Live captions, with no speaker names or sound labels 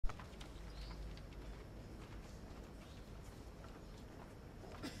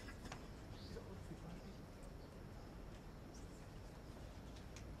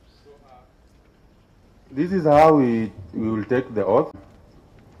This is how we will take the oath.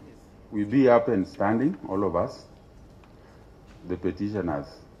 We be up and standing, all of us, the petitioners.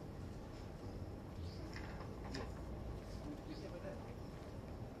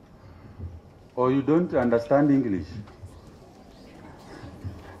 Or you don't understand English?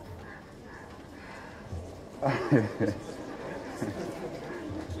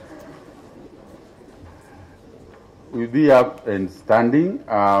 We be up and standing.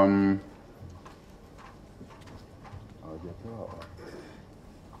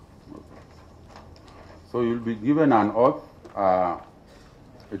 So you'll be given an oath.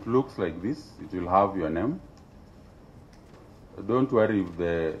 It looks like this. It will have your name. Don't worry if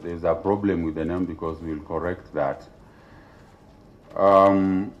there's a problem with the name, because we'll correct that.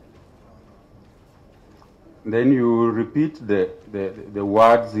 Then you repeat the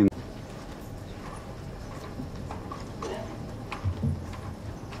words in.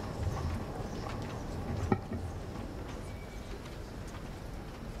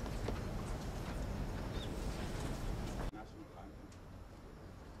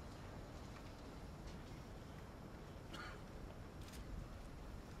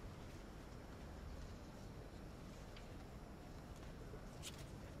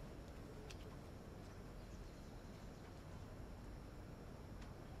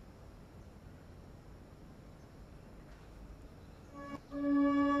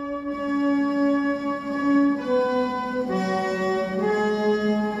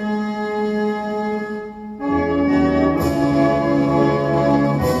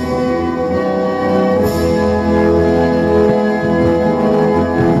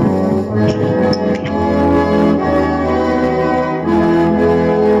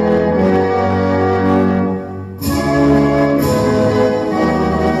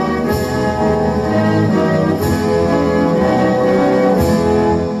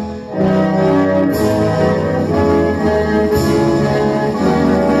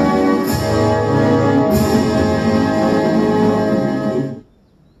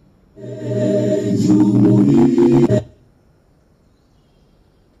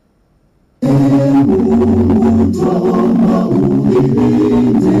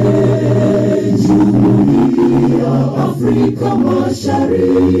 Afrika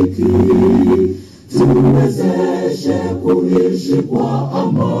Mashariki, tuwezeshe kuishi kwa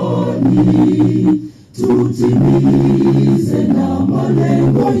amani, tutimize na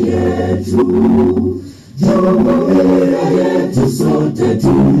malengo yetu. Jumuiya yetu sote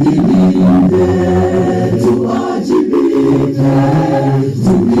tulilinde, tuajibike,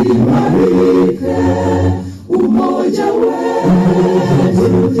 tuimarike, umoja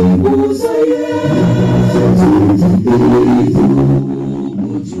wetu ni nguzo yetu,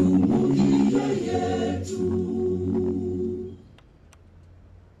 jumuiya yetu.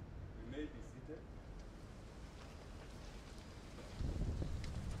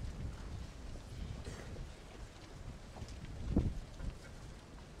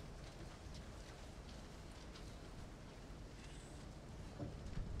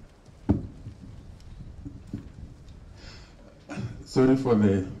 Sorry for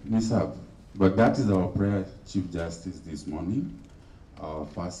the mishap, but that is our prayer, Chief Justice, this morning, our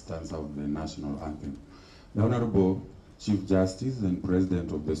first stanza of the national anthem. The Honorable Chief Justice and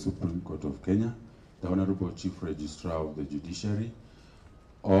President of the Supreme Court of Kenya, the Honorable Chief Registrar of the Judiciary,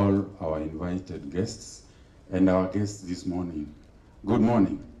 all our invited guests, and our guests this morning. Good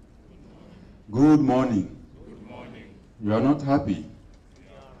morning. Good morning. Good morning. You are not happy?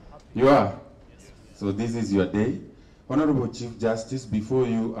 You are? Yes. So this is your day. Honorable Chief Justice, before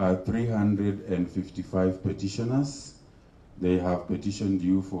you are 355 petitioners. They have petitioned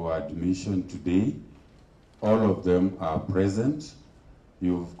you for admission today. All of them are present.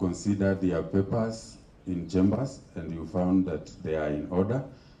 You've considered their papers in chambers and you found that they are in order,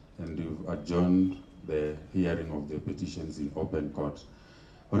 and you've adjourned the hearing of the petitions in open court.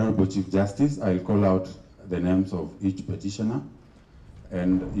 Honorable Chief Justice, I'll call out the names of each petitioner,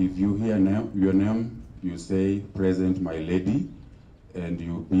 and if you hear your name, you say, "Present, my lady," and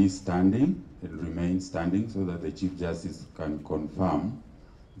you be standing and remain standing so that the Chief Justice can confirm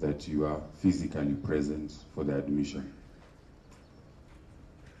that you are physically present for the admission.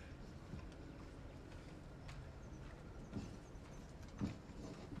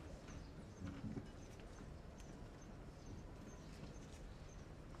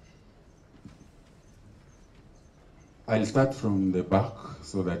 I'll start from the back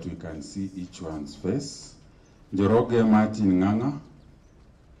so that we can see each one's face. Njoroge Martin Nganga.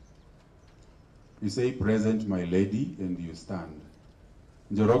 You say, "Present, my lady," and you stand.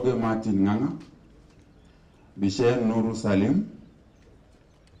 Njoroge Martin Nganga. Bishen Nuru Salim.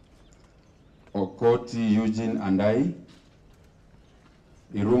 Okoti Eugene Andai,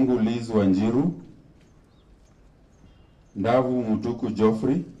 Irungu Liz Wanjiru, Ndavu Mutuku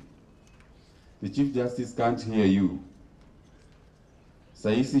Geoffrey. The Chief Justice can't hear you.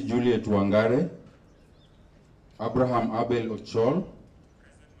 Saisi Juliet Wangare, Abraham Abel Ochol,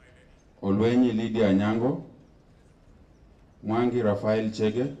 Olwenyi Lydia Anyango, Mwangi Raphael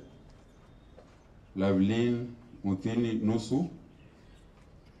Chege, Lavlin Muthini Nusu,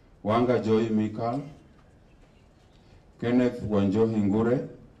 Wanga Joy Mikal, Kenneth Wanjohi Ngure,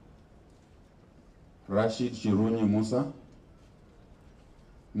 Rashid Shirunyi Musa,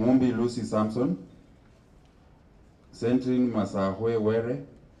 Mumbi Lucy Samson, Sentrin Masahwe Were,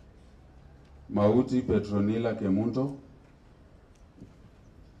 Mauti Petronila Kemunto,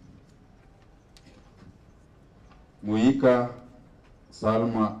 Muika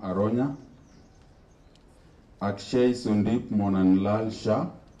Salma Aronya, Akshay Sundip Monanlal Shah,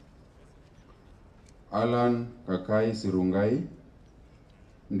 Alan Kakai Sirungai,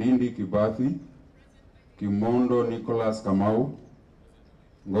 Ndindi Kibathi, Kimondo Nicholas Kamau,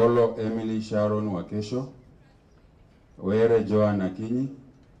 Ngolo Emily Sharon Wakesho, Were Joan Akinyi,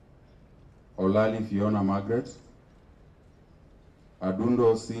 Olali Fiona Margaret,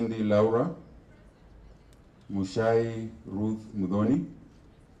 Adundo Cindy Laura, Mushai Ruth Mudhoni,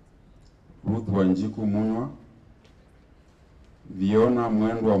 Ruth Wanjiku Munwa, Viona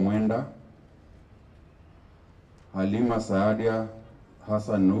Mwendwa Mwenda, Halima Saadia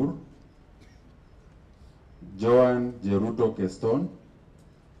Hassan Nur, Joan Jeruto Keston,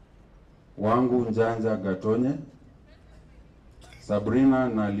 Wangu Njanja Gatonye, Sabrina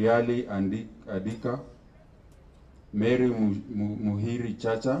Naliali Adika, Mary Muhiri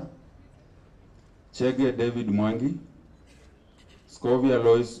Chacha, Chege David Mwangi, Scovia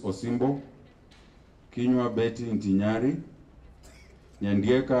Lois Osimbo, Kinywa Betty Ntinyari,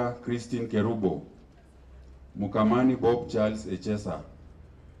 Nyandieka Christine Kerubo, Mukamani Bob Charles Echesa,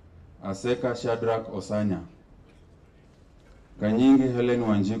 Aseka Shadrack Osanya, Kanyingi Helen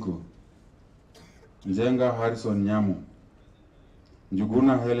Wanjiku, Njenga Harrison Nyamu,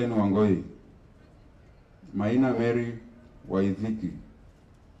 Njuguna Helen Wangoi, Maina Mary Waithiki,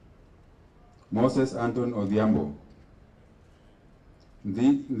 Moses Anton Odhiambo,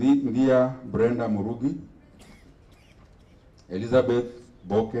 Ndia Brenda Murugi, Elizabeth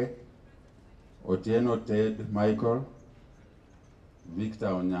Boke, Otieno Ted Michael, Victor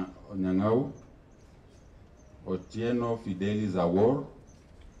Onyangau, Otieno Fidelis Awor,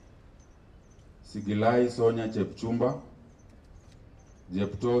 Sigilai Sonia Chepchumba,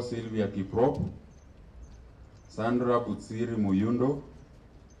 Jepto Sylvia Kiprop, Sandra Butsiri Muyundo,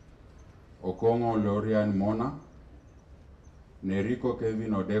 Okongo Lorian Mona, Neriko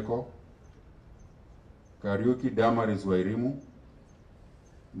Kevin Odeko, Kariuki Damaris Wairimu,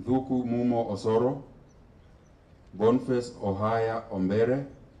 Dhuku Mumo Osoro, Boniface Ohaya Ombere,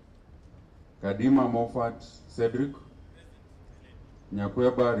 Kadima Moffat Cedric,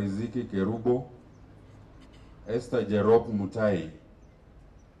 Nyakweba Riziki Kerubo, Esther Jerop Mutai,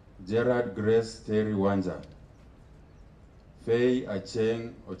 Gerard Grace Terry Wanja, Faye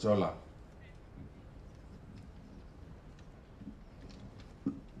Acheng Ochola,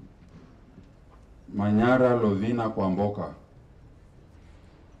 Manyara Lovina Kwamboka,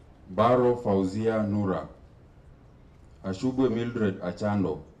 Baro Fauzia Nura, Ashubwe Mildred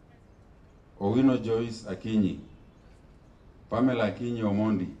Achando, Owino Joyce Akinyi, Pamela Akinyi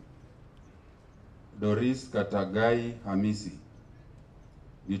Omondi, Doris Katagai Hamisi,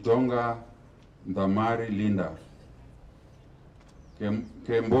 Gitonga Ndamari Linda,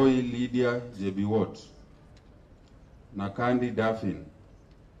 Kemboi Lydia Jebiwot, Nakandi Daffin,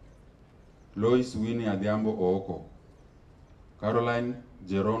 Lois Winnie Adhiambo Ooko, Caroline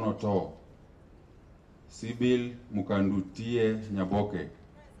Jerono To, Sibyl Mukandutie Nyaboke,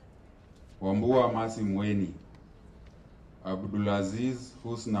 Wambua Masi Mweni, Abdulaziz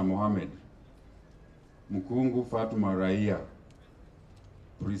Husna Mohamed, Mukungu Fatuma Raia,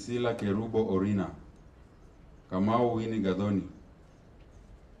 Priscilla Kerubo Orina, Kamau Winnie Gadhoni,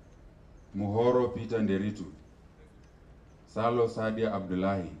 Muhoro Peter Nderitu, Salo Sadia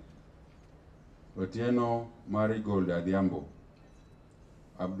Abdullahi, Otieno Marigold Adhiambo,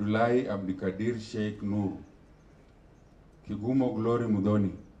 Abdullahi Abdikadir Sheikh Nur, Kigumo Glory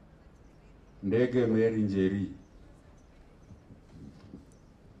Mudhoni, Ndege Mary Njeri,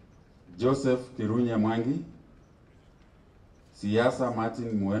 Joseph Kirunya Mwangi, Siasa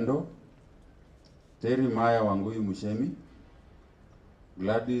Martin Mwendo, Terry Maya Wangui Mushemi,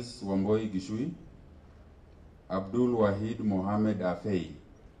 Gladys Wamboi Gishui, Abdul Wahid Mohamed Afei,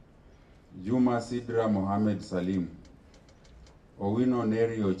 Juma Sidra Mohamed Salim, Owino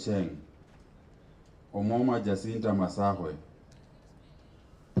Neri Ocheng, Omoma Jacinta Masahwe,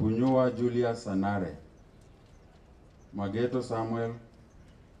 Punyua Julius Sanare, Mageto Samuel,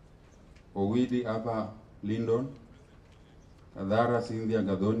 Owidi Aba Lindon, Kadhara Cynthia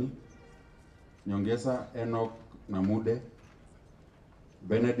Gadoni, Nyongesa Enoch Namude,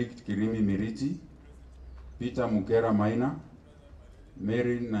 Benedict Kirimi Miriti, Peter Mukera Maina,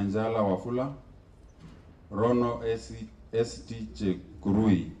 Mary Nanjala Wafula, Rono S.T.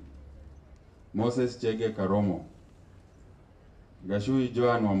 Chekurui, Moses Chege Karomo, Gashui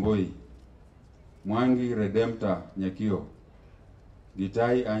Joan Wamboi, Mwangi Redempta Nyakio,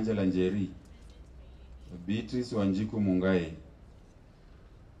 Gitai Angela Njeri, Beatrice Wanjiku Mungai,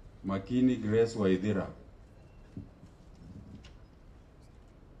 Makini Grace Waithira,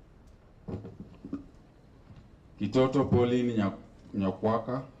 Kitoto Pauline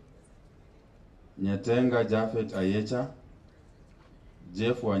Nyakwaka, Nyatenga Jafet Ayecha,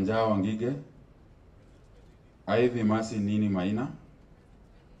 Jeff Wanja Wangige, Ivy Masi Nini Maina,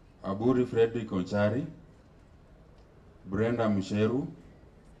 Aburi Frederick Onchari, Brenda Musheru,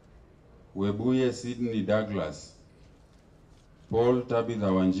 Webuye Sydney Douglas, Paul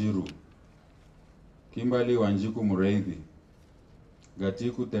Tabitha Wanjiru, Kimberly Wanjiku Mureithi,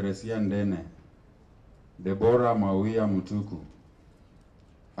 Gatiku Teresia Ndene, Deborah Mawia Mutuku,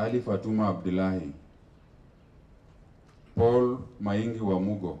 Ali Fatuma Abdullahi, Paul Maingi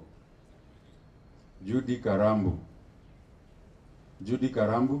Wamugo, Judy Karambu,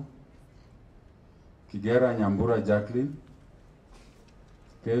 Kigera Nyambura Jacqueline,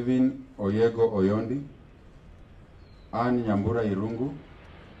 Kevin Oyego Oyondi, Anne Nyambura Irungu,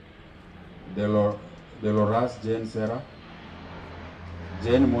 Deloras Jane Sarah,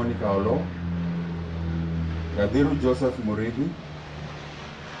 Jane Monica Olo, Gadiru Joseph Muridi,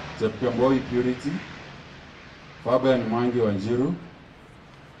 Chepkemboi Purity, Fabian Mwangi Wanjiru,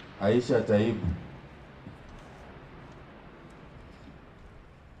 Aisha Taibu,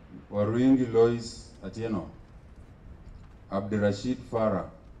 Waruingi Lois Atieno, Abdirashid Farah,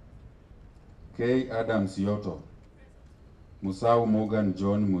 K. Adams Yoto, Musau Morgan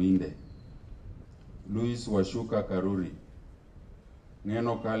John Muinde, Louis Washuka Karuri,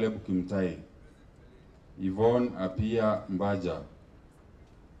 Ngeno Caleb Kimtai, Yvonne Apia Mbaja,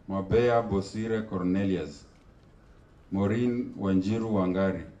 Mabea Bosire Cornelius, Maureen Wanjiru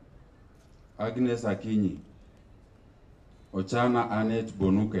Wangari, Agnes Akinyi, Ochana Anet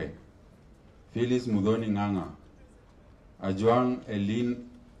Bonuke, Phyllis Mudhoni Nganga, Ajuang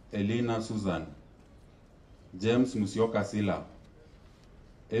Elina Susan, James Musyoka Sila,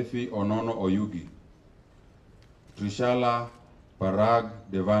 Effie Onono Oyugi, Trishala Parag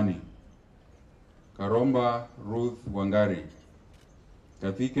Devani, Karomba Ruth Wangari,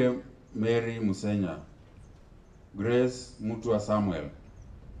 Kathike Mary Musenya, Grace Mutua Samuel,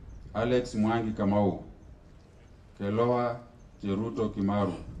 Alex Mwangi Kamau, Keloa Jeruto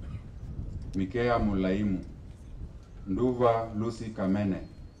Kimaru, Mikea Mulaimu, Nduva Lucy Kamene,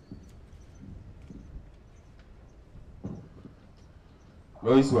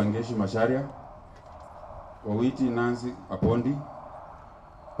 Lois Wangeshi Masharia, Owiti Nancy Apondi,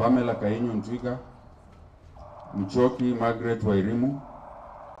 Pamela Kainyo Ntwiga, Mchoki Margaret Wairimu,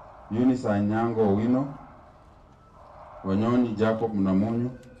 Eunice Anyango Owino, Wanyoni Jacob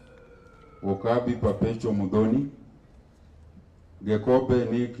Mnamunyu, Wokabi Papecho Mudhoni, Gekobe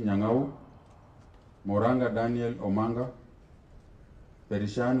Nick Nyangau, Moranga Daniel Omanga,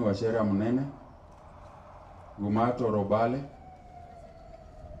 Perishani Washera Munene, Gumato Robale,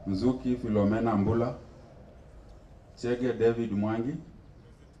 Mzuki Philomena Mbula, Chege David Mwangi,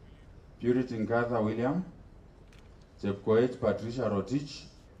 Purity Nkatha William, Chepkoech Patricia Rotich,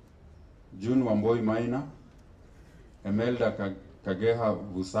 June Wamboi Maina, Emelda Kageha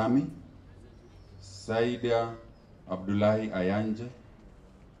Vusami, Saida Abdullahi Ayanje,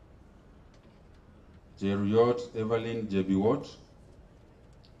 Jeruyot Evelyn Jebiwot,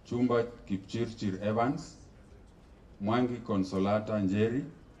 Chumba Kipchirchir Evans, Mwangi Consolata Njeri,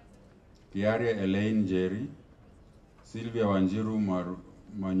 Kiaria Elaine Njeri, Sylvia Wanjiru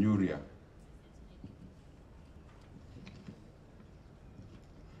Manyuria,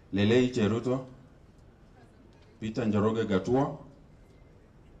 Lelei Cheruto, Peter Njoroge Gatua,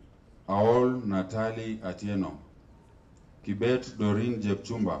 Aol Natali Atieno, Kibet Doreen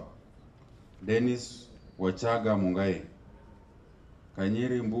Jepchumba, Dennis Wachaga Mungai,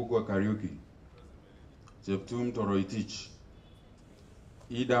 Kanyiri Mbugwa Kariuki, Cheptum Toroitich,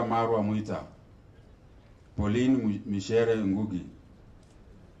 Ida Marwa Mwita, Pauline Mishere Ngugi,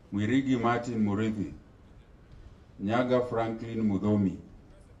 Mwirigi Martin Murithi, Nyaga Franklin Mudhomi,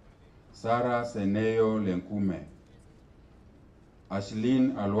 Sara Seneyo Lenkume,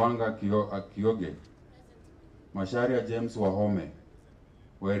 Ashlyn Alwanga Kioge, Masharia James Wahome,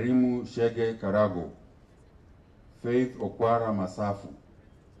 Wairimu Shege Karago, Faith Okwara Masafu,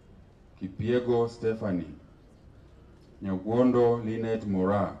 Kipiego Stephanie, Nyagwondo Linet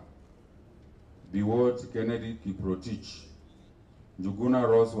Mora, Biwot Kennedy Kiprotich, Njuguna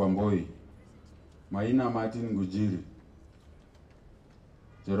Rose Wamboi, Maina Martin Ngujiri,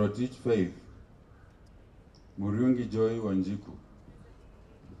 Cherotich Faith, Muriungi Joy Wanjiku,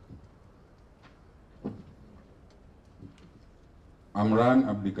 Amran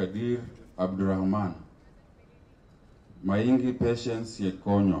Abdikadir Abdurrahman, Maingi Patience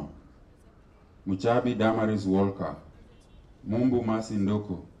Yekonyo, Muchabi Damaris Walker, Mumbu Masi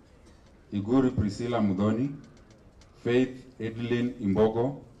Ndoko, Iguri Priscilla Mudhoni, Faith Edlin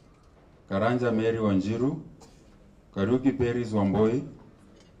Imbogo, Karanja Mary Wanjiru, Karuki Peris Wamboi,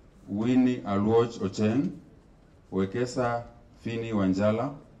 Winnie Aluoch Ocheng, Wekesa Fini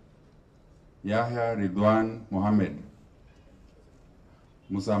Wanjala, Yahya Ridwan Mohamed,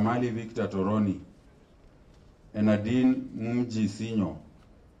 Musamali Victor Toroni, Enadine Mumji Sinyo,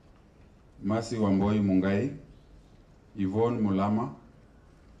 Masi Wamboi Mungai, Yvonne Mulama,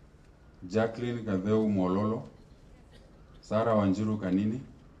 Jacqueline Kadheu Mololo, Sarah Wanjiru Kanini,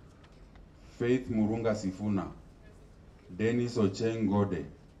 Faith Murunga Sifuna, Dennis Ocheng Gode,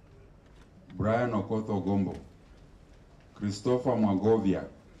 Brian Okotho Gombo, Christopher Mwagovia,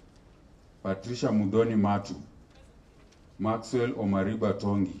 Patricia Mudhoni Matu, Maxwell Omariba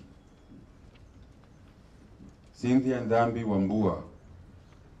Tongi, Cynthia Ndambi Wambua,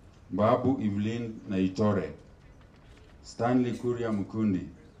 Babu Evelyn Naitore, Stanley Kuria Mukundi,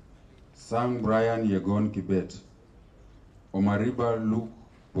 Sang Brian Yegon Kibet, Omariba Luke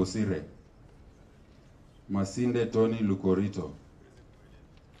Posire, Masinde Tony Lukorito,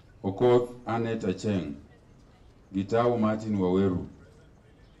 Okoth Anet Acheng, Gitau Martin Waweru,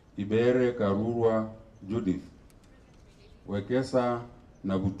 Ibere Karurwa Judith, Wekesa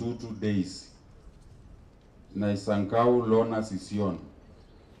Nabututu Daisy, Naisankau Lona Sision,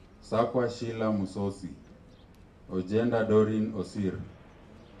 Sakwa Sheila Musosi, Ojenda Dorin Osir,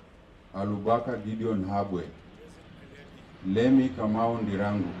 Alubaka Gideon Habwe, Lemi Kamau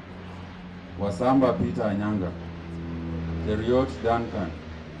Ndirangu, Wasamba Peter Anyanga, Teriot Duncan,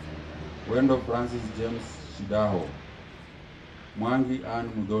 Wendo Francis James Shidaho, Mwangi Ann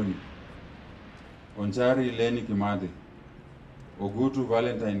Mudhoni, Onchari Leni Kimade, Ogutu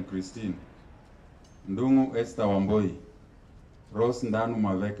Valentine Christine, Ndungu Esther Wamboi, Rose Ndanu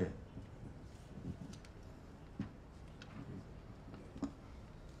Maveke,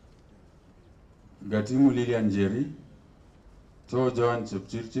 Gatimu Lilian Jerry, Cho Joan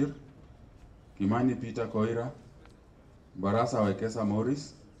Chepchirchir, Kimani Peter Koira, Barasa Wekesa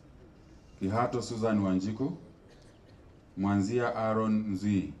Morris, Kihato Susan Wanjiku, Mwanzia Aaron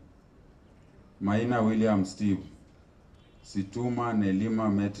Nzui, Maina William Steve, Situma Nelima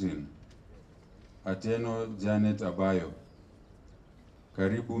Metrin, Ateno Janet Abayo,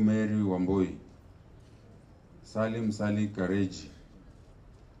 Karibu Mary Wamboi, Salim Sali Kareji,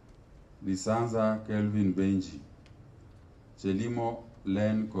 Lisanza Kelvin Benji, Chelimo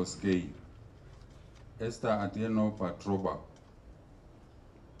Len Koskei, Esther Atieno Patroba,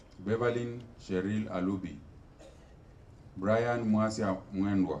 Beverlyn Cheryl Alubi, Brian Mwasia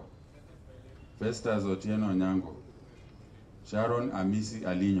Mwendwa, Festus Otieno Nyango, Sharon Amisi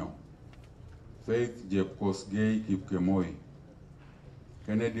Alinyo, Faith Jepkosgei Kipkemoi,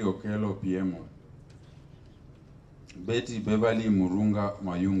 Kennedy Okelo Piemo, Betty Beverly Murunga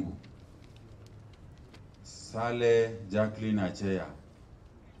Mayungu, Sale Jacqueline Achea,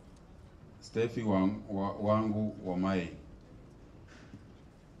 Steffi Wangu Wamai,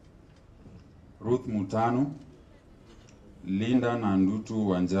 Ruth Mutanu, Linda Nandutu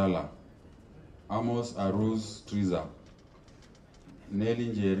Wanjala, Amos Aruz Triza, Nelly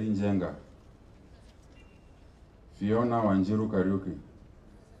Njeri Njenga, Fiona Wanjiru Kariuki,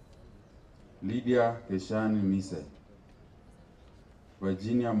 Lydia Keshani Mise,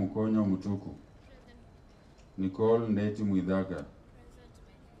 Virginia Mukonyo Mutuku, Nicole Ndeti Muidhaga,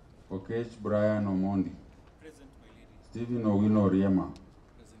 Okech Brian Omondi, Stephen Owino Riema,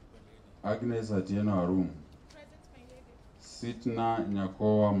 Agnes Atieno Arum, Sitna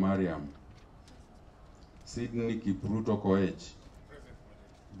Nyakowa Mariam, Sydney Kipruto Koech,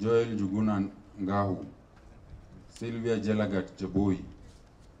 Joel Juguna Ngahu, Sylvia Jelagat Cheboi,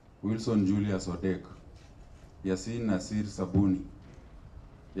 Wilson Julius Odek, Yasin Nasir Sabuni,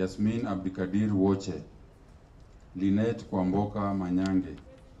 Yasmin Abdikadir Woche, Lynette Kwamboka Manyange,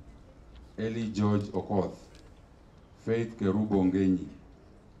 Eli George Okoth, Faith Kerubo Ngenyi,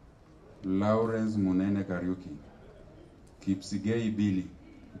 Lawrence Munene Kariuki, Kipsigei Billy,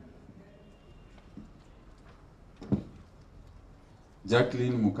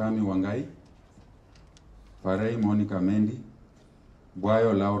 Jacqueline Mukami Wangai, Farei Monica Mendi,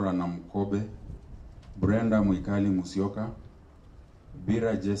 Bwayo Laura Namkobe, Brenda Mwikali Musyoka,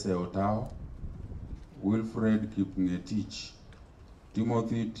 Bira Jesse Otao, Wilfred Kipngetich,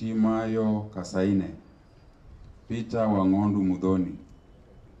 Timothy Timayo Kasaine, Peter Wangondu Mudhoni,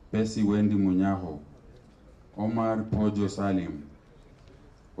 Pesi Wendi Munyaho, Omar Pojo Salim,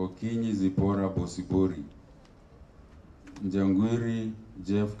 Okinyi Zipora Bosibori, Njangwiri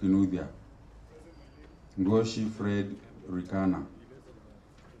Jeff Kinuthia, Ngoshi Fred Rikana,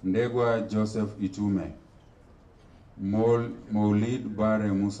 Ndegwa Joseph Itume, Maulid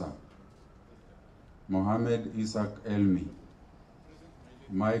Bare Musa, Mohamed Isaac Elmi,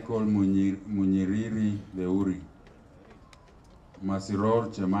 Michael Munyiriri Deuri,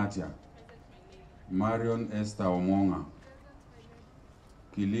 Masiror Chematia, Marion Esther Omonga,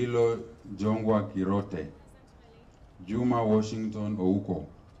 Kililo Jongwa Kirote, Juma Washington Ouko,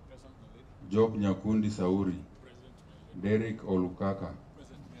 Job Nyakundi Sauri, Derek Olukaka,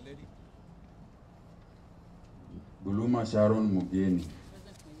 Buluma Sharon Mugeni,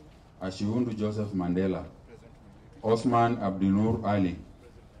 Ashiundu Joseph Mandela, Osman Abdinur Ali,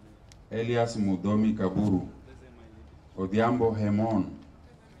 Elias Mudomi Kaburu, Odhiambo Hemon,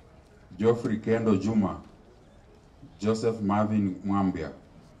 Geoffrey Kendo Juma, Joseph Marvin Mwambia,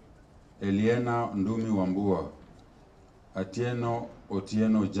 Eliena Ndumi Wambua, Atieno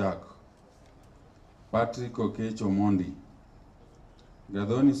Otieno Jack, Patrick Okecho Mondi,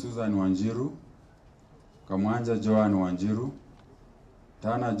 Gadhoni Susan Wanjiru, Kamwanja Joan Wanjiru,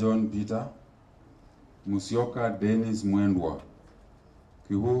 Tana John Peter, Musyoka Dennis Mwendwa,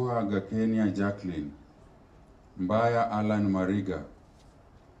 Kihuha Gakenia Jacqueline, Mbaya Alan Mariga,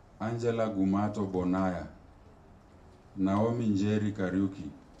 Angela Gumato Bonaya, Naomi Njeri Kariuki,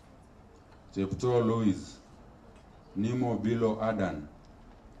 Chepto Louis, Nimo Bilo Adan,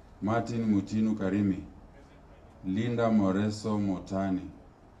 Martin Mutinu Karimi, Linda Moreso Motani,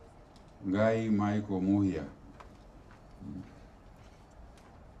 Ngai Michael Muhia,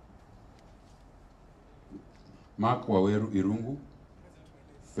 Mark Waweru Irungu,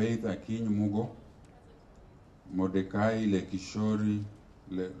 Faith Akinyi Mugo, Modekai Lekishori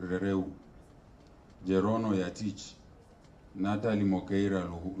Rereu, Jerono Yatich, Natalie Mokeira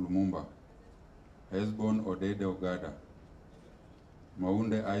Lumumba, Hesbon Odede Ogada,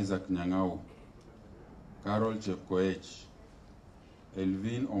 Maunde Isaac Nyang'au, Carol Chepkoech,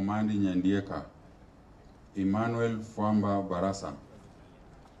 Elvin Omandi Nyandieka, Emmanuel Fwamba Barasa,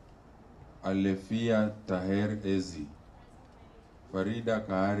 Alefia Taher Ezi, Farida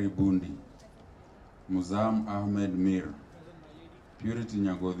Kaari Bundi, Muzam Ahmed Mir, Purity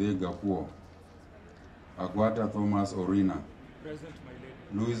Nyagodhe Gapuo, Agwata Thomas Orina,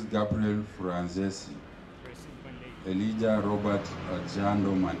 Luis Gabriel Franzesi, Elijah Robert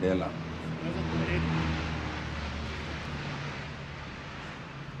Ajando Mandela.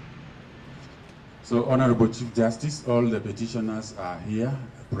 So, Honorable Chief Justice, all the petitioners are here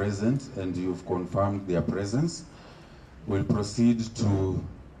present and you've confirmed their presence. We'll proceed to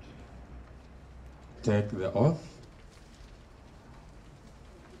take the oath.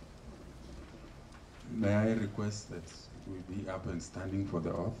 May I request that we be up and standing for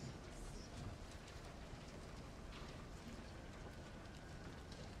the oath?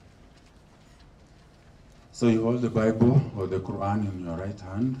 So you hold the Bible or the Quran in your right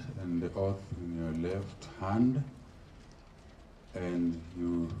hand and the oath in your left hand, and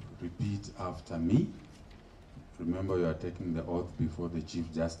you repeat after me. Remember, you are taking the oath before the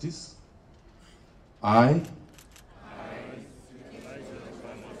Chief Justice. I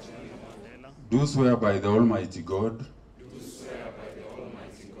do swear by the Almighty God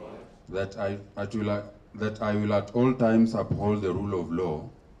that I will at all times uphold the rule of law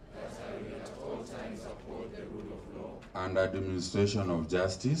and administration of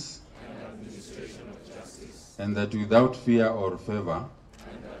justice, and that without fear or favor,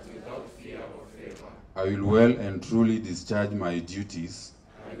 I will well and truly discharge my duties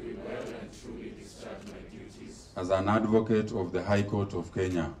as an advocate of the High Court of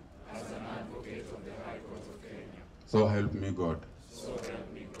Kenya. So help me God.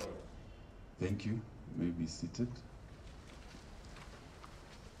 Thank you. You may be seated.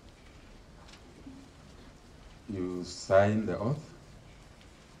 You sign the oath.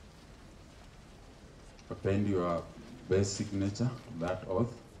 Append your best signature to that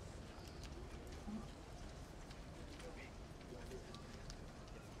oath.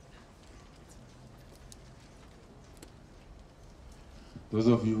 Those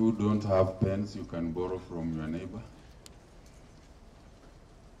of you who don't have pens, you can borrow from your neighbor.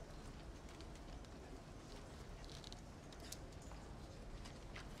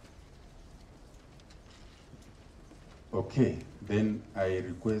 Okay, then I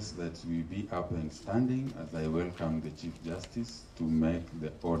request that we be up and standing as I welcome the Chief Justice to make the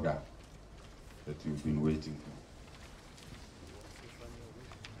order that you've been waiting for.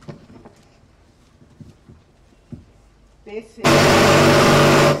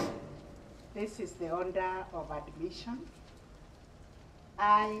 This is the order of admission.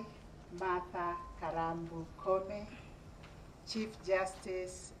 I, Martha Karambu Koome, Chief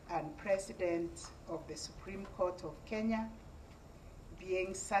Justice and President of the Supreme Court of Kenya,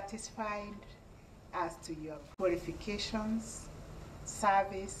 being satisfied as to your qualifications,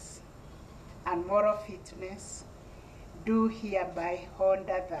 service, and moral fitness, do hereby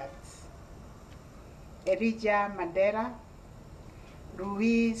order that Elijah Mandela,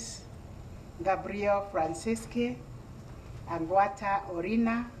 Ruiz Gabriel Francisque, Angwata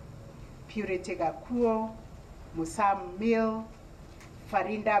Orina, Purity Gakuo, Musam Mil,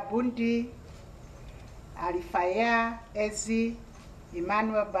 Farinda Bundi, Alifaya Ezi,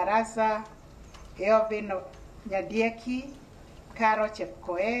 Emmanuel Baraza, Elvin Nyadieki, Karo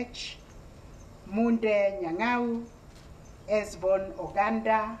Chepkoech, Munde Nyang'au, Esbon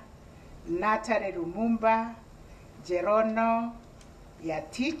Oganda, Natare Lumumba, Jerono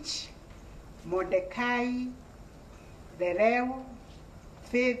Yatich, Mordecai Dereu,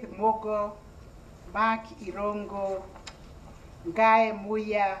 Faith Mogo, Mark Irongo, Guy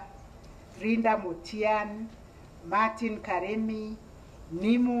Muya, Rinda Mutian, Martin Karemi,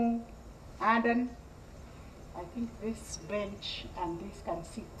 Nimu Adan. I think this bench and this can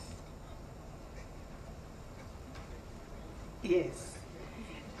sit. Yes.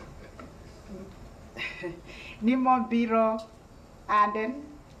 Nimo Biro Aden,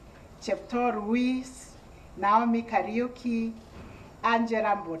 Cheptor Ruiz, Naomi Kariuki,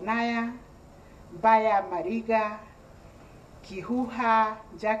 Angela Mbonaya, Baya Mariga, Kihuha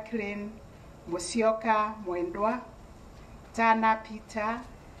Jacqueline, Musioka Mwendwa, Tana Peter,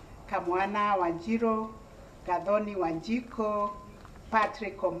 Kamwana Wanjiro, Gadhoni Wanjiko,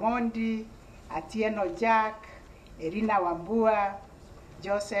 Patrick Omondi, Atieno Jack, Erina Wambua,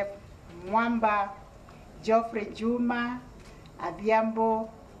 Joseph Mwamba, Geoffrey Juma, Adhiambo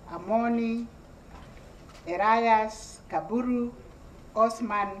Amoni, Elias Kaburu,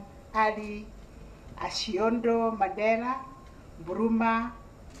 Osman Ali, Ashiondo Mandela, Buruma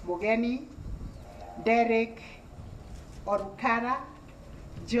Mugeni, Derek Orukara,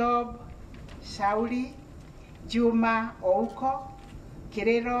 Job Shauli, Juma Ouko,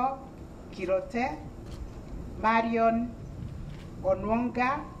 Kirero Kirote, Marion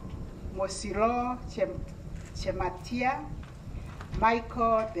Onwonga, Mosiro Chematia,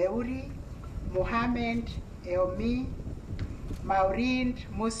 Michael Deuri, Mohamed Eomi, Maureen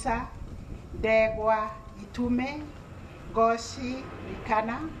Musa, Degwa Itume, Goshi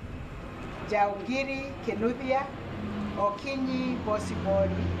Rikana, Jaungiri Kenuthia, Okinyi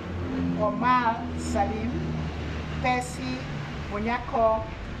Bosibori, Omar Salim, Pesi Munyako,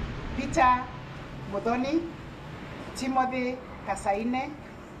 Peter Mudhoni, Timothy Kasaine,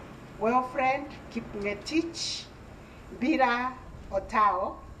 Wilfred Kipngetich, Bira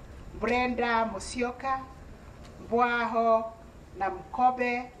Otao, Brenda Musioka, Bwaho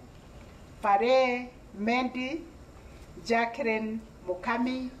Namkobe, Fare Mendi, Jacqueline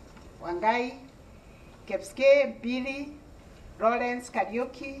Mukami, Wangai, Kepske Billy, Lawrence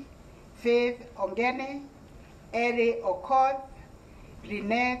Kariuki, Faith Ongene, Eri Okoth,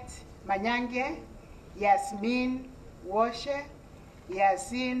 Lynette Manyange, Yasmin Washe,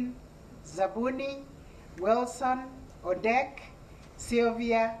 Yasin Zabuni, Wilson Odek,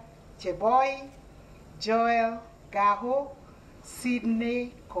 Sylvia Cheboy, Joel Gaho,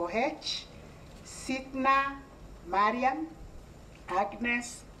 Sydney Kohech, Sitna Mariam,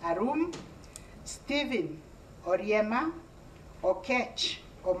 Agnes Arum, Stephen Oriema, Okech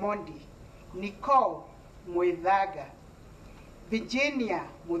Omondi, Nicole Muithaga, Virginia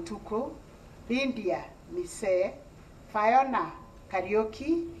Mutuku, Lindia Mise, Fiona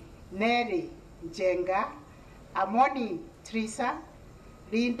Kariuki, Neri Jenga, Amoni Trisa,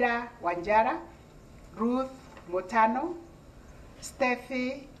 Linda Wanjara, Ruth Mutano,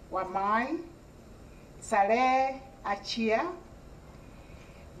 Steffi Wamai, Saleh Achia,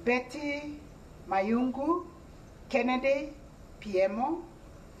 Betty Mayungu, Kennedy Piemo,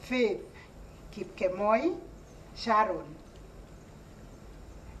 Faith Kipkemoi, Sharon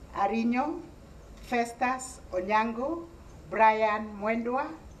Ariño, Festus Onyango, Brian Mwendwa,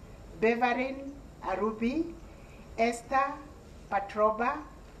 Beverin Arubi, Esther Patroba,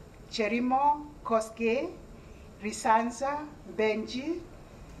 Cherimo Koske, Risanza Benji,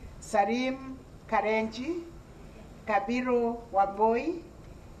 Sarim Karenji, Kabiru Wamboi,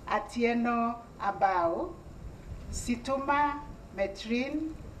 Atieno Abao, Situma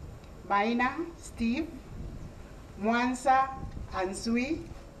Metrin, Maina Steve, Mwanza Anzui,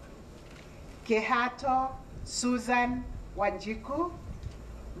 Kehato Susan Wanjiku,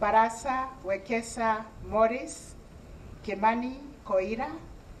 Barasa Wekesa Morris, Kimani Koira,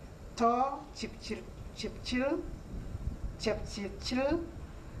 To Chipchil,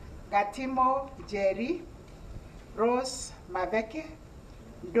 Gatimo Jerry, Rose Maveke,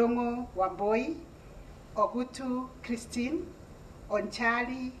 Dongo Wamboi, Ogutu Christine,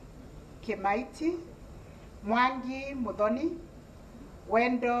 Onchali Kemaiti, Mwangi Mudhoni,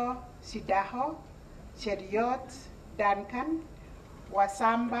 Wendo Sidaho, Cheriot Duncan,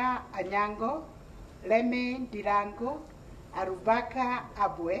 Wasamba Anyango, Leme Dirango, Arubaka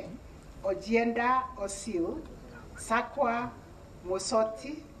Abwe, Ojienda Osil, Sakwa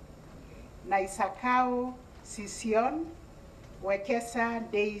Musoti, Naisakau Sision, Wekesa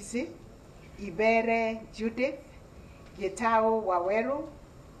Daisy, Ibere Judith, Gitao Waweru,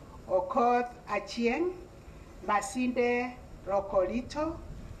 Okoth Achieng, Masinde Rokolito,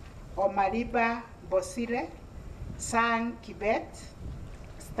 Omariba Bosire, Sang Kibet,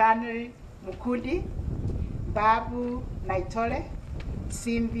 Stanley Mukundi, Babu Naitole,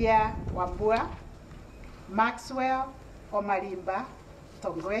 Cynthia Wambua, Maxwell Omarimba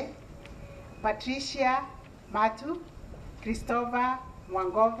Tongwe, Patricia Matu, Christopher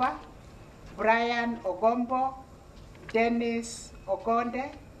Mwangova, Brian Ogombo, Dennis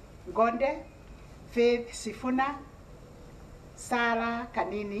Gonde, Faith Sifuna, Sarah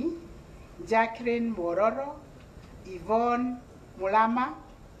Kanini, Jacqueline Mororo, Yvonne Mulama,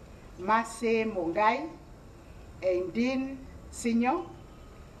 Mase Mungai, Eindin Sinyo,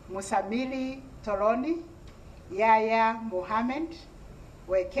 Musamili Toloni, Yaya Mohammed,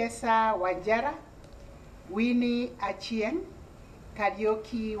 Wekesa Wanjara, Winnie Achieng,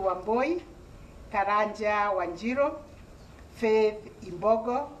 Karioki Wamboi, Karanja Wanjiro, Faith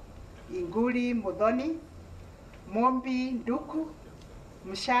Imbogo, Inguli Mudhoni, Mombi Nduku,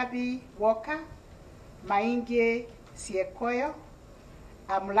 Mshabi Walker, Mainge Siekoyo,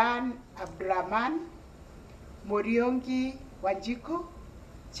 Amlan Abdurrahman, Moriongi Wanjiko,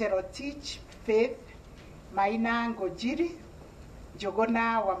 Cherotich Faith, Maina Ngojiri,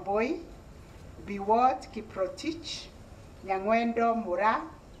 Jogona Wamboi, Biwot Kiprotich, Nyangwendo Mura,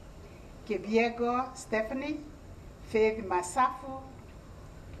 Kebiego Stephanie, Faith Masafu,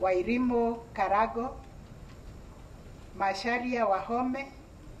 Wairimo Karago, Masharia Wahome,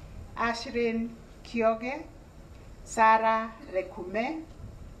 Ashrin Kioge, Sara Rekume,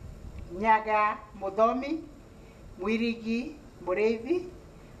 Nyaga Mudomi, Mwirigi Murevi,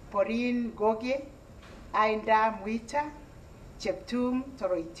 Porin Goge, Ainda Mwita, Cheptum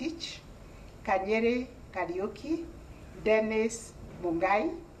Toroitich, Kanyere Karaoke, Dennis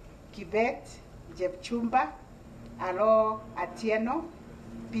Mungai, Kibet Jepchumba, Alo Atieno,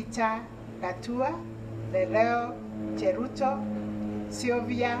 Peter Gatua, Leleo Cheruto,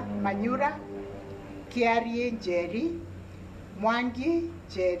 Sylvia Manyura, Kiarie Jerry, Mwangi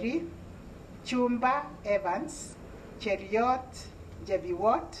Jerry, Chumba Evans, Cheriot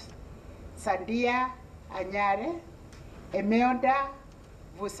Jebiwot, Sandia Anyare, Emeonda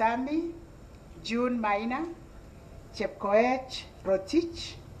Vusami, June Maina, Chepkoech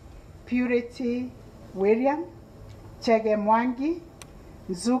Rotich, Purity William, Chege Mwangi,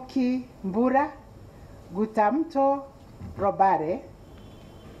 Nzuki Mbura, Gutamto Robare,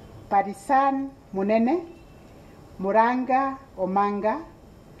 Parisan Munene, Muranga Omanga,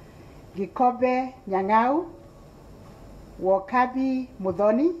 Gikobe Nyang'au, Wakabi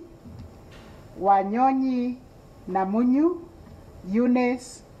Mudhoni, Wanyonyi Namunyu,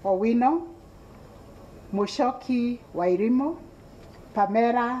 Eunice Owino, Mushoki Wairimo,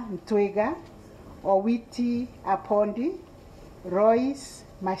 Pamela Ntwiga, Owiti Apondi, Royce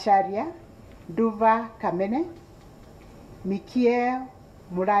Masharia, Duva Kamene, Mikiel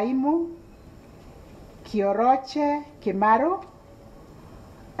Muraimu, Kioroche Kimaro,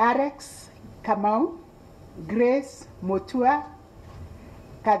 Alex Kamau, Grace Mutua,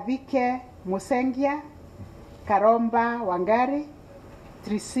 Kadhike Musengia, Karomba Wangari,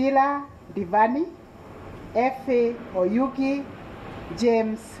 Trisila Divani, Efe Oyugi,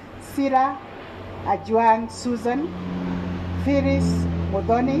 James Sira, Ajuang Susan, Phyllis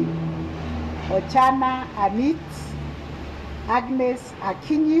Mudhoni, Ochana Anit, Agnes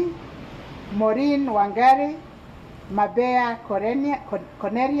Akinyi, Maureen Wangari, Mabea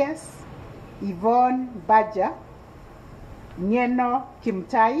Cornelius, Yvonne Baja, Nyeno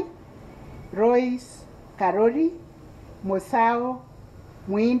Kimtai, Royce Karori, Musao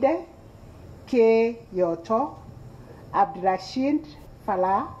Mwinde, K. Yoto, Abdrashid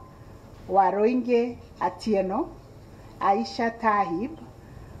Fala, Waroinge Atieno, Aisha Tahib,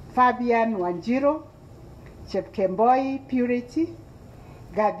 Fabian Wanjiro, Chepkemboi Purity,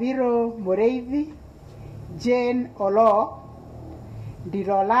 Gadiro Mureithi, Jane Olo,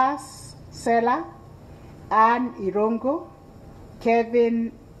 Dirolas Sela, Anne Irongo,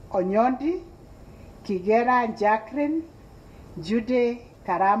 Kevin Onyondi, Kigera Jacqueline, Jude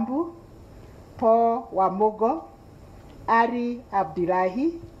Karambu, Paul Wamugo, Ari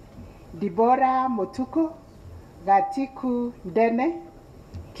Abdulahi, Dibora Motuko, Gatiku Dene,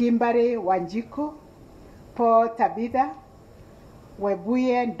 Kimbare Wanjiko, Paul Tabitha,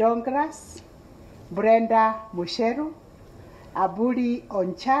 Webuye Dongras, Brenda Musheru, Aburi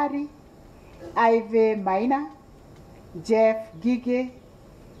Onchari, Ive Maina, Jeff Gige,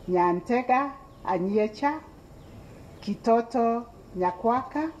 Nyantega Anyecha, Kitoto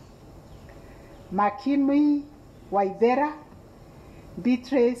Nyakwaka, Makimi Waivera,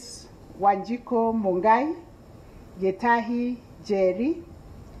 Beatrice Wanjiko Mungai, Getahi Jerry,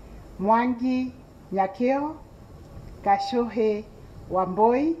 Mwangi Nyakeo, Kashohe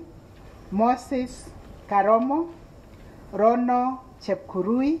Wamboi, Moses Karomo, Rono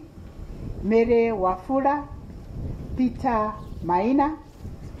Chepkurui, Mere Wafula, Peter Maina,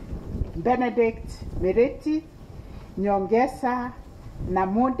 Benedict Mereti, Nyongesa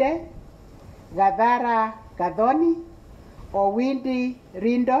Namude, Gadhara Gadhoni, Owindi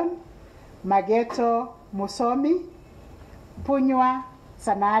Rindon, Mageto Musomi, Punywa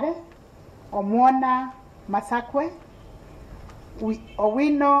Sanare, Omwona Masakwe,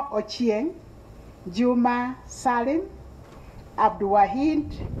 Owino Ochieng, Juma Salim,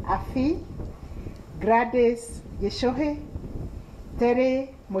 Abduwahid Afi, Gladys Yeshohe,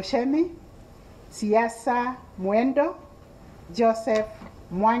 Tere Moshemi, Siasa Mwendo, Joseph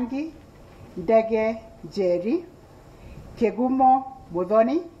Mwangi, Ndege Jerry, Kegumo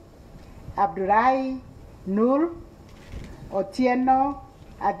Mudhoni, Abdurai Nur, Otieno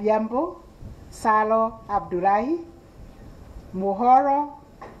Adhiambo, Salo Abdurai, Muhoro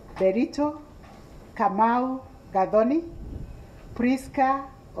Berito, Kamau Gadhoni, Priska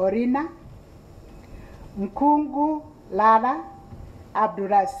Orina, Mkungu Lala,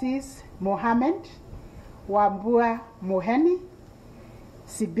 Abdulaziz Mohammed, Wambua Muheni,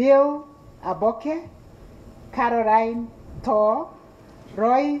 Sibyl Aboke, Caroline Tor,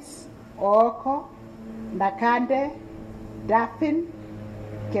 Royce Ooko, Nakande, Daffin,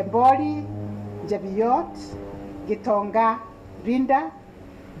 Kembori Jebiot, Gitonga Rinda,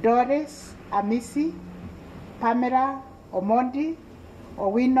 Doris Amisi, Pamela Omondi,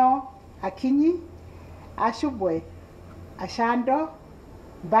 Owino Akinyi, Ashubwe, Ashando,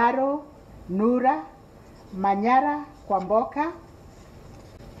 Baro, Nura, Manyara Kwamboka,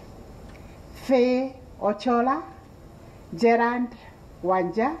 Faye Ochola, Gerard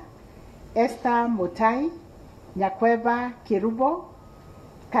Wanja, Esther Mutai, Nyakweba Kirubo,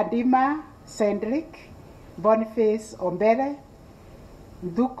 Kadima Sendrick, Boniface Ombere,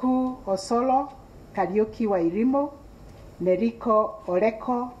 Nduku Osolo, Kariuki Wairimo, Neriko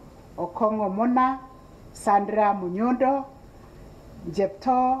Oreko, Okongo Mona, Sandra Munyondo,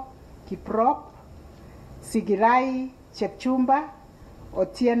 Jepto Kiprop, Sigirai Chepchumba,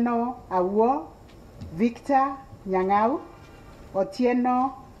 Otieno Awuo, Victor Nyang'au,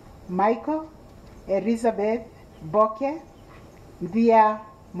 Otieno Michael, Elizabeth Boke, Via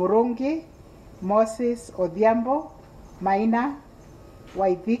Murungi, Moses Odhiambo, Maina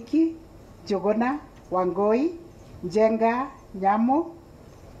Waithiki, Jogona Wangoi, Njenga Nyamo,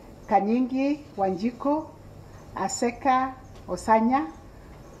 Kanyingi Wanjiko, Aseka Osanya,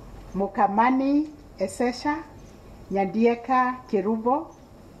 Mukamani Esesha, Nyandieka Kerubo,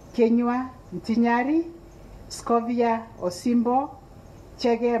 Kenywa Ntinyari, Scovia Osimbo,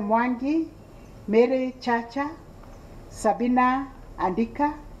 Chege Mwangi, Mary Chacha, Sabina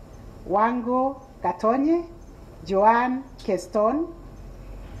Andika, Wango Katonye, Joan Keston,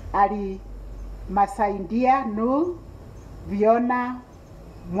 Ali Masaindia Nul, Viona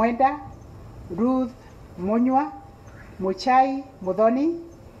Mwenda, Ruth Munywa, Muchai Mudhoni,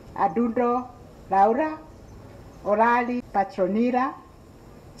 Adundo Laura, Orali Patronira,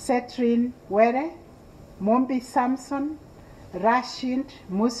 Setrin Were, Mombi Samson, Rashid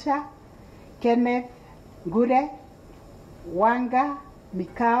Musa, Kenneth Gure, Wanga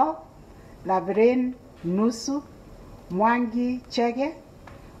Mikao, Lavrin Nusu, Mwangi Chege,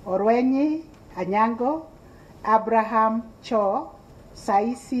 Orwenyi Anyango, Abraham Cho,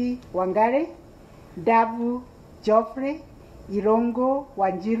 Saisi Wangare, Davu Joffrey, Irongo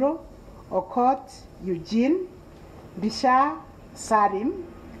Wanjiro, Okot Eugene, Bisha Sarim,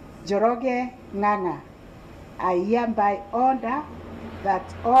 Joroge Nganga. I hereby order that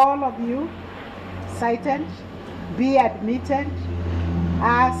all of you cited be admitted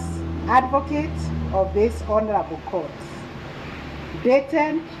as advocate of this honorable court,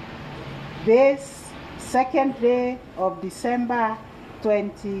 dated this 2nd day of December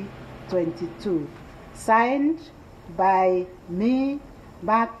 2022, signed by me,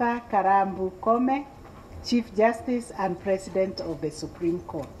 Martha Karambu Koome, Chief Justice and President of the Supreme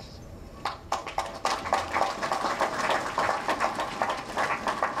Court.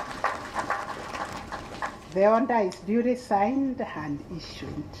 The order is duly signed and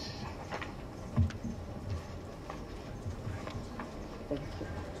issued. Thank you.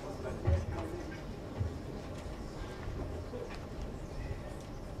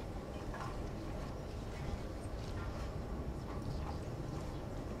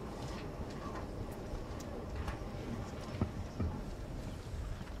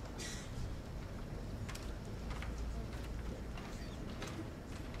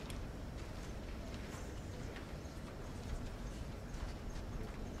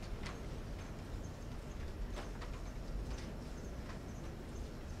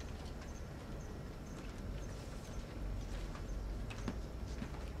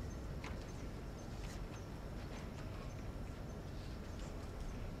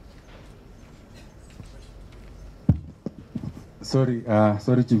 Sorry,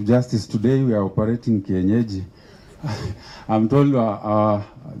 Chief Justice. Today we are operating kienyeji. I'm told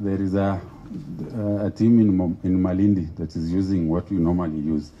there is a team in Malindi that is using what we normally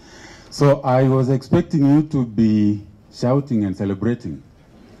use. So I was expecting you to be shouting and celebrating.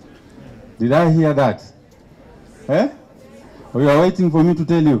 Did I hear that? Eh? Or you are waiting for me to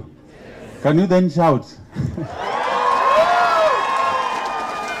tell you? Can you then shout?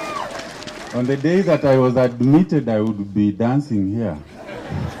 On the day that I was admitted, I would be dancing here.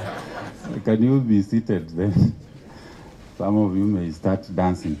 Can you be seated then? Some of you may start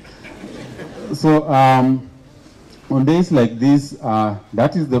dancing. So on days like this,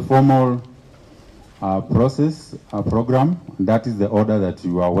 that is the formal program. That is the order that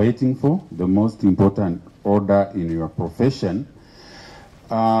you are waiting for, the most important order in your profession.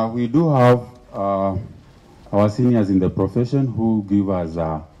 We do have our seniors in the profession who give us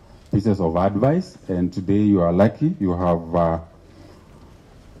pieces of advice, and today you are lucky. You have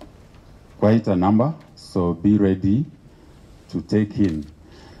quite a number, so be ready to take in.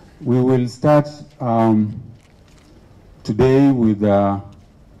 We will start today with a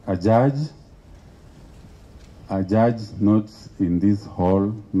judge not in this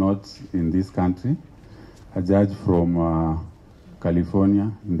hall, not in this country, a judge from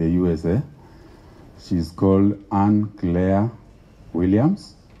California in the USA. She's called Anne Claire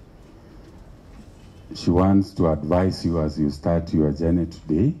Williams. She wants to advise you as you start your journey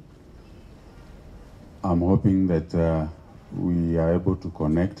today. I'm hoping that we are able to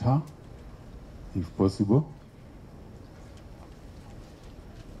connect her, if possible.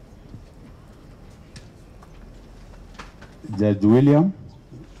 Judge William.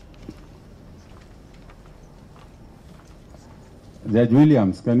 Judge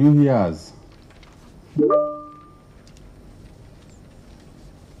Williams, can you hear us?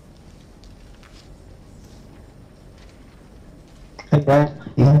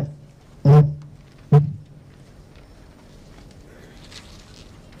 Yeah.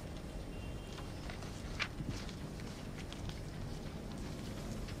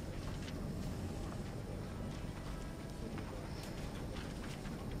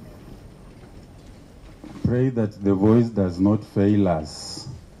 Pray that the voice does not fail us.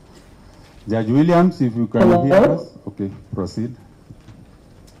 Judge Williams, if you can hear us. Okay, proceed.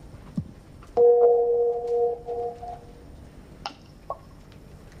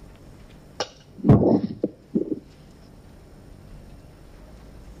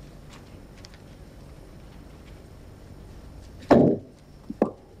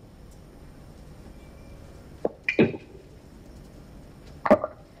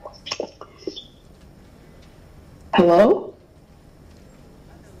 Hello?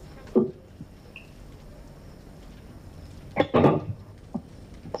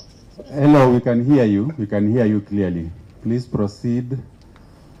 Hello, we can hear you. We can hear you clearly. Please proceed.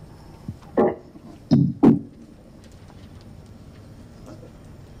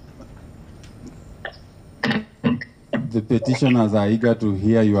 The petitioners are eager to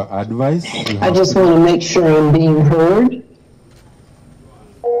hear your advice. I just want to make sure I'm being heard.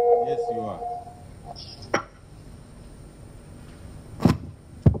 Yes, you are.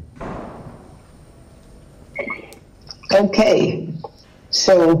 Okay,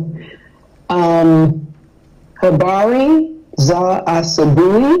 so Habari Za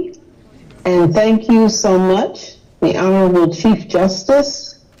Asabui, and thank you so much, the Honorable Chief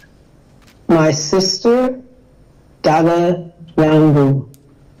Justice, my sister, Dada Yangu.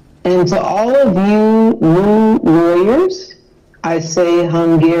 And to all of you new lawyers, I say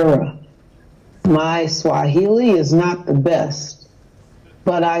Hongera. My Swahili is not the best,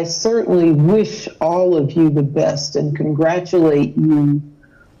 but I certainly wish all of you the best and congratulate you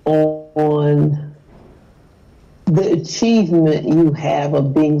on the achievement you have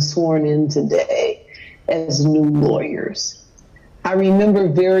of being sworn in today as new lawyers. I remember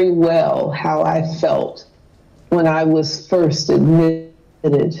very well how I felt when I was first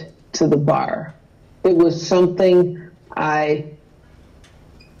admitted to the bar. It was something I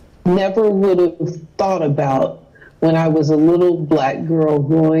never would have thought about when I was a little black girl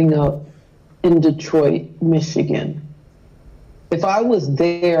growing up in Detroit, Michigan. If I was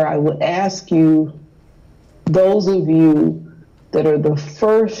there, I would ask you, those of you that are the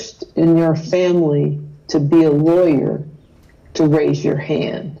first in your family to be a lawyer, to raise your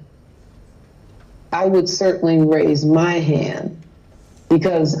hand. I would certainly raise my hand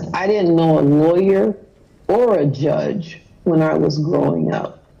because I didn't know a lawyer or a judge when I was growing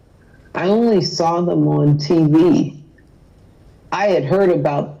up. I only saw them on TV. I had heard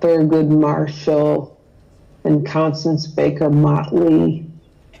about Thurgood Marshall and Constance Baker Motley,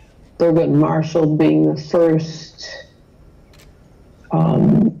 Thurgood Marshall being the first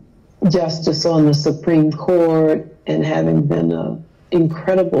justice on the Supreme Court and having been an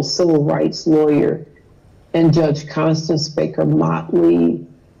incredible civil rights lawyer, and Judge Constance Baker Motley,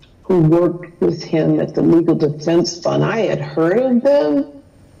 who worked with him at the Legal Defense Fund. I had heard of them,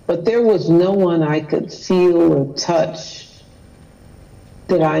 but there was no one I could feel or touch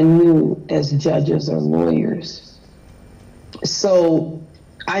that I knew as judges or lawyers. So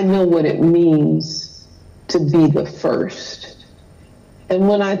I know what it means to be the first. And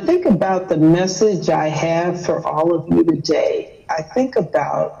when I think about the message I have for all of you today, I think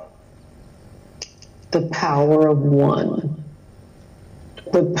about the power of one.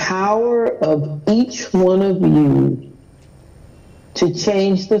 The power of each one of you to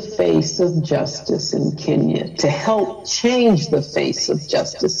change the face of justice in Kenya, to help change the face of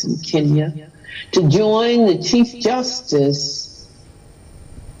justice in Kenya, to join the Chief Justice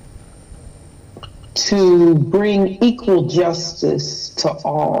to bring equal justice to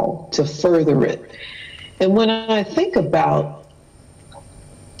all, to further it. And when I think about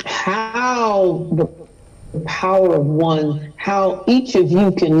how the power of one, how each of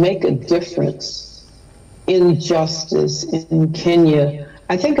you can make a difference in justice in Kenya,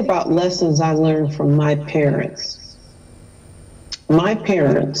 I think about lessons I learned from my parents. My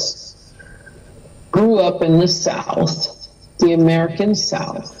parents grew up in the South, the American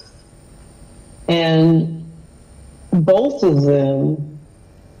South, and both of them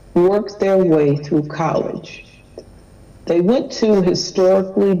worked their way through college. They went to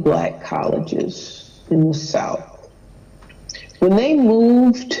historically black colleges in the South. When they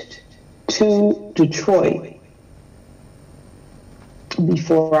moved to Detroit,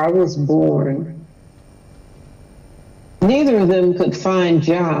 before I was born, neither of them could find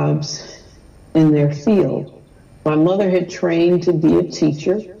jobs in their field. My mother had trained to be a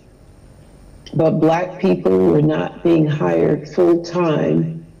teacher, but black people were not being hired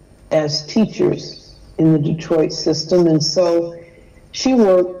full-time as teachers in the Detroit system, and so she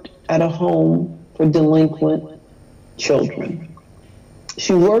worked at a home for delinquent children.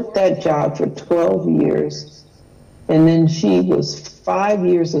 She worked that job for 12 years, and then she was 5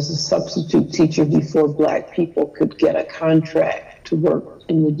 years as a substitute teacher before black people could get a contract to work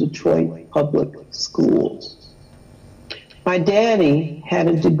in the Detroit public schools. My daddy had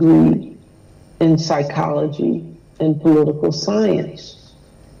a degree in psychology and political science.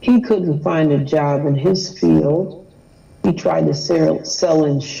 He couldn't find a job in his field. He tried to sell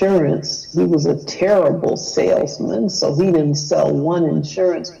insurance. He was a terrible salesman, so he didn't sell one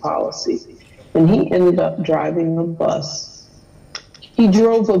insurance policy. And he ended up driving a bus. He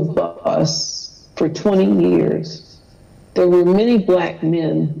drove a bus for 20 years. There were many black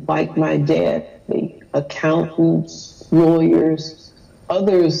men like my dad, accountants, lawyers,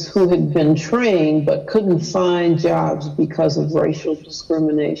 others who had been trained but couldn't find jobs because of racial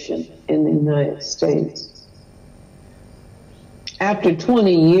discrimination in the United States. After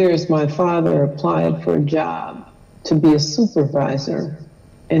 20 years, my father applied for a job to be a supervisor,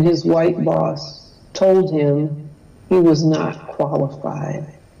 and his white boss told him he was not qualified.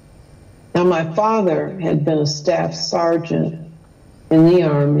 Now, my father had been a staff sergeant in the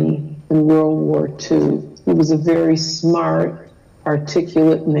Army in World War II. He was a very smart,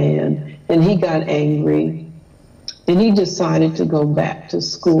 articulate man, and he got angry, and he decided to go back to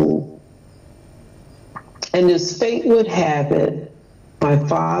school. And as fate would have it, my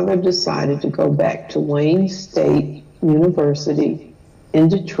father decided to go back to Wayne State University in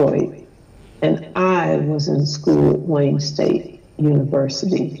Detroit, and I was in school at Wayne State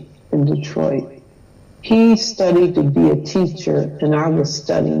University in Detroit. He studied to be a teacher, and I was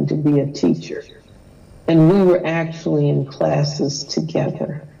studying to be a teacher. And we were actually in classes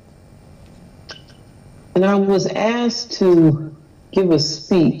together. And I was asked to give a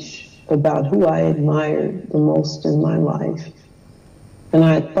speech about who I admired the most in my life. And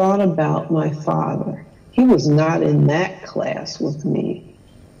I thought about my father. He was not in that class with me.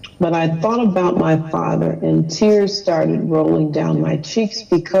 But I thought about my father, and tears started rolling down my cheeks,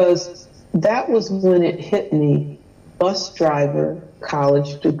 because that was when it hit me: bus driver,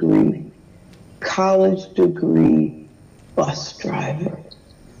 college degree, bus driver.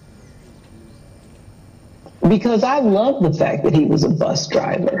 Because I loved the fact that he was a bus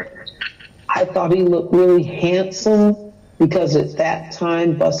driver. I thought he looked really handsome, because at that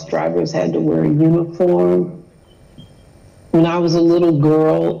time, bus drivers had to wear a uniform. When I was a little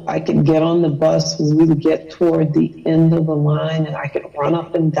girl, I could get on the bus when we would get toward the end of the line, and I could run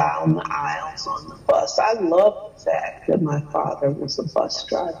up and down the aisles on the bus. I loved the fact that my father was a bus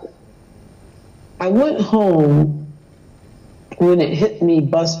driver. I went home when it hit me,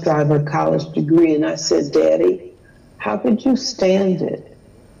 bus driver, college degree, and I said, "Daddy, how could you stand it?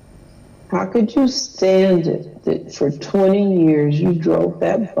 How could you stand it that for 20 years you drove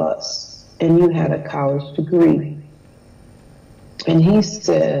that bus and you had a college degree?" And he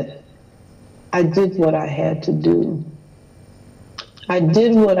said, "I did what I had to do. I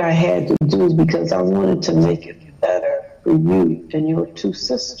did what I had to do because I wanted to make it better for you and your two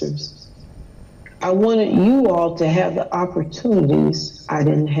sisters. I wanted you all to have the opportunities I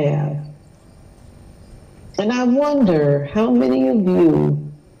didn't have." And I wonder how many of you,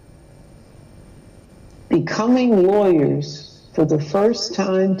 becoming lawyers for the first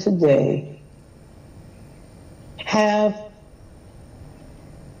time today, have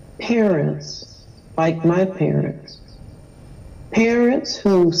parents like my parents. Parents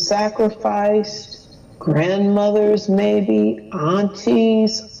who sacrificed, grandmothers maybe,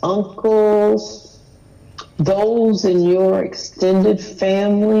 aunties, uncles, those in your extended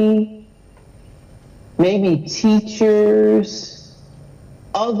family, maybe teachers,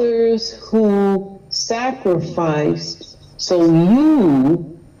 others who sacrificed so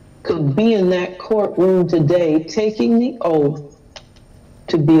you could be in that courtroom today taking the oath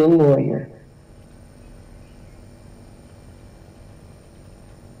to be a lawyer.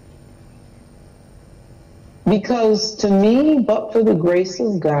 Because to me, but for the grace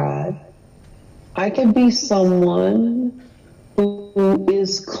of God, I could be someone who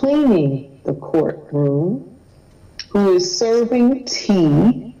is cleaning the courtroom, who is serving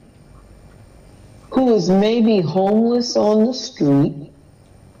tea, who is maybe homeless on the street.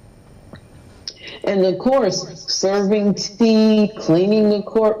 And of course, serving tea, cleaning the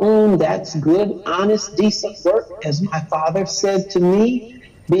courtroom, that's good, honest, decent work. As my father said to me,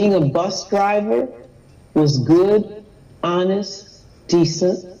 being a bus driver was good, honest,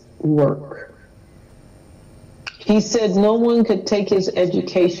 decent work. He said no one could take his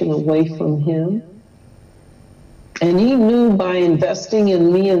education away from him. And he knew by investing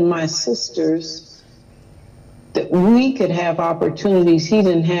in me and my sisters that we could have opportunities he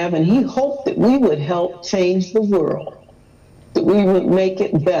didn't have, and he hoped that we would help change the world, that we would make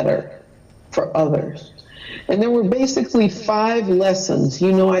it better for others. And there were basically 5 lessons.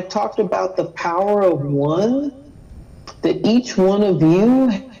 You know, I talked about the power of one, that each one of you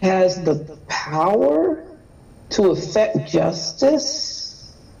has the power to affect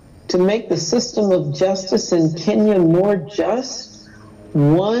justice, to make the system of justice in Kenya more just,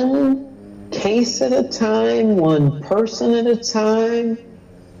 one case at a time, one person at a time.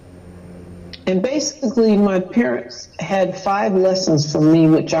 And basically, my parents had 5 lessons for me,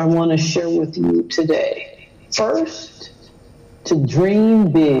 which I want to share with you today. First, to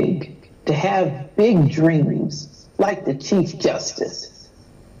dream big, to have big dreams, like the Chief Justice.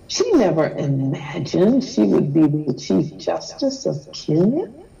 She never imagined she would be the Chief Justice of Kenya.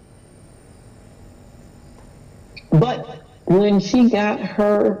 But when she got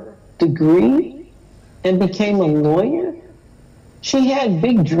her degree and became a lawyer, she had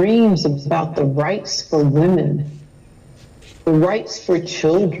big dreams about the rights for women, the rights for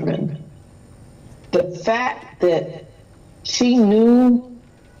children, the fact that she knew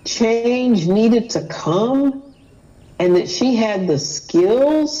change needed to come and that she had the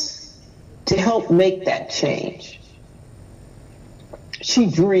skills to help make that change. She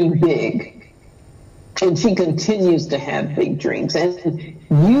dreamed big. And she continues to have big dreams. And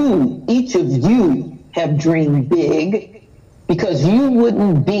you, each of you, have dreamed big because you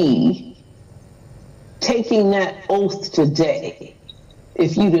wouldn't be taking that oath today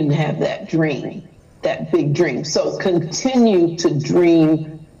if you didn't have that dream, that big dream. So continue to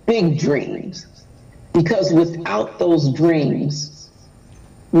dream big dreams, because without those dreams,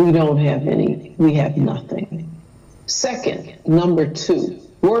 we don't have any, we have nothing. Second, number 2,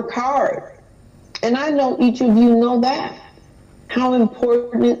 work hard. And I know each of you know that, how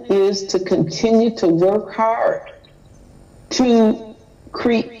important it is to continue to work hard, to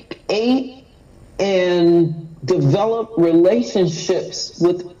create and develop relationships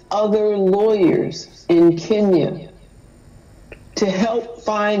with other lawyers in Kenya, to help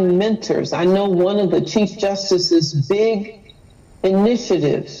find mentors. I know one of the Chief Justice's big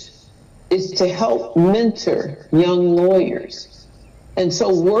initiatives is to help mentor young lawyers. And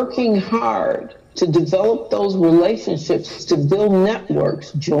so working hard to develop those relationships, to build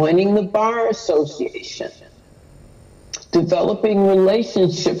networks, joining the Bar Association, developing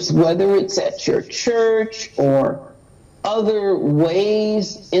relationships, whether it's at your church or other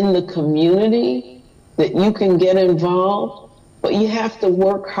ways in the community that you can get involved. But you have to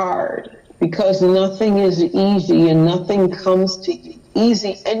work hard, because nothing is easy and nothing comes to you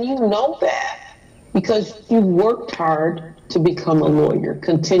easy. And you know that because you worked hard to become a lawyer.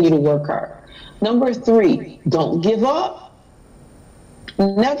 Continue to work hard. Number 3, don't give up.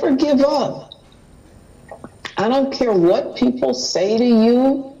 Never give up. I don't care what people say to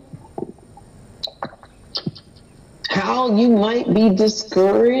you, how you might be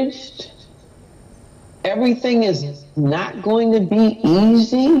discouraged. Everything is not going to be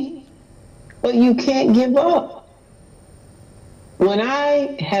easy, but you can't give up. When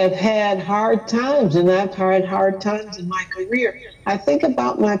I have had hard times, and I've had hard times in my career, I think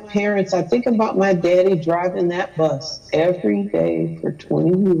about my parents. I think about my daddy driving that bus every day for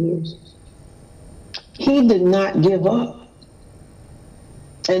 20 years. He did not give up.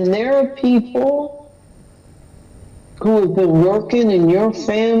 And there are people who have been working in your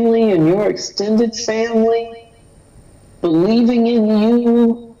family and your extended family, believing in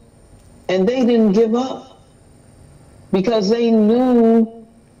you, and they didn't give up, because they knew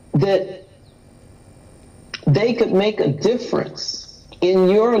that they could make a difference in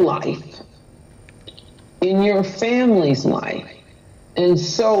your life, in your family's life. And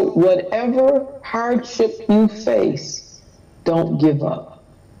so whatever hardship you face, don't give up.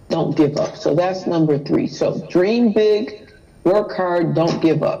 Don't give up. So that's number 3. So dream big, work hard, don't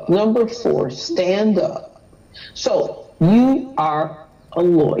give up. Number 4, stand up. So you are a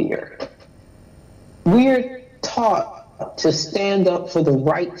lawyer. We're taught to stand up for the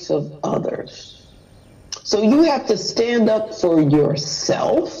rights of others. So you have to stand up for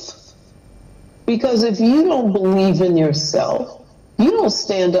yourself, because if you don't believe in yourself, you don't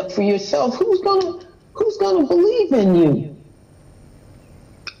stand up for yourself, who's gonna believe in you?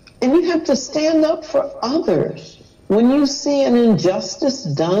 And you have to stand up for others. When you see an injustice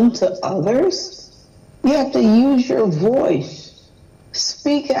done to others, you have to use your voice.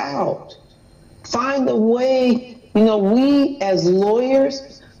 Speak out. Find a way. You know, we as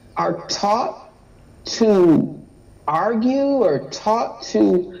lawyers are taught to argue or taught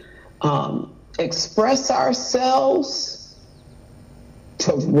to express ourselves,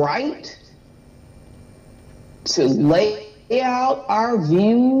 to write, to lay out our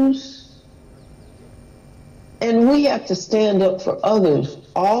views. And we have to stand up for others,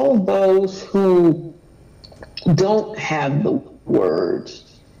 all those who don't have the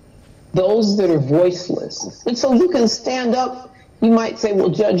words, those that are voiceless. And so you can stand up. You might say, well,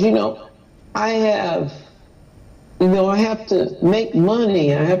 Judge, I have to make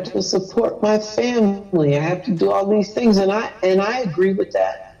money. I have to support my family. I have to do all these things. And I agree with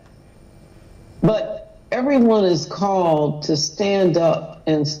that. But everyone is called to stand up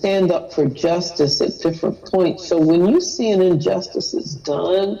and stand up for justice at different points. So when you see an injustice is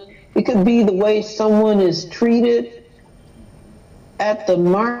done, it could be the way someone is treated at the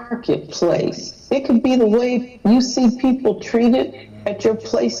marketplace. It could be the way you see people treated at your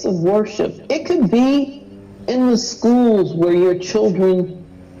place of worship. It could be in the schools where your children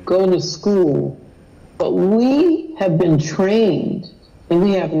go to school. But we have been trained, and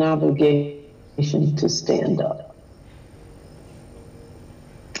we have an obligation to stand up.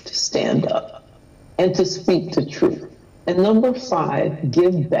 To stand up and to speak the truth. And number 5,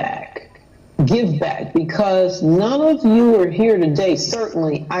 give back. Give back, because none of you are here today.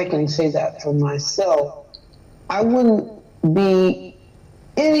 Certainly, I can say that for myself. I wouldn't be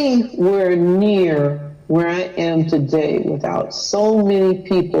anywhere near where I am today without so many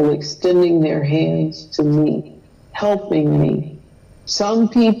people extending their hands to me, helping me. Some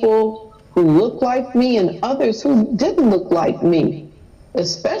people who who looked like me and others who didn't look like me.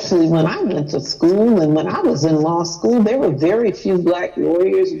 Especially when I went to school and when I was in law school, there were very few black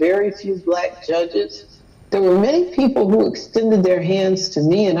lawyers, very few black judges. There were many people who extended their hands to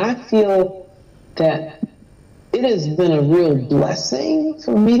me, and I feel that it has been a real blessing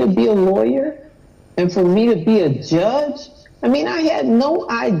for me to be a lawyer and for me to be a judge. I mean, I had no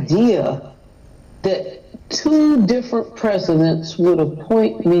idea that 2 different presidents would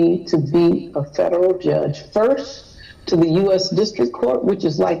appoint me to be a federal judge. First, to the U.S. District Court, which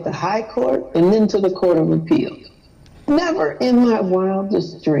is like the High Court, and then to the Court of Appeals. Never in my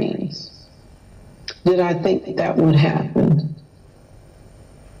wildest dreams did I think that would happen.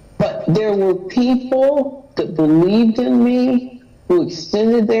 But there were people that believed in me, who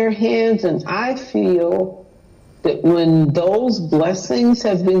extended their hands, and I feel that when those blessings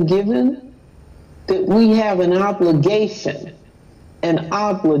have been given, that we have an obligation,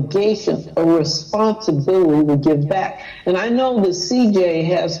 a responsibility to give back. And I know that CJ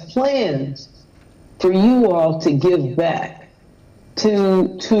has plans for you all to give back,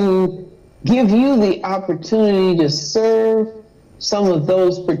 to give you the opportunity to serve some of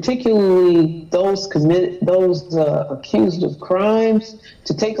those, particularly those accused of crimes,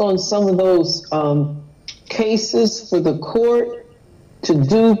 to take on some of those cases for the court, to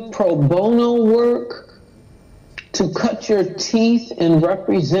do pro bono work, to cut your teeth in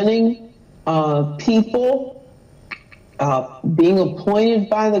representing people, being appointed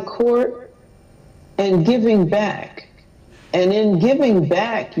by the court, and giving back. And in giving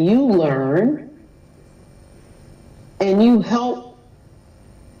back, you learn and you help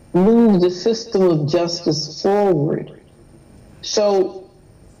move the system of justice forward. So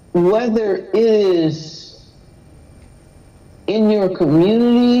whether it is in your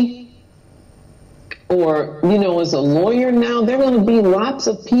community, or, you know, as a lawyer now, there are going to be lots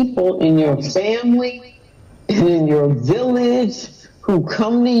of people in your family and in your village who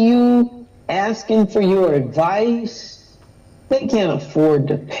come to you asking for your advice. They can't afford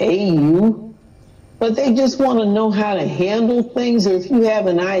to pay you, but they just want to know how to handle things, or if you have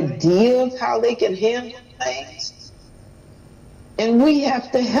an idea of how they can handle things. And we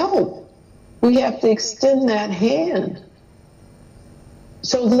have to help. We have to extend that hand.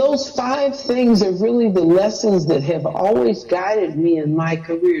 So those 5 things are really the lessons that have always guided me in my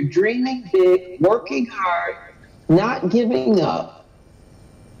career: dreaming big, working hard, not giving up.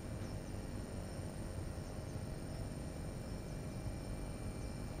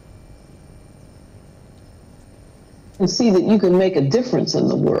 And see that you can make a difference in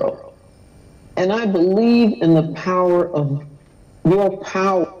the world. And I believe in the power of your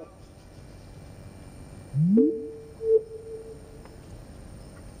power.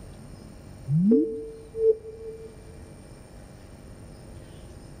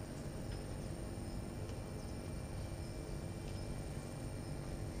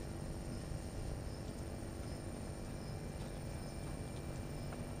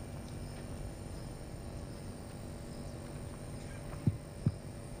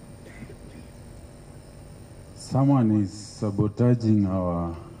 Someone is sabotaging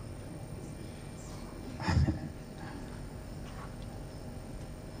our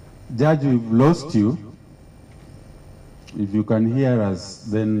Judge, we've lost you. If you can hear us,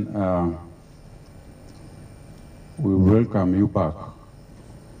 then we welcome you back.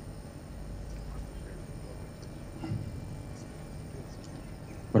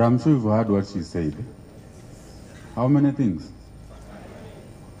 But I'm sure you've heard what she said. How many things?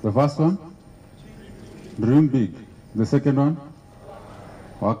 The first one? Dream big. The second one?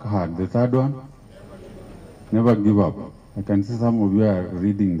 Work hard. The third one? Never give up. I can see some of you are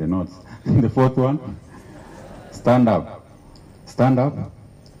reading the notes. The fourth one? Stand up. Stand up.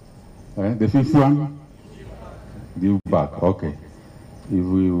 The fifth one? Give back. Okay. If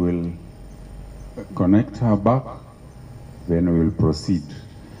we will connect her back, then we will proceed.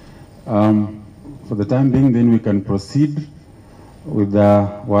 For the time being, then we can proceed with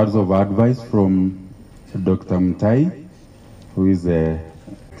the words of advice from Dr. Mutai, who is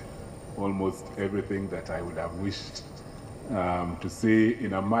almost everything that I would have wished to say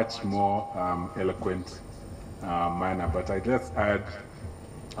in a much more eloquent manner. But I just add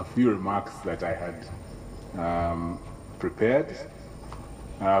a few remarks that I had prepared.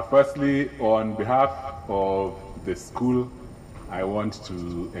 Firstly, on behalf of the school, I want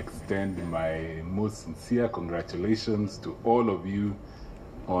to extend my most sincere congratulations to all of you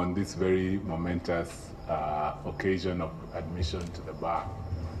on this very momentous occasion of admission to the bar.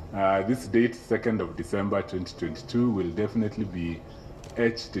 This date, 2nd of December 2022, will definitely be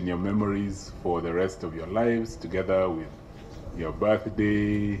etched in your memories for the rest of your lives, together with your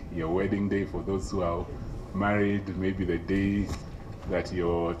birthday, your wedding day for those who are married, maybe the day that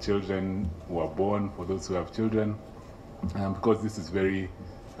your children were born for those who have children, because this is very,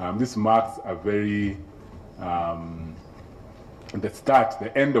 this marks a very,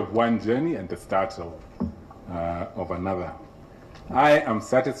 the end of one journey and the start of another. I am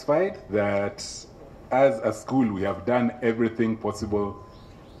satisfied that as a school we have done everything possible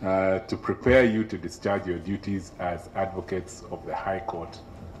to prepare you to discharge your duties as advocates of the High Court.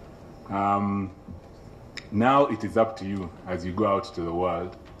 Now it is up to you as you go out to the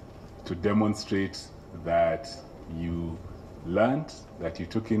world to demonstrate that you learned, that you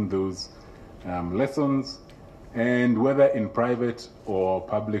took in those lessons, and whether in private or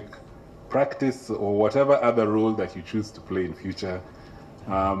public practice or whatever other role that you choose to play in future,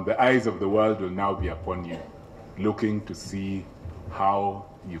 the eyes of the world will now be upon you, looking to see how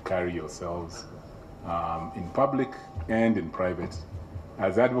you carry yourselves in public and in private.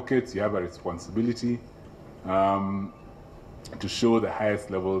 As advocates, you have a responsibility to show the highest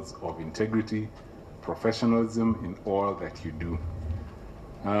levels of integrity, professionalism in all that you do.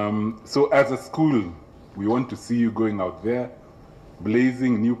 So as a school, we want to see you going out there,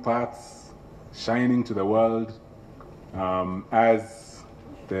 blazing new paths, shining to the world. As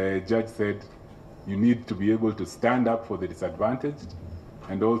the judge said, you need to be able to stand up for the disadvantaged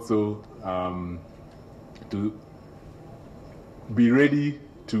and also to be ready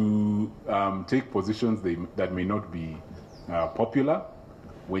to take positions that may not be popular.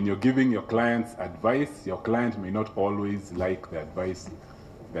 When you're giving your clients advice, your client may not always like the advice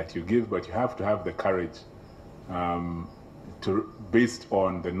that you give, but you have to have the courage based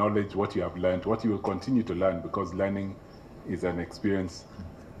on the knowledge, what you have learned, what you will continue to learn, because learning is an experience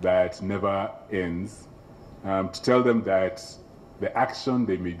that never ends, to tell them that the action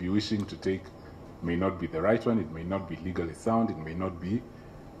they may be wishing to take may not be the right one, it may not be legally sound, it may not be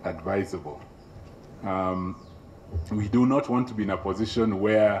advisable. We do not want to be in a position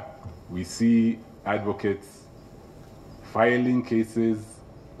where we see advocates filing cases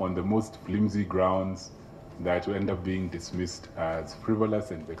on the most flimsy grounds that will end up being dismissed as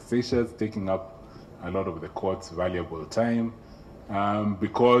frivolous and vexatious, taking up a lot of the court's valuable time,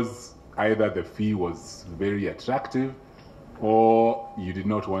 because either the fee was very attractive or you did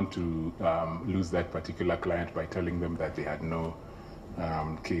not want to lose that particular client by telling them that they had no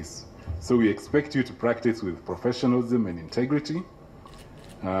case. So we expect you to practice with professionalism and integrity,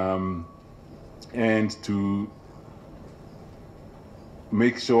 and to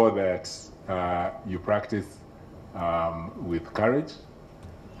make sure that you practice with courage.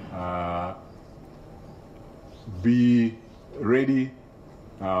 Be ready.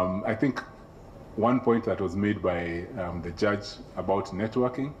 I think one point that was made by the judge about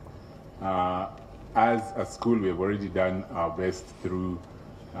networking, as a school we have already done our best through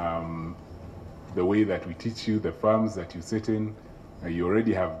the way that we teach you, the firms that you sit in. You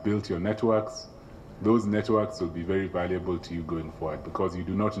already have built your networks. Those networks will be very valuable to you going forward, because you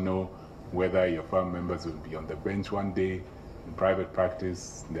do not know whether your firm members will be on the bench one day, in private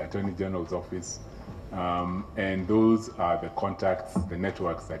practice, in the Attorney General's office, and those are the contacts, the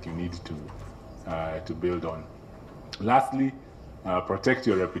networks that you need to build on. Lastly, protect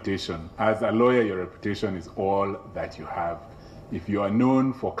your reputation. As a lawyer, your reputation is all that you have. If you are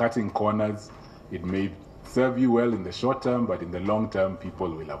known for cutting corners, it may serve you well in the short term, but in the long term, people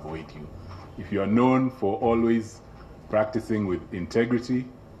will avoid you. If you are known for always practicing with integrity,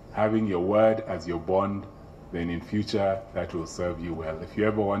 having your word as your bond, then in future that will serve you well. If you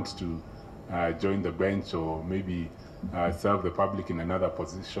ever want to join the bench or maybe serve the public in another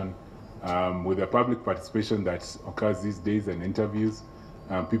position, with the public participation that occurs these days and interviews,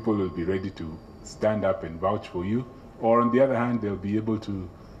 people will be ready to stand up and vouch for you. Or on the other hand, they'll be able to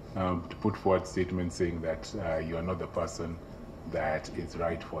put forward statements saying that you are not the person that is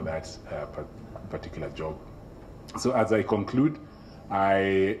right for that particular job. So as I conclude,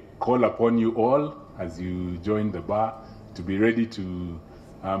 I call upon you all as you join the bar to be ready to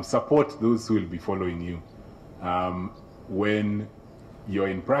support those who will be following you. When you're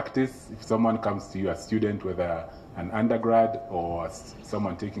in practice, if someone comes to you, a student, whether an undergrad or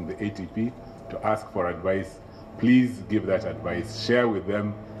someone taking the ATP, to ask for advice, please give that advice. Share with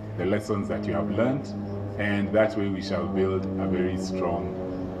them the lessons that you have learned, and that way we shall build a very strong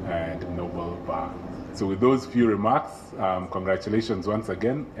and noble bar. So with those few remarks, congratulations once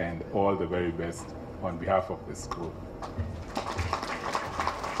again, and all the very best on behalf of the school.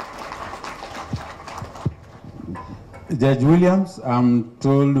 Judge Williams, I'm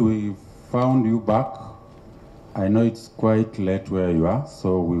told we found you back. I know it's quite late where you are,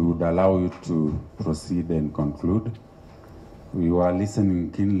 so we would allow you to proceed and conclude. We were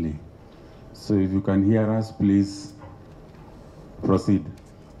listening keenly. So if you can hear us, please proceed.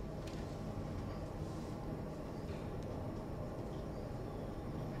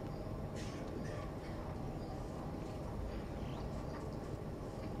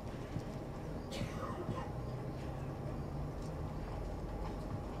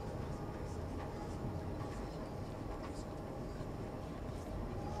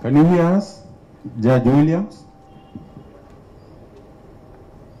 Can you hear us, Judge Williams?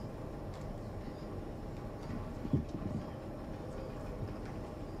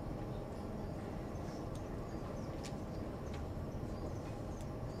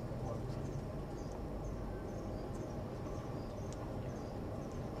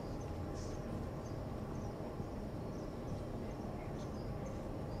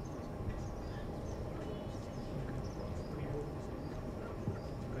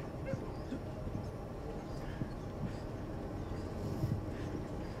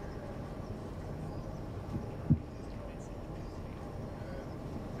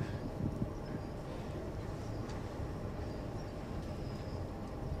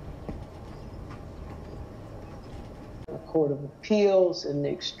 Court of Appeals and the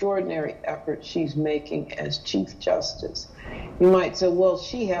extraordinary effort she's making as Chief Justice. You might say, well,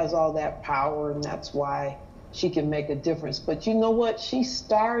 she has all that power and that's why she can make a difference. But you know what? She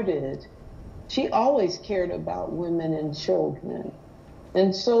always cared about women and children.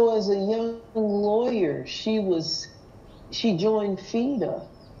 And so as a young lawyer, she joined FIDA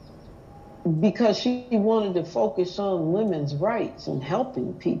because she wanted to focus on women's rights and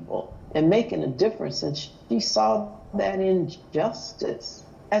helping people and making a difference. And she saw that injustice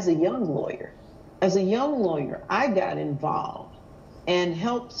as a young lawyer. As a young lawyer, I got involved and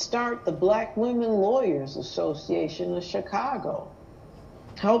helped start the Black Women Lawyers Association of Chicago.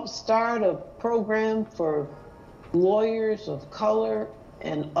 Helped start a program for lawyers of color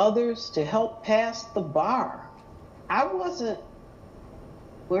and others to help pass the bar. I wasn't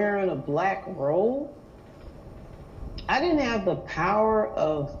wearing a black robe. I didn't have the power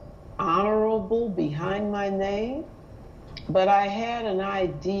of honorable behind my name. But I had an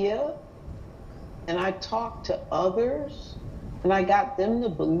idea, and I talked to others, and I got them to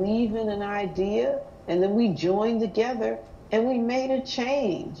believe in an idea, and then we joined together, and we made a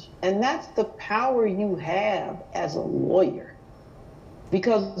change. And that's the power you have as a lawyer,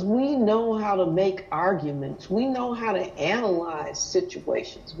 because we know how to make arguments. We know how to analyze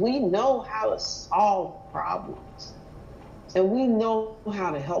situations. We know how to solve problems, and we know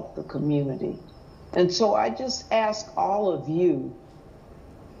how to help the community. And so I just ask all of you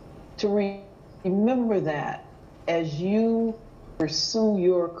to remember that as you pursue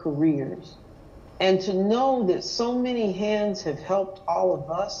your careers, and to know that so many hands have helped all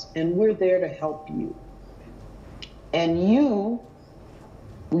of us, and we're there to help you. And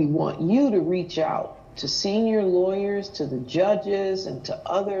we want you to reach out to senior lawyers, to the judges, and to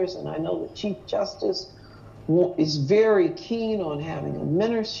others. And I know the Chief Justice is very keen on having a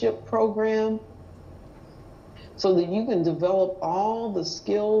mentorship program, so that you can develop all the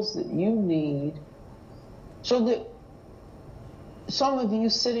skills that you need, so that some of you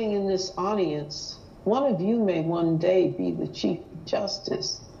sitting in this audience, one of you may one day be the Chief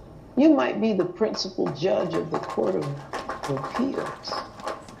Justice. You might be the principal judge of the Court of Appeals.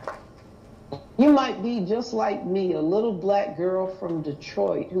 You might be just like me, a little black girl from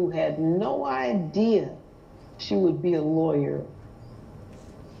Detroit who had no idea she would be a lawyer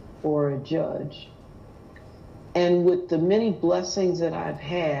or a judge. And with the many blessings that I've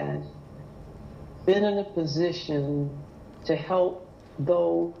had, been in a position to help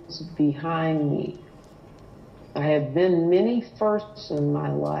those behind me. I have been many firsts in my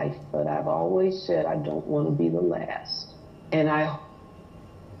life, but I've always said I don't want to be the last. And I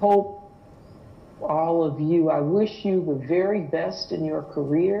hope all of you, I wish you the very best in your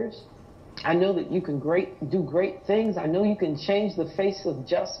careers. I know that you can do great things. I know you can change the face of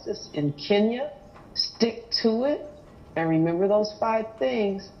justice in Kenya. Stick to it, and remember those 5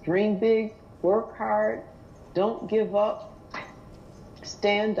 things. Dream big, work hard, don't give up,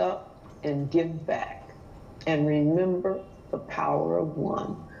 stand up, and give back. And remember the power of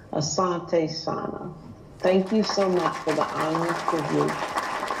one. Asante Sana. Thank you so much for the honor and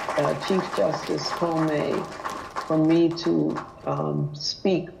privilege, Chief Justice Koome, for me to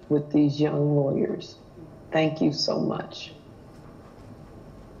speak with these young lawyers. Thank you so much.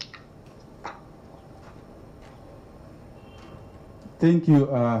 Thank you,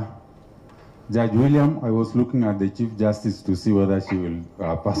 Judge William. I was looking at the Chief Justice to see whether she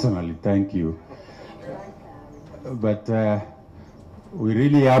will personally thank you. But we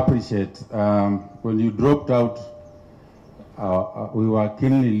really appreciate when you dropped out we were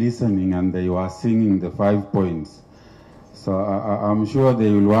keenly listening and they were singing the 5 points. So I'm sure they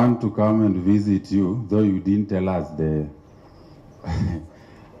will want to come and visit you, though you didn't tell us the,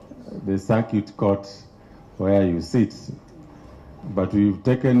 the circuit court where you sit. But we've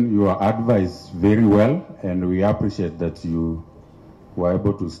taken your advice very well, and we appreciate that you were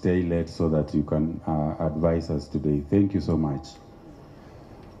able to stay late so that you can advise us today. Thank you so much.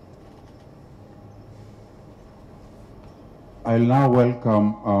 I'll now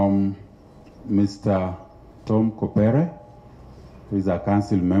welcome Mr. Tom Kopere, who is a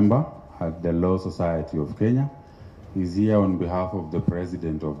council member at the Law Society of Kenya. He's here on behalf of the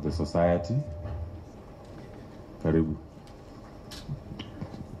president of the society. Karibu.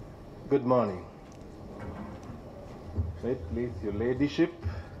 Good morning. May it please your ladyship,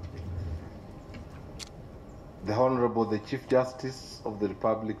 the Honorable the Chief Justice of the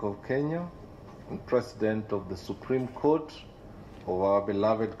Republic of Kenya and President of the Supreme Court of our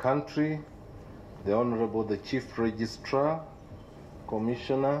beloved country, the Honorable the Chief Registrar,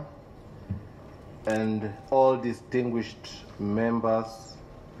 Commissioner, and all distinguished members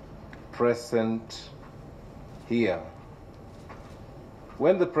present here.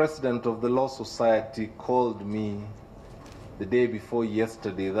 When the President of the Law Society called me the day before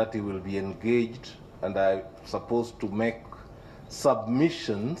yesterday that he will be engaged and I'm supposed to make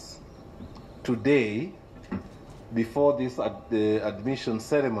submissions today before this admission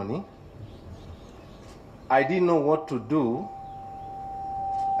ceremony, I didn't know what to do,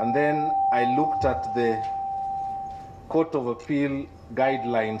 and then I looked at the Court of Appeal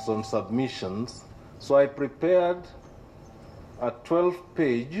guidelines on submissions, so I prepared a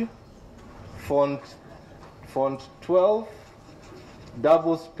 12-page font 12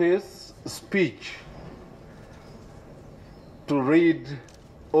 double space speech to read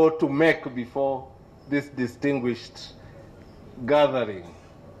or to make before this distinguished gathering.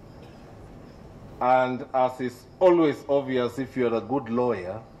 And as is always obvious if you're a good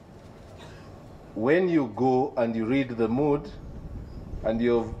lawyer, when you go and you read the mood and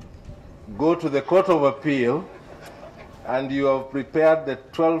you go to the Court of Appeal and you have prepared the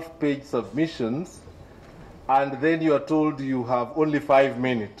 12-page submissions, and then you are told you have only 5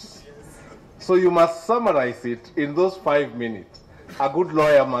 minutes. So you must summarize it in those 5 minutes. A good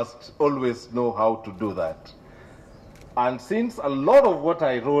lawyer must always know how to do that. And since a lot of what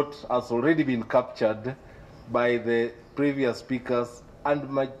I wrote has already been captured by the previous speakers and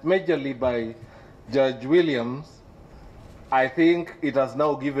majorly by Judge Williams, I think it has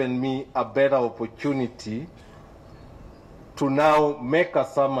now given me a better opportunity to now make a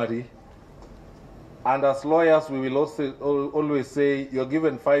summary. And as lawyers, we will also always say, you're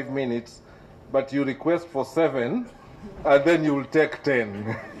given 5 minutes, but you request for 7, and then you will take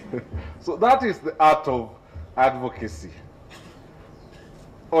 10. So that is the art of advocacy.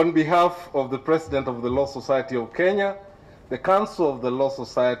 On behalf of the President of the Law Society of Kenya, the Council of the Law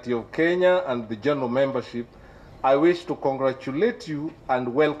Society of Kenya, and the general membership, I wish to congratulate you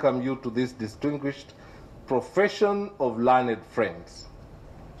and welcome you to this distinguished profession of learned friends.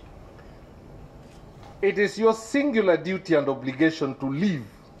 It is your singular duty and obligation to live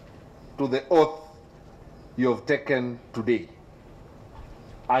to the oath you have taken today.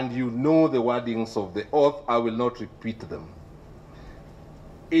 And you know the wordings of the oath. I will not repeat them.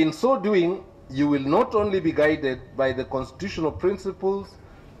 In so doing, you will not only be guided by the constitutional principles,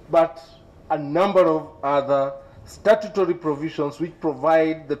 but a number of other statutory provisions which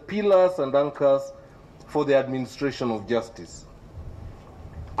provide the pillars and anchors for the administration of justice.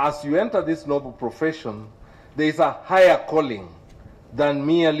 As you enter this noble profession, there is a higher calling than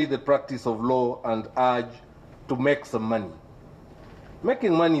merely the practice of law and urge to make some money.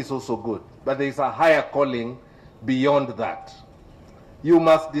 Making money is also good, but there is a higher calling beyond that. You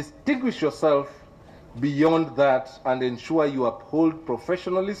must distinguish yourself beyond that and ensure you uphold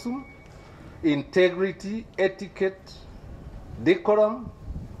professionalism, integrity, etiquette, decorum,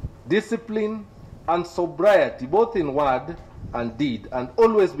 discipline, and sobriety, both in word and deed, and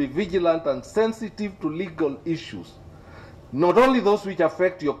always be vigilant and sensitive to legal issues, not only those which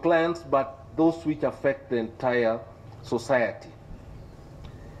affect your clients, but those which affect the entire society.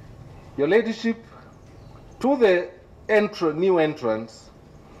 Your Ladyship, to the new entrants,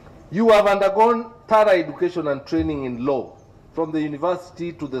 you have undergone thorough education and training in law, from the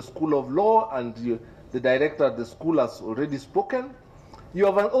university to the School of Law, and the director at the school has already spoken. You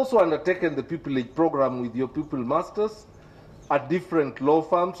have also undertaken the pupillage program with your pupil masters at different law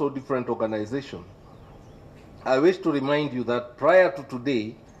firms or different organizations. I wish to remind you that prior to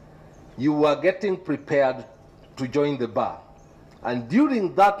today, you were getting prepared to join the bar. And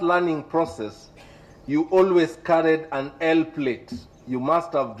during that learning process, you always carried an L plate. You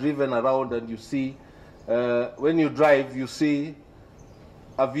must have driven around and you see, when you drive, you see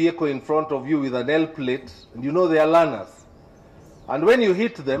a vehicle in front of you with an L plate, and you know they are learners. And when you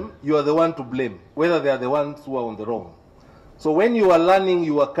hit them, you are the one to blame, whether they are the ones who are on the wrong. So when you are learning,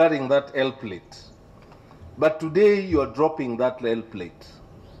 you are carrying that L plate. But today, you are dropping that L plate.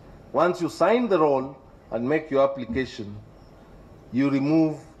 Once you sign the roll and make your application, you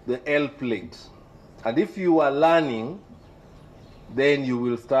remove the L plate. And if you are learning, then you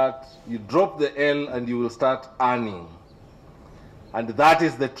will start, you drop the L and you will start earning. And that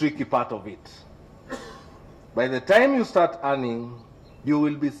is the tricky part of it. By the time you start earning, you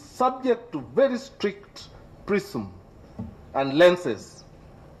will be subject to very strict prism and lenses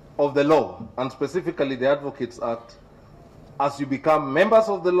of the law, and specifically the Advocates Act. As you become members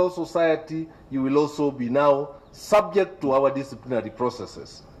of the Law Society, you will also be now subject to our disciplinary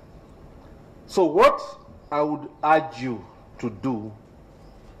processes. So what I would urge you to do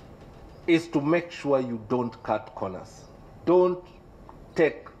is to make sure you don't cut corners. Don't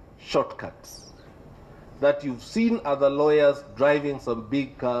take shortcuts. That you've seen other lawyers driving some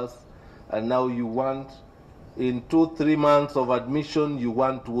big cars, and now you want, in 2-3 months of admission, you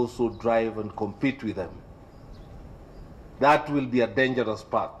want to also drive and compete with them. That will be a dangerous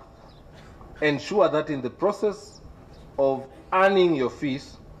path. Ensure that in the process of earning your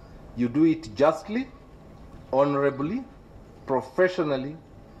fees, you do it justly, honorably, professionally,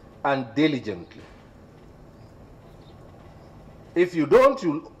 and diligently. If you don't,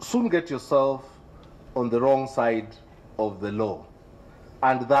 you'll soon get yourself on the wrong side of the law,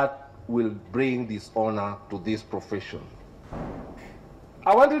 and that will bring dishonor to this profession.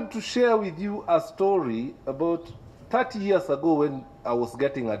 I wanted to share with you a story about 30 years ago when I was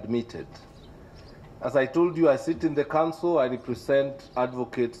getting admitted. As I told you, I sit in the council. I represent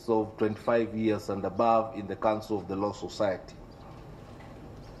advocates of 25 years and above in the Council of the Law Society.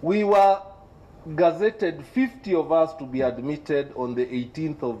 We were gazetted, 50 of us, to be admitted on the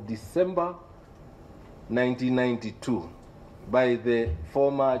 18th of December 1992 by the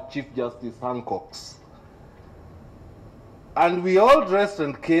former Chief Justice Hancock's. And we all dressed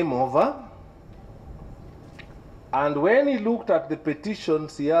and came over. And when he looked at the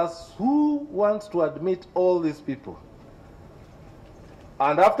petitions, he asked, who wants to admit all these people?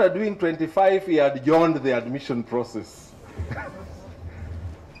 And after doing 25, he adjourned the admission process.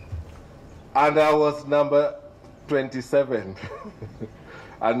 And I was number 27.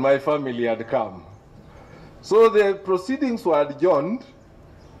 And my family had come. So the proceedings were adjourned,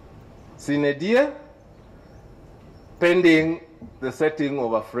 sine die, pending the setting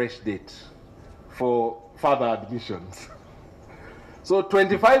of a fresh date for further admissions. So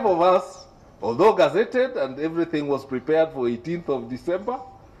 25 of us, although gazetted and everything was prepared for 18th of December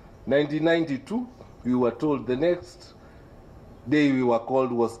 1992, we were told the next day we were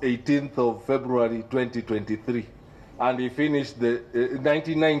called was 18th of February 2023. And he finished the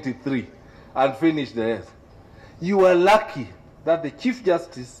 1993 and finished the rest. You are lucky that the Chief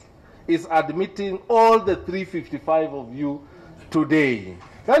Justice is admitting all the 355 of you today.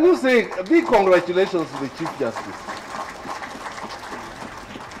 Can you say big congratulations to the Chief Justice?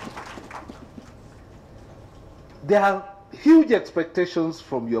 There are huge expectations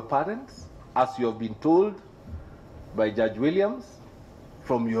from your parents, as you have been told by Judge Williams,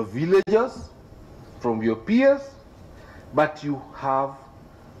 from your villagers, from your peers, but you have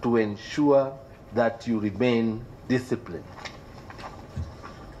to ensure that you remain disciplined.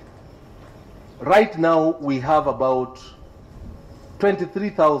 Right now, we have about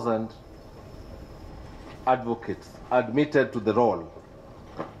 23,000 advocates admitted to the roll.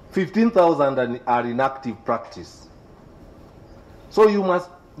 15,000 are in active practice. So you must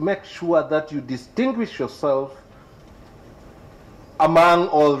make sure that you distinguish yourself among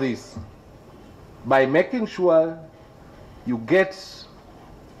all this by making sure you get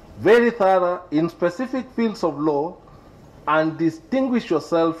very thorough in specific fields of law and distinguish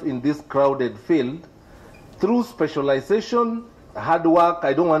yourself in this crowded field through specialization, hard work.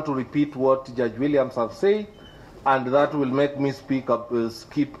 I don't want to repeat what Judge Williams has said, and that will make me skip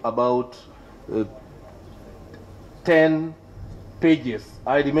about 10 pages.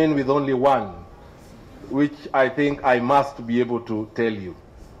 I remain with only one, which I think I must be able to tell you.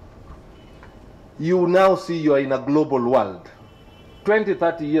 You now see you are in a global world. 20,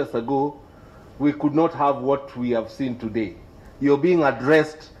 30 years ago, we could not have what we have seen today. You're being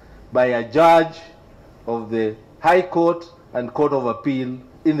addressed by a judge of the High Court and Court of Appeal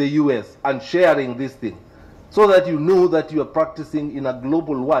in the US and sharing this thing so that you know that you are practicing in a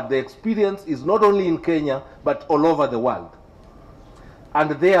global world. The experience is not only in Kenya, but all over the world. And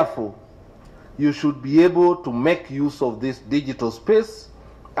therefore, you should be able to make use of this digital space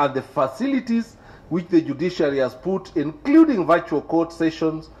and the facilities which the judiciary has put, including virtual court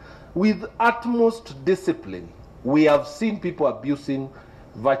sessions, with utmost discipline. We have seen people abusing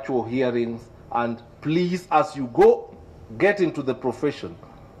virtual hearings, and please, as you go, get into the profession,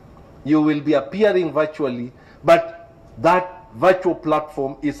 you will be appearing virtually, but that virtual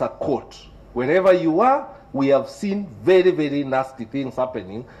platform is a court. Wherever you are, we have seen very, very nasty things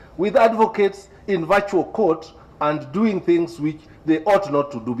happening with advocates in virtual court and doing things which they ought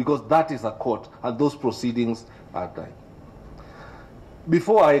not to do, because that is a court and those proceedings are done.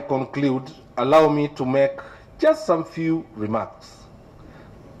 Before I conclude, allow me to make just some few remarks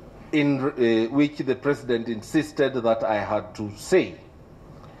in which the President insisted that I had to say.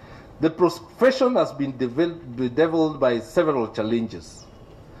 The profession has been bedeviled by several challenges.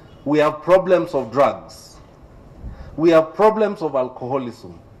 We have problems of drugs. We have problems of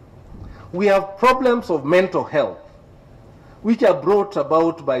alcoholism. We have problems of mental health, which are brought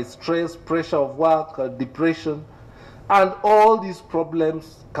about by stress, pressure of work, depression, and all these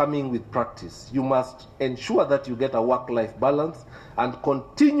problems coming with practice. You must ensure that you get a work-life balance and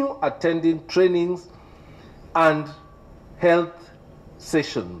continue attending trainings and health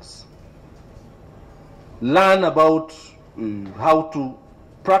sessions. Learn about how to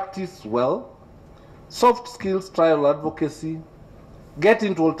practice well, soft skills, trial advocacy, get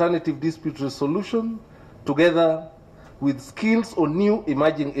into alternative dispute resolution together with skills on new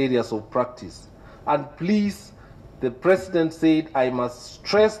emerging areas of practice. And please, the President said, I must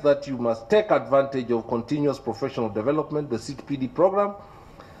stress that you must take advantage of continuous professional development, the CPD program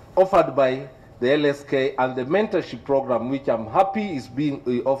offered by the LSK, and the mentorship program, which I'm happy is being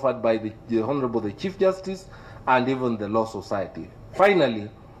offered by the Honorable the Chief Justice and even the Law Society. Finally,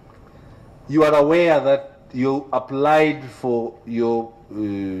 you are aware that you applied for your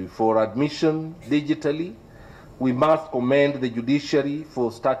for admission digitally. We must commend the judiciary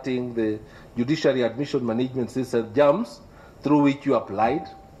for starting the Judiciary Admission Management System JAMS, through which you applied.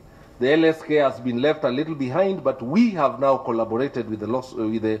 The LSK has been left a little behind, but we have now collaborated with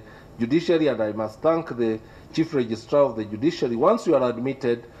the judiciary, and I must thank the Chief Registrar of the Judiciary. Once you are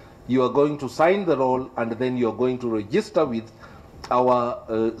admitted, you are going to sign the roll, and then you are going to register with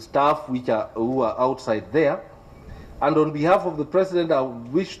our staff who are outside there. And on behalf of the President, I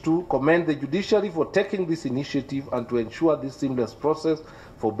wish to commend the judiciary for taking this initiative and to ensure this seamless process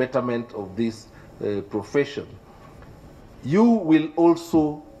for betterment of this profession. You will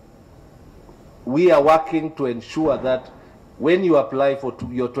also, we are working to ensure that when you apply for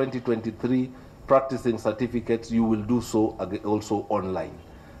your 2023 practicing certificates, you will do so also online.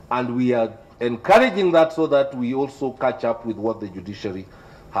 And we are encouraging that so that we also catch up with what the judiciary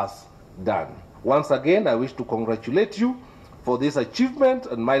has done. Once again, I wish to congratulate you for this achievement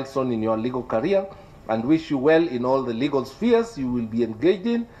and milestone in your legal career, and wish you well in all the legal spheres you will be engaged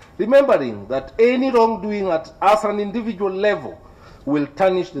in, remembering that any wrongdoing as an individual level will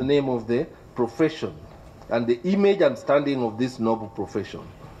tarnish the name of the profession and the image and standing of this noble profession.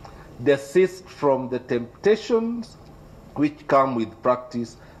 Desist from the temptations which come with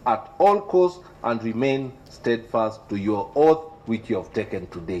practice at all costs, and remain steadfast to your oath which you have taken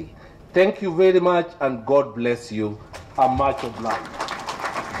today. Thank you very much, and God bless you. I'm much obliged.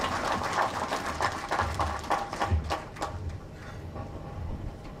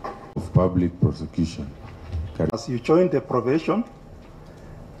 Of public prosecution. As you join the profession,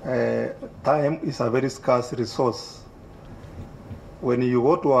 time is a very scarce resource. When you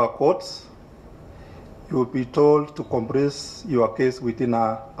go to our courts, you will be told to compress your case within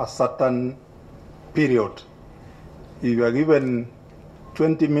a certain period. If you are given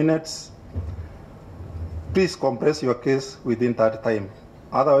 20 minutes, please compress your case within that time.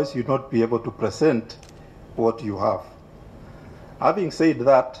 Otherwise, you'll not be able to present what you have. Having said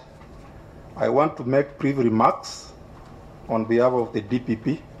that, I want to make brief remarks on behalf of the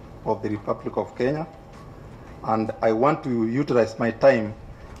DPP of the Republic of Kenya, and I want to utilize my time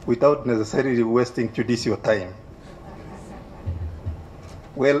without necessarily wasting judicial time.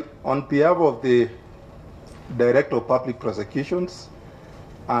 Well, on behalf of the Director of Public Prosecutions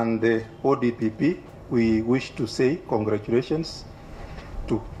and the ODPP, we wish to say congratulations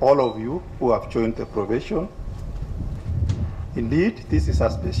to all of you who have joined the profession. Indeed, this is a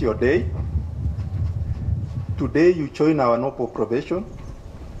special day. Today you join our noble profession,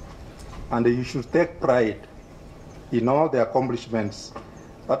 and you should take pride in all the accomplishments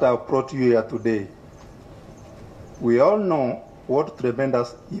that have brought you here today. We all know what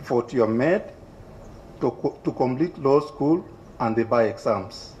tremendous effort you have made to complete law school and the bar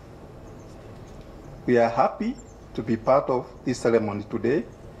exams. We are happy to be part of this ceremony today,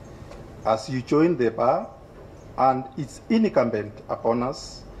 as you join the bar, and it's incumbent upon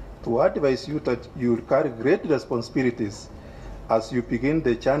us to advise you that you will carry great responsibilities as you begin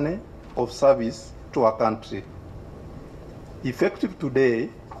the journey of service to our country. Effective today,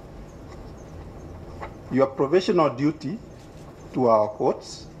 your professional duty to our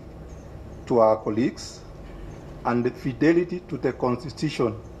courts, to our colleagues, and the fidelity to the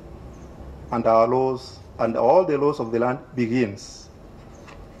Constitution and our laws and all the laws of the land begins.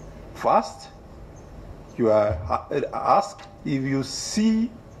 First, you are asked if you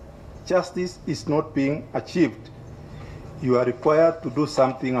see justice is not being achieved, you are required to do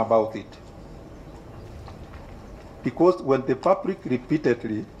something about it. Because when the public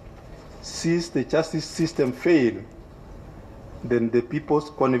repeatedly sees the justice system fail, then the people's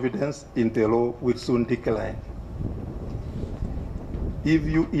confidence in the law will soon decline. If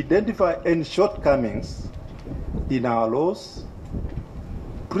you identify any shortcomings in our laws,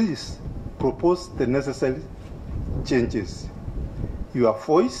 please propose the necessary changes. Your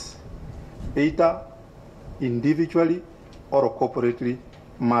voice, either individually or corporately,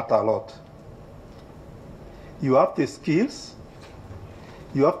 matter a lot. You have the skills,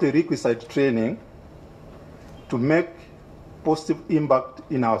 you have the requisite training to make positive impact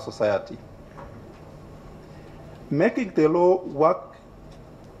in our society. Making the law work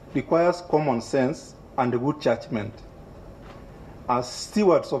requires common sense and good judgment. As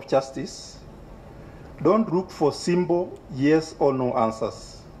stewards of justice, don't look for simple yes or no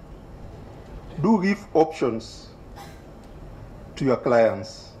answers. Do give options to your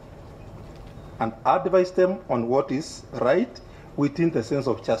clients and advise them on what is right within the sense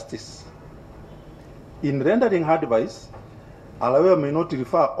of justice. In rendering advice, a lawyer may not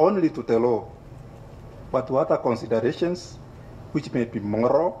refer only to the law, but to other considerations which may be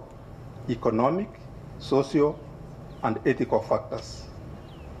moral, economic, social, and ethical factors.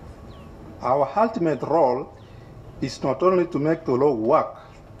 Our ultimate role is not only to make the law work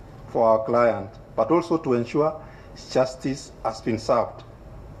for our client, but also to ensure justice has been served.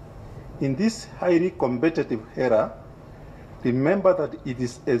 In this highly competitive era, remember that it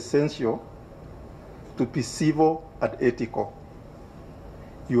is essential to be civil and ethical.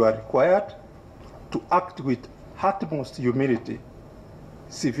 You are required to act with utmost humility,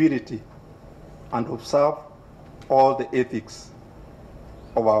 civility, and observe all the ethics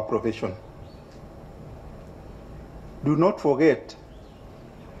of our profession. Do not forget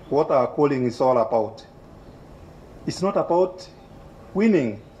what our calling is all about. It's not about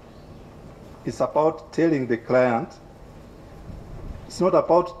winning. It's about telling the client. It's not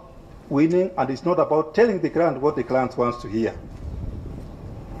about winning, and it's not about telling the client what the client wants to hear.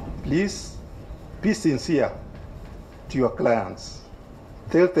 Please be sincere to your clients.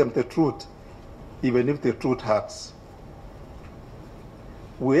 Tell them the truth, even if the truth hurts.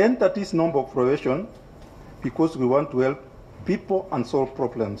 We enter this noble profession because we want to help people and solve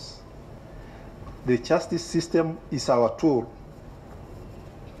problems. The justice system is our tool.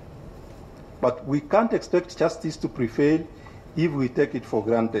 But we can't expect justice to prevail if we take it for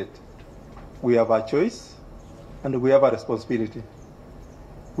granted. We have a choice and we have a responsibility.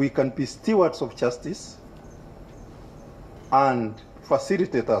 We can be stewards of justice and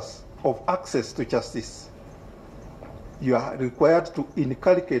facilitators of access to justice. You are required to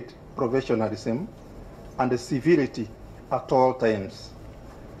inculcate professionalism and civility at all times.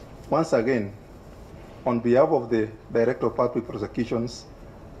 Once again, on behalf of the Director of Public Prosecutions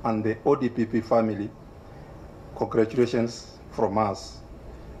and the ODPP family, congratulations from us.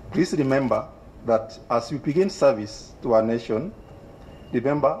 Please remember that as you begin service to our nation,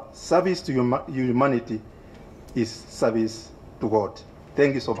 remember service to humanity is service to God.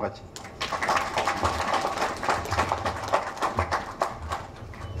 Thank you so much.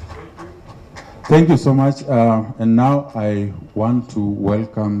 Thank you so much. And now I want to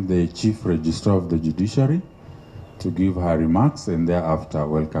welcome the Chief Registrar of the Judiciary to give her remarks, and thereafter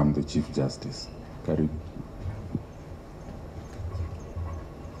welcome the Chief Justice. Karibu.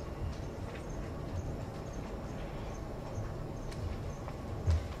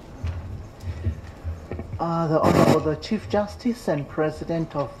 The Honorable the Chief Justice and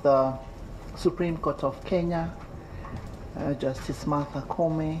President of the Supreme Court of Kenya, Justice Martha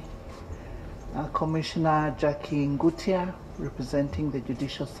Koome, Commissioner Jackie Ngutia, representing the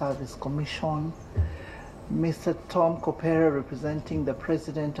Judicial Service Commission, Mr. Tom Kopere, representing the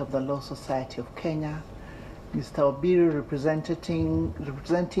President of the Law Society of Kenya, Mr. Obiri,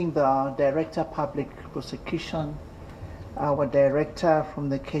 representing the Director of Public Prosecution, our Director from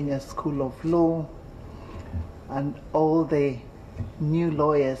the Kenya School of Law, and all the new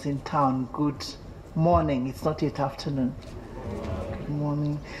lawyers in town. Good morning. It's not yet afternoon. Good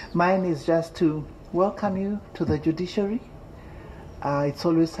morning. Mine is just to welcome you to the judiciary. It's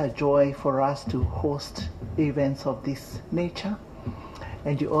always a joy for us to host events of this nature,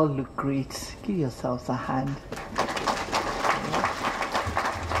 and you all look great. Give yourselves a hand.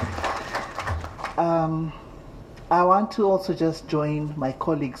 I want to also just join my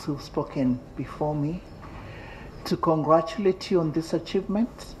colleagues who've spoken before me to congratulate you on this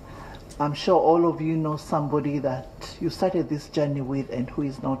achievement. I'm sure all of you know somebody that you started this journey with and who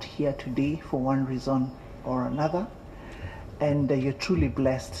is not here today for one reason or another. And you're truly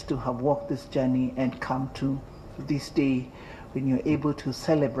blessed to have walked this journey and come to this day when you're able to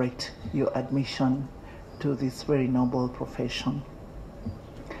celebrate your admission to this very noble profession.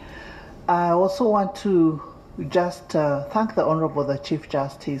 I also want to just thank the Honorable the Chief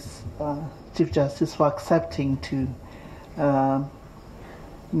Justice for accepting to,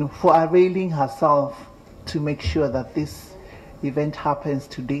 for availing herself to make sure that this event happens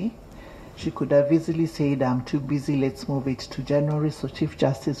today. She could have easily said, I'm too busy, let's move it to January. So Chief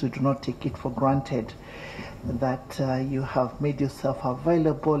Justice, we do not take it for granted that you have made yourself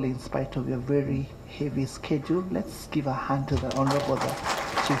available in spite of your very heavy schedule. Let's give a hand to the Honorable the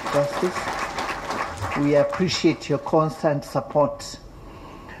Chief Justice. We appreciate your constant support.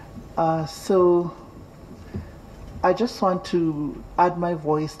 So I just want to add my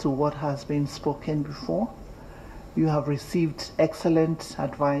voice to what has been spoken before. You have received excellent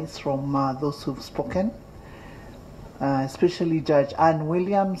advice from those who've spoken, especially Judge Ann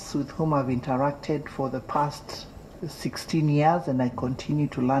Williams, with whom I've interacted for the past 16 years, and I continue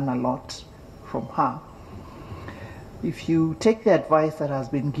to learn a lot from her. If you take the advice that has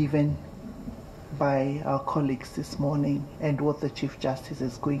been given by our colleagues this morning and what the Chief Justice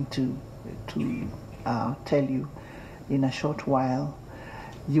is going to tell you in a short while,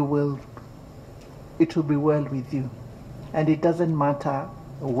 it will be well with you. And it doesn't matter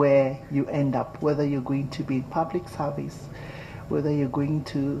where you end up, whether you're going to be in public service, whether you're going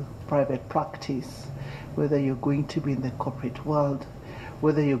to private practice, whether you're going to be in the corporate world,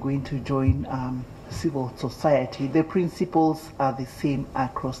 whether you're going to join civil society. The principles are the same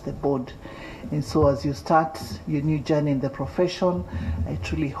across the board. And so as you start your new journey in the profession, I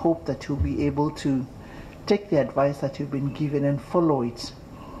truly hope that you'll be able to take the advice that you've been given and follow it.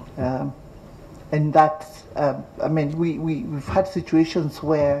 And that, we've had situations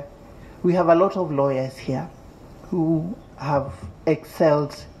where we have a lot of lawyers here who have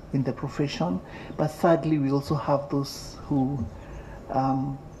excelled in the profession, but sadly we also have those who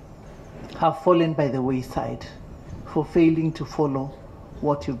have fallen by the wayside for failing to follow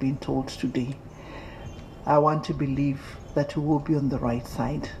what you've been told today. I want to believe that we will be on the right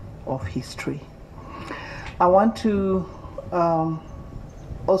side of history. I want to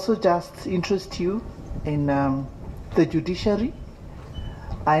also just interest you in the judiciary.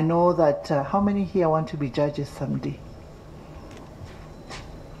 I know that how many here want to be judges someday?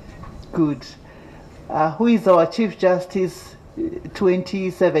 Good. Who is our Chief Justice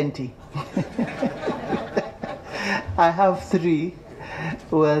 2070? I have 3.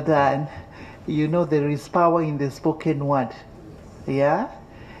 Well done. You know there is power in the spoken word. Yeah?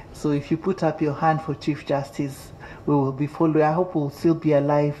 So if you put up your hand for Chief Justice, we will be following. I hope we'll still be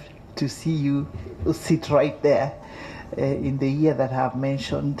alive to see you sit right there in the year that I have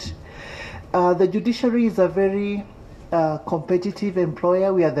mentioned. The judiciary is a very competitive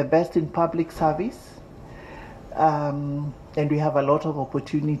employer. We are the best in public service. And we have a lot of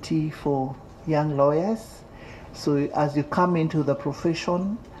opportunity for young lawyers. So as you come into the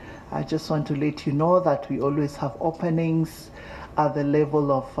profession, I just want to let you know that we always have openings at the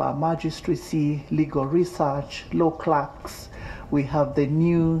level of magistracy, legal research, law clerks. We have the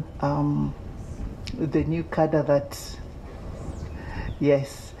new cadre that,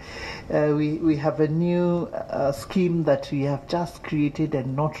 yes, we have a new scheme that we have just created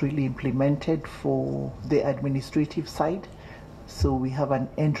and not really implemented for the administrative side. So we have an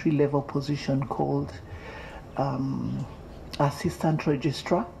entry-level position called Assistant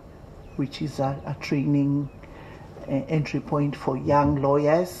Registrar, which is a training entry point for young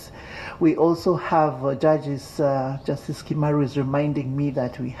lawyers. We also have judges, Justice Kimaru is reminding me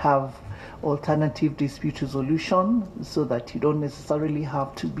that we have alternative dispute resolution, so that you don't necessarily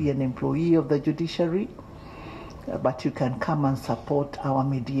have to be an employee of the judiciary, but you can come and support our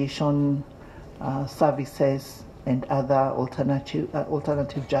mediation services and other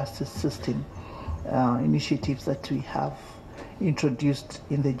alternative justice system initiatives that we have introduced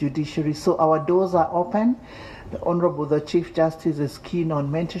in the judiciary. So our doors are open. The Honorable the Chief Justice is keen on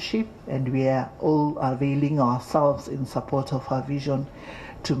mentorship, and we are all availing ourselves in support of our vision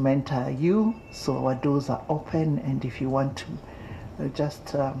to mentor you. So our doors are open, and if you want to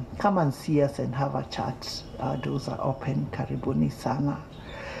just come and see us and have a chat. Our doors are open. Karibuni sana.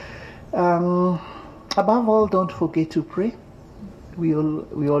 Above all, don't forget to pray. We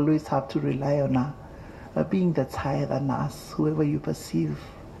always have to rely on a being that's higher than us, whoever you perceive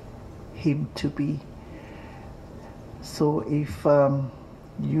him to be. So if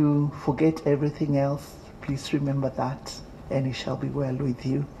you forget everything else, please remember that, and it shall be well with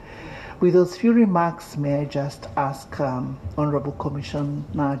you. With those few remarks, may I just ask Honorable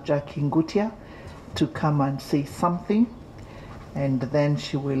Commissioner Jackie Ngutia to come and say something, and then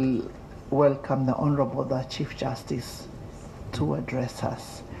she will welcome the Honorable Chief Justice to address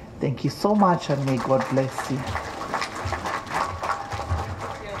us. Thank you so much, and may God bless you.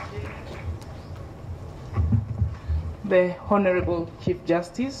 The Honorable Chief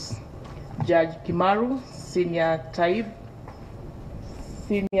Justice, Judge Kimaru, Senior Taib,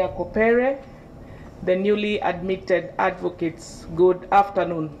 Senior Kopere, the newly admitted advocates, good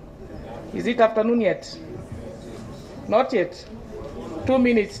afternoon. Is it afternoon yet? Not yet? 2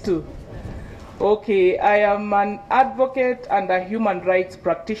 minutes to. Okay, I am an advocate and a human rights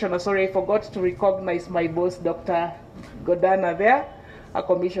practitioner. Sorry, I forgot to recognize my boss, Dr. Godana there, a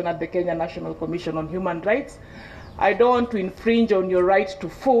commissioner at the Kenya National Commission on Human Rights. I don't want to infringe on your right to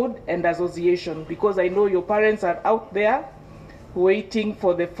food and association, because I know your parents are out there waiting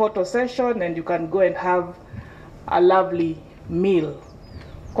for the photo session, and you can go and have a lovely meal.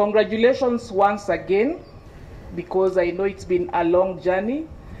 Congratulations once again, because I know it's been a long journey.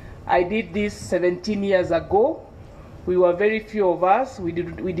 I did this 17 years ago. We were very few of us. We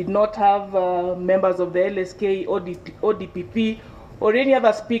did not have members of the LSK, ODPP, or any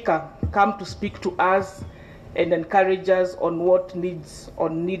other speaker come to speak to us and encourage us on what needs or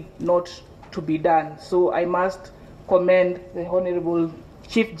need not to be done. So I must commend the Honorable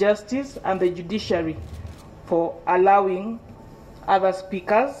Chief Justice and the judiciary for allowing other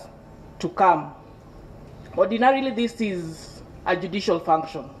speakers to come. Ordinarily, this is a judicial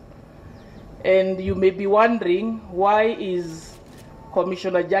function. And you may be wondering, why is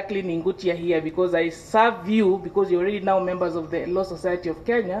Commissioner Jacqueline Ngutia here? Because I serve you, because you're already now members of the Law Society of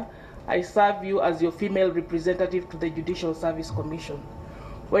Kenya, I serve you as your female representative to the Judicial Service Commission.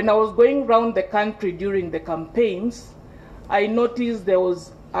 When I was going around the country during the campaigns, I noticed there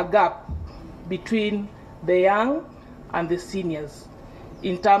was a gap between the young and the seniors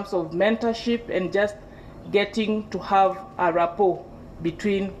in terms of mentorship and just getting to have a rapport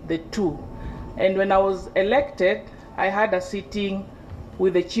between the two. And when I was elected, I had a sitting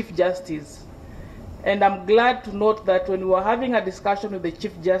with the Chief Justice. And I'm glad to note that when we were having a discussion with the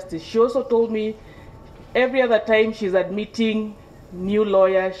Chief Justice, she also told me every other time she's admitting new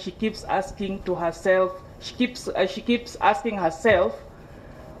lawyers, she keeps asking to herself, she keeps asking herself,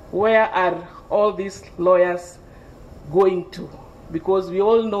 where are all these lawyers going to? Because we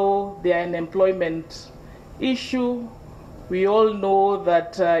all know they are an employment issue. We all know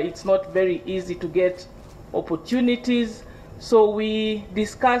that it's not very easy to get opportunities. So we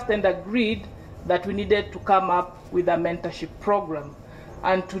discussed and agreed that we needed to come up with a mentorship program.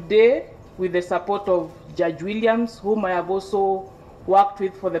 And today, with the support of Judge Williams, whom I have also worked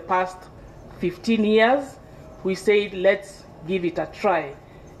with for the past 15 years, we said, let's give it a try.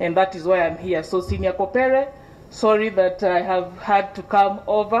 And that is why I'm here. So Senior Kopere, sorry that I have had to come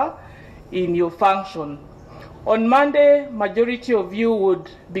over in your function. On Monday, majority of you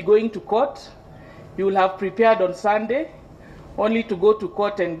would be going to court. You will have prepared on Sunday, only to go to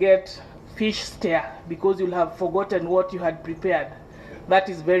court and get fish stare because you'll have forgotten what you had prepared. That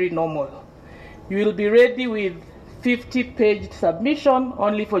is very normal. You will be ready with 50-page submission,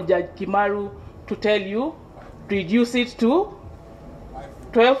 only for Judge Kimaru to tell you, reduce it to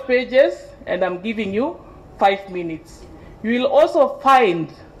 12 pages, and I'm giving you 5 minutes. You will also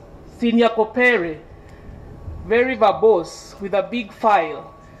find Senior Kopere very verbose with a big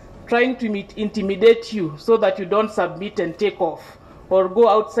file, trying to intimidate you so that you don't submit and take off or go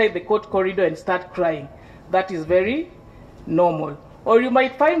outside the court corridor and start crying. That is very normal. Or you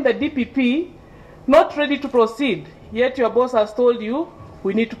might find the DPP not ready to proceed, yet your boss has told you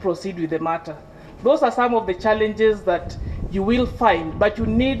we need to proceed with the matter. Those are some of the challenges that you will find, but you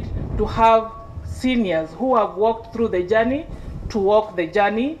need to have seniors who have walked through the journey to walk the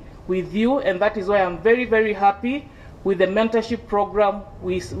journey with you, and that is why I'm very, very happy with the mentorship program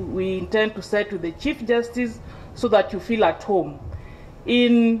we intend to set with the Chief Justice so that you feel at home.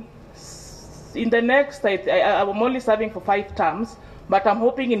 In the next, I'm only serving for 5 terms, but I'm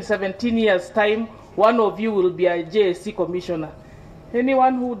hoping in 17 years' time, one of you will be a JSC commissioner.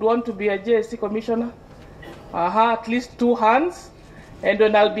 Anyone who would want to be a JSC commissioner? At least 2 hands. And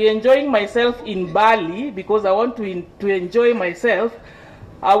when I'll be enjoying myself in Bali, because I want to enjoy myself,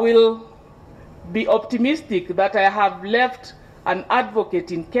 I will be optimistic that I have left an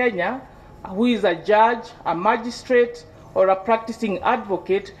advocate in Kenya who is a judge, a magistrate, or a practicing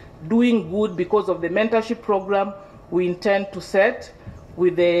advocate doing good because of the mentorship program we intend to set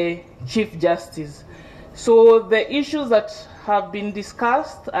with the Chief Justice. So the issues that have been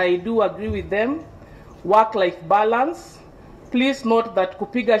discussed, I do agree with them. Work-life balance. Please note that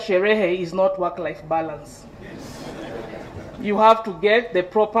kupiga sherehe is not work-life balance. You have to get the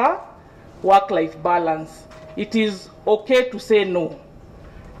proper work-life balance. It is okay to say no.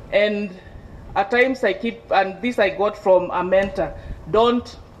 And at times I keep, and this I got from a mentor,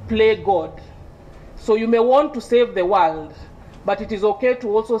 don't play God. So you may want to save the world, but it is okay to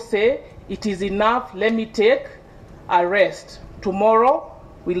also say, it is enough, let me take a rest. Tomorrow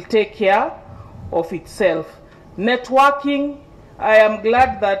will take care of itself. Networking, I am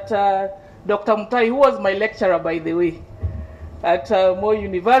glad that Dr. Mutai, who was my lecturer, by the way, at Moi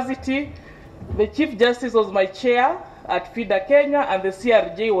University, the Chief Justice was my chair at FIDA Kenya, and the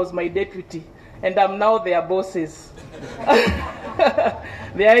CRJ was my deputy, and I'm now their bosses.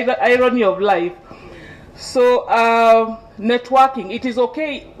 The irony of life. So networking, it is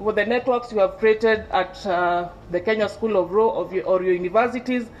okay with the networks you have created at the Kenya School of Law or your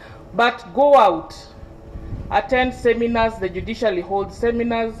universities, but go out, attend seminars, the judiciary holds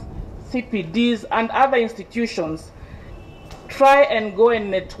seminars, CPDs, and other institutions. Try and go and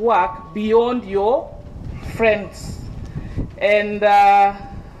network beyond your friends. And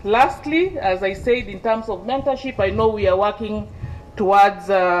lastly, as I said, in terms of mentorship, I know we are working towards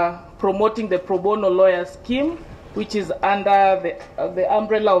promoting the pro bono lawyer scheme, which is under the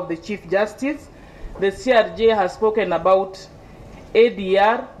umbrella of the Chief Justice. The CRJ has spoken about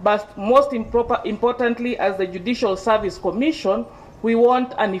ADR, but most importantly, as the Judicial Service Commission, we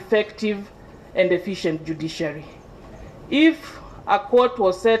want an effective and efficient judiciary. If a court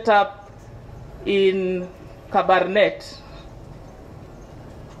was set up in Kabarnet,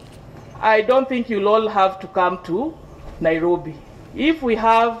 I don't think you'll all have to come to Nairobi. If we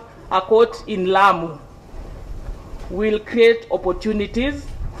have a court in Lamu, we'll create opportunities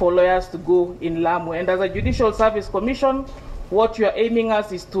for lawyers to go in Lamu. And as a Judicial Service Commission, what you're aiming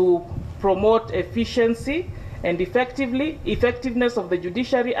at is to promote efficiency and effectiveness of the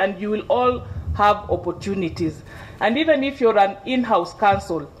judiciary, and you will all have opportunities. And even if you're an in-house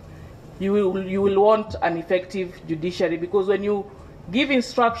counsel, you will want an effective judiciary, because when you give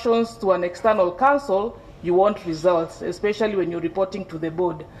instructions to an external counsel, you want results, especially when you're reporting to the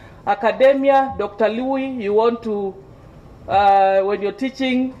board. Academia, Dr. Louis, you want to, when you're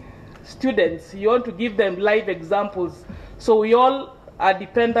teaching students, you want to give them live examples. So we all are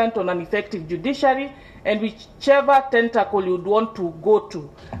dependent on an effective judiciary, and whichever tentacle you'd want to go to,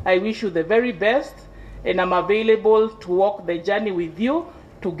 I wish you the very best, and I'm available to walk the journey with you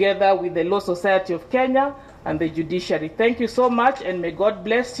together with the Law Society of Kenya and the judiciary. Thank you so much, and may God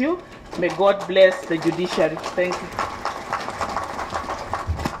bless you. May God bless the judiciary. Thank you.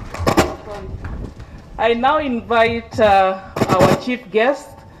 I now invite our chief guest,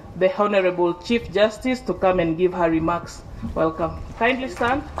 the Honorable Chief Justice, to come and give her remarks. Welcome. Kindly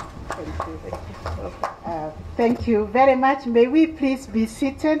stand. Thank you. Thank you. Thank you very much. May we please be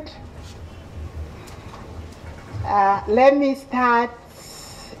seated? Let me start,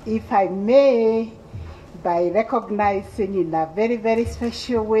 if I may, by recognizing in a very, very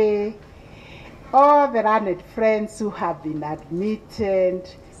special way all the learned friends who have been admitted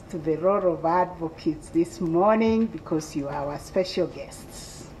to the role of advocates this morning, because you are our special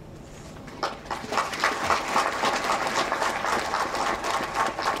guests.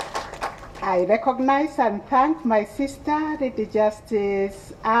 I recognize and thank my sister, Lady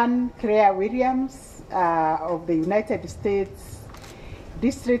Justice Anne Claire Williams of the United States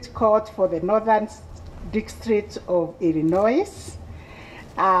District Court for the Northern District of Illinois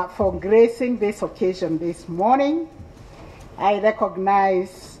for gracing this occasion this morning. I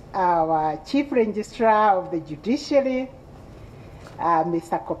recognize our Chief Registrar of the Judiciary,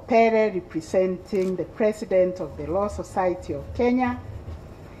 Mr. Kopere, representing the President of the Law Society of Kenya,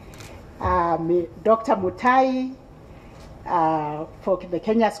 Dr. Mutai for the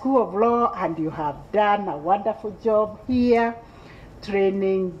Kenya School of Law, and you have done a wonderful job here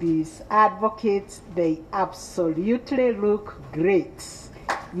training these advocates. They absolutely look great.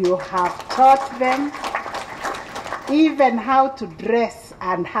 You have taught them even how to dress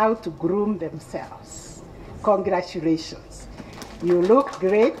and how to groom themselves. Congratulations. You look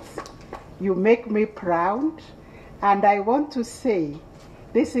great. You make me proud. And I want to say,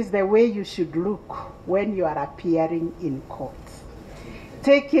 this is the way you should look when you are appearing in court.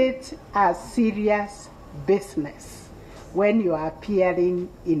 take it as serious business when you are appearing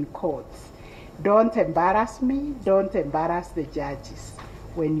in courts. Don't embarrass me, don't embarrass the judges.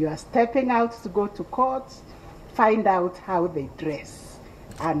 When you are stepping out to go to court, find out how they dress.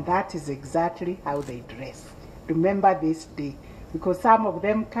 And that is exactly how they dress. Remember this day, because some of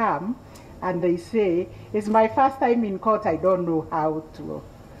them come and they say, it's my first time in court, I don't know how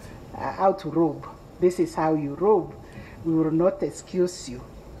to robe. This is how you robe. We will not excuse you.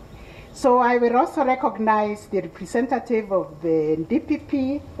 So I will also recognize the representative of the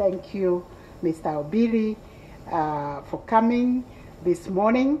DPP. Thank you, Mr. Obiri, for coming this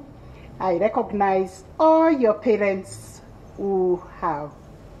morning. I recognize all your parents who have,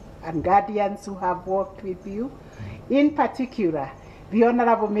 and guardians who have worked with you. In particular, the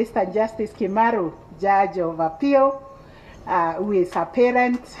Honorable Mr. Justice Kimaru, Judge of Appeal, who is a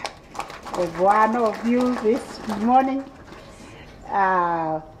parent of one of you this morning.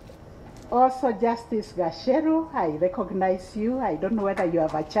 Also, Justice Gasheru, I recognize you. I don't know whether you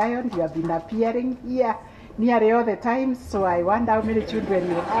have a child. You have been appearing here nearly all the time, so I wonder how many children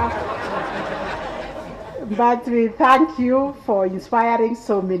you have. But we thank you for inspiring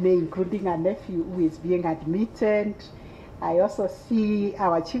so many, including a nephew who is being admitted. I also see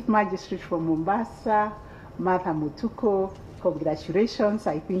our Chief Magistrate from Mombasa, Martha Mutuko. Congratulations,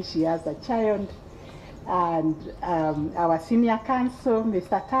 I think she has a child. And our Senior Counsel,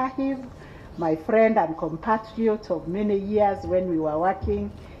 Mr. Tahib, my friend and compatriot of many years when we were working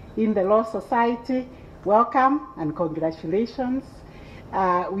in the Law Society. Welcome and congratulations.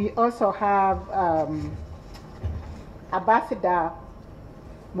 We also have Ambassador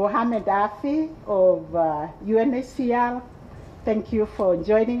Mohammed Afi of UNHCR. Thank you for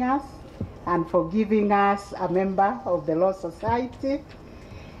joining us and for giving us a member of the Law Society.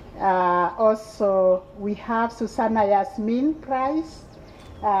 Also, we have Susanna Yasmin Price.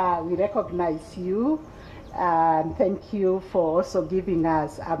 We recognize you, and thank you for also giving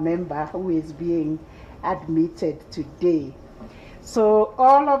us a member who is being admitted today. So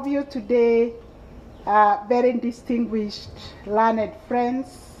all of you today, very distinguished, learned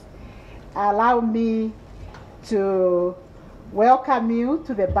friends, allow me to welcome you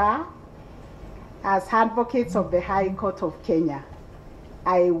to the bar as advocates of the High Court of Kenya.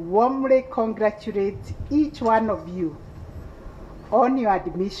 I warmly congratulate each one of you on your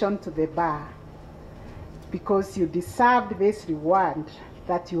admission to the bar, because you deserved this reward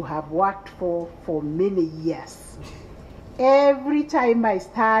that you have worked for many years. Every time I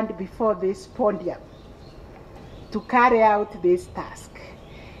stand before this podium to carry out this task,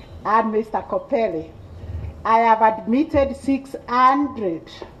 and Mr. Kopele, I have admitted 600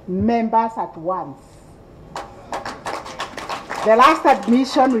 members at once. The last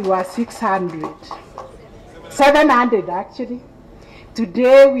admission we were 600, 700 actually.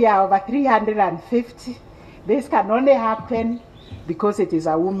 Today we are over 350. This can only happen because it is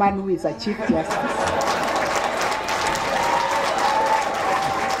a woman who is a Chief Justice.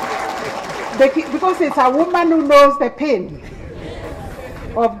 Because it's a woman who knows the pain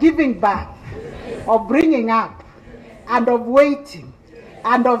of giving birth, of bringing up, and of waiting,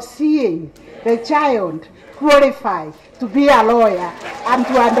 and of seeing the child qualify to be a lawyer, and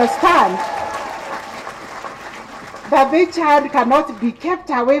to understand that the child cannot be kept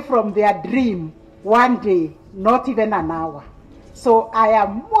away from their dream one day, not even an hour. So I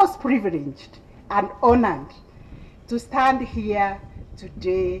am most privileged and honored to stand here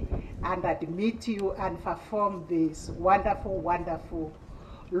today and admit you and perform this wonderful, wonderful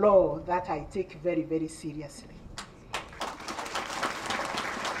law that I take very, very seriously.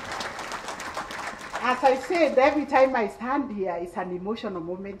 As I said, every time I stand here, it's an emotional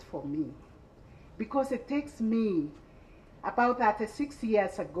moment for me, because it takes me about 36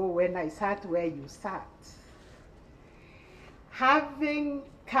 years ago when I sat where you sat. Having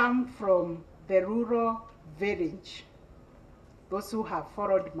come from the rural village, those who have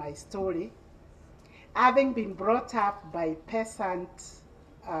followed my story, having been brought up by peasant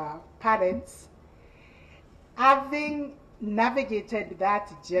parents, having navigated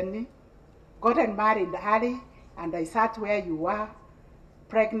that journey, gotten married early, and I sat where you were,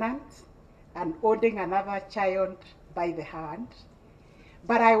 pregnant and holding another child by the hand.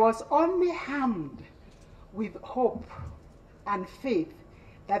 But I was only armed with hope and faith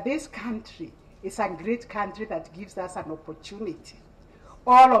that this country is a great country that gives us an opportunity.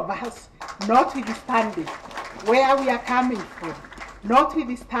 All of us, notwithstanding where we are coming from,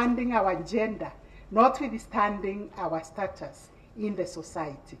 notwithstanding our gender, notwithstanding our status in the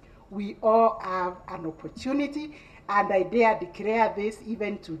society, we all have an opportunity, and I dare declare this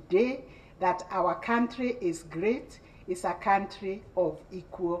even today, that our country is great, is a country of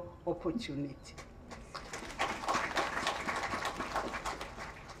equal opportunity.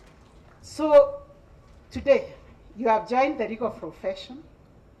 So today, you have joined the legal profession,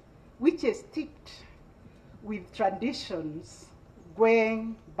 which is steeped with traditions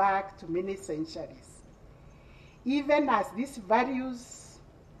going back to many centuries. Even as these values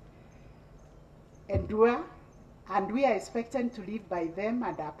endure, and we are expected to live by them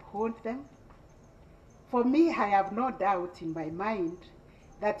and uphold them, for me, I have no doubt in my mind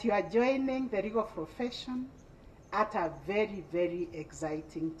that you are joining the legal profession at a very, very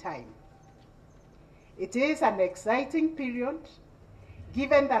exciting time. It is an exciting period,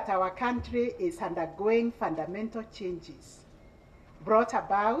 given that our country is undergoing fundamental changes brought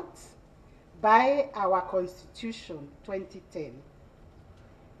about by our Constitution 2010.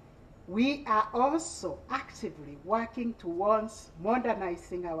 We are also actively working towards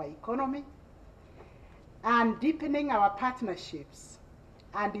modernizing our economy and deepening our partnerships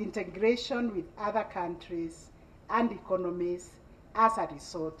and integration with other countries and economies as a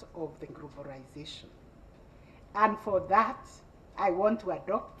result of the globalization. And for that, I want to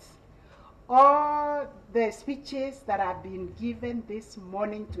adopt all the speeches that have been given this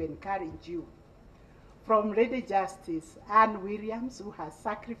morning to encourage you, from Lady Justice Anne Williams, who has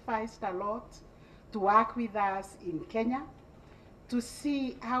sacrificed a lot to work with us in Kenya, to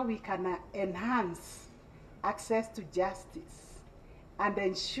see how we can enhance access to justice and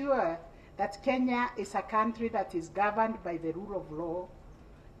ensure that Kenya is a country that is governed by the rule of law.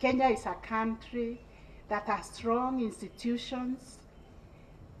 Kenya is a country that has strong institutions,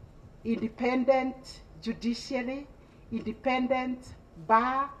 independent judiciary, independent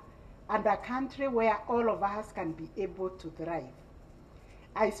bar, and a country where all of us can be able to thrive.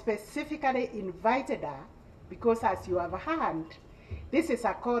 I specifically invited her because, as you have heard, this is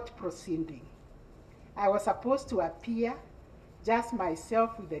a court proceeding. I was supposed to appear, just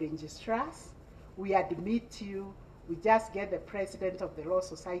myself with the registrars. We admit you, we just get the president of the Law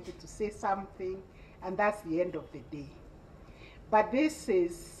Society to say something, and that's the end of the day. But this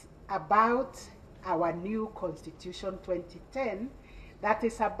is about our new Constitution 2010 that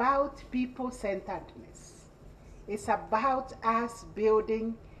is about people-centeredness. It's about us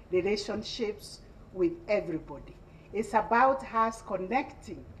building relationships with everybody. It's about us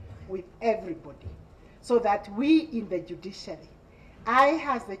connecting with everybody so that we in the judiciary, I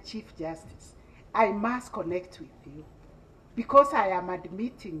as the Chief Justice, I must connect with you because I am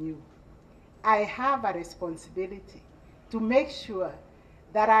admitting you. I have a responsibility to make sure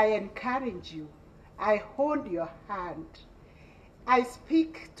that I encourage you, I hold your hand, I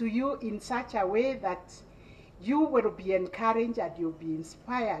speak to you in such a way that you will be encouraged and you'll be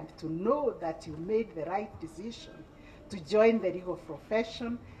inspired to know that you made the right decision to join the legal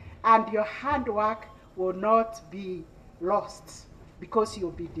profession, and your hard work will not be lost because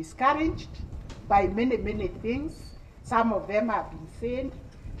you'll be discouraged by many, many things. Some of them have been said.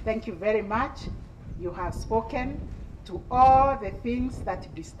 Thank you very much. You have spoken to all the things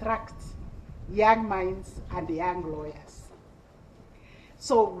that distract young minds and young lawyers.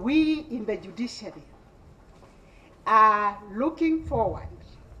 So we in the judiciary are looking forward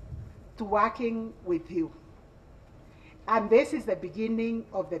to working with you. And this is the beginning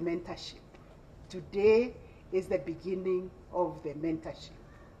of the mentorship. Today is the beginning of the mentorship.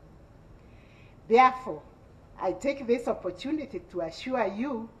 Therefore, I take this opportunity to assure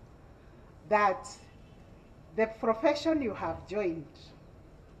you that the profession you have joined,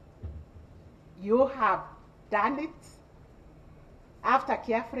 you have done it after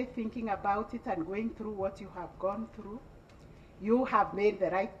carefully thinking about it and going through what you have gone through. You have made the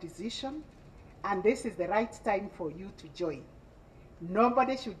right decision, and this is the right time for you to join.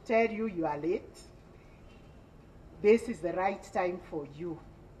 Nobody should tell you you are late. This is the right time for you,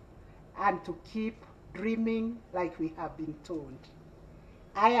 and to keep dreaming like we have been told.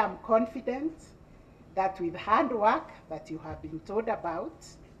 I am confident that with hard work that you have been told about,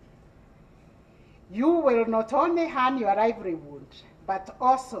 you will not only earn your livelihood, but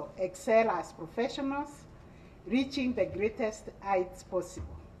also excel as professionals, reaching the greatest heights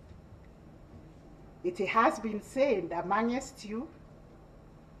possible. It has been said amongst you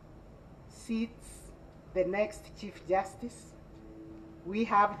sits the next Chief Justice. We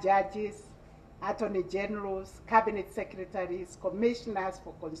have judges, attorney generals, cabinet secretaries, commissioners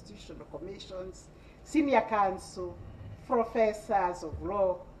for constitutional commissions, senior counsel, professors of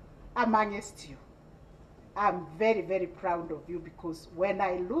law amongst you. I'm very, very proud of you because when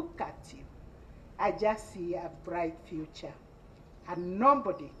I look at you, I just see a bright future. And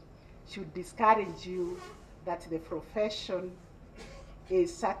nobody should discourage you that the profession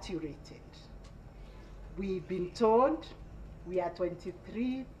is saturated. we've been told we are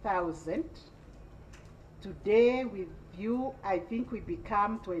 23,000. Today with you, I think we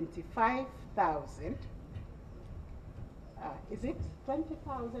become 25,000. Is it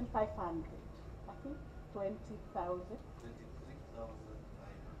 20,500? I think 20,000.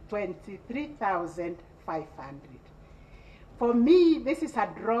 23,500. For me, this is a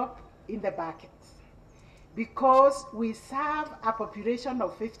drop in the bucket because we serve a population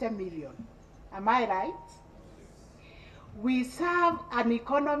of 50 million. Am I right? We serve an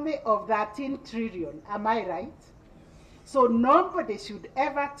economy of 13 trillion. Am I right? So nobody should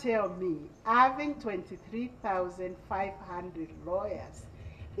ever tell me having 23,500 lawyers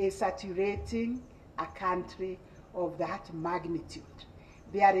is saturating a country of that magnitude.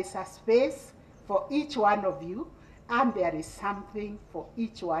 There is a space for each one of you, and there is something for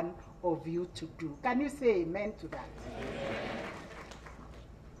each one of you to do. Can you say amen to that?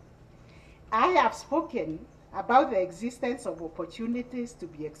 I have spoken about the existence of opportunities to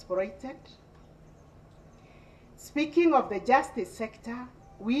be exploited. Speaking of the justice sector,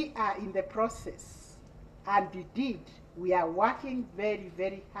 we are in the process, and indeed, we are working very,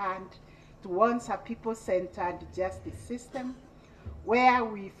 very hard towards a people-centered justice system where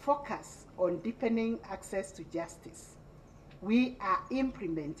we focus on deepening access to justice. We are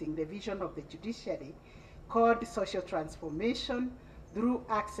implementing the vision of the judiciary called social transformation through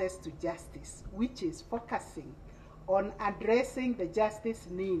access to justice, which is focusing on addressing the justice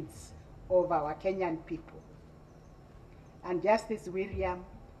needs of our Kenyan people. And Justice William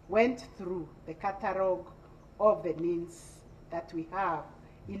went through the catalogue of the needs that we have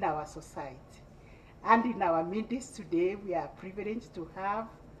in our society. And in our midst today, we are privileged to have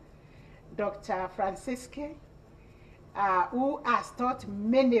Dr. Francisque, who has taught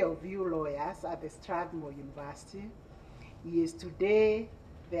many of you lawyers at the Strathmore University. He is today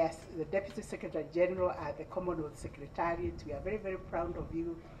the Deputy Secretary General at the Commonwealth Secretariat. We are very, very proud of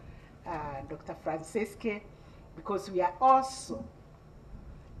you, Dr. Francisque, because we are also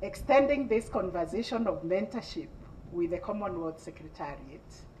extending this conversation of mentorship with the Commonwealth Secretariat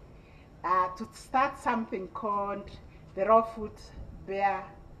to start something called the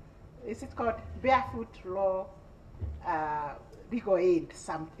Barefoot Law Legal Aid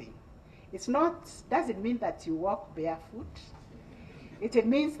something. It's not, doesn't mean that you walk barefoot. It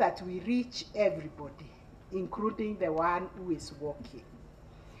means that we reach everybody, including the one who is walking.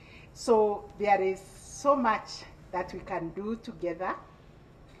 So there is so much that we can do together,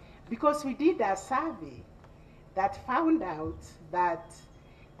 because we did a survey that found out that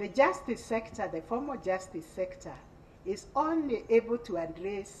the justice sector, the formal justice sector, is only able to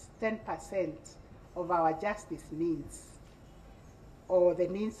address 10% of our justice needs, or the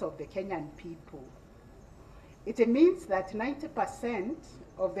needs of the Kenyan people. It means that 90%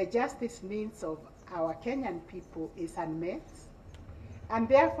 of the justice needs of our Kenyan people is unmet, and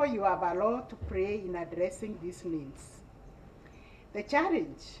therefore you have a lot to play in addressing these needs. The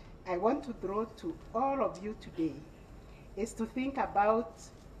challenge I want to throw to all of you today is to think about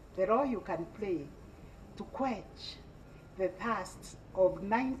the role you can play to quench the thirst of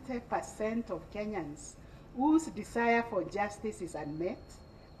 90% of Kenyans whose desire for justice is unmet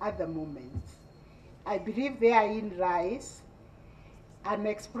at the moment. I believe therein lies an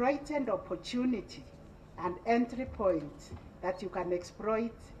exploited opportunity and entry point that you can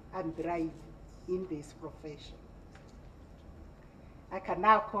exploit and thrive in this profession. I can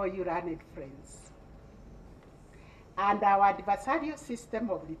now call you learned friends. And our adversarial system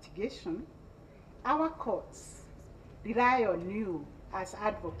of litigation, our courts rely on you as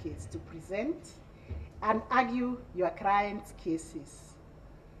advocates to present and argue your clients' cases.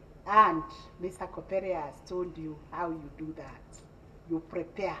 And Mr. Kopere has told you how you do that. You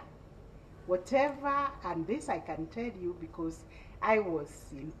prepare. Whatever, and this I can tell you because I was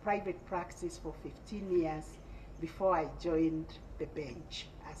in private practice for 15 years before I joined the bench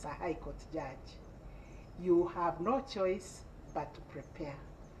as a High Court judge. You have no choice but to prepare.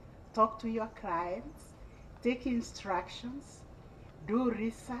 Talk to your clients, take instructions, do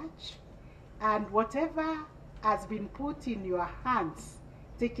research, and whatever has been put in your hands,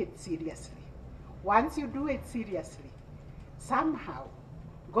 take it seriously. Once you do it seriously, somehow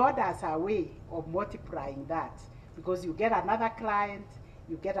God has a way of multiplying that, because you get another client,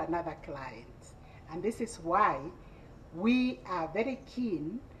 you get another client. And this is why we are very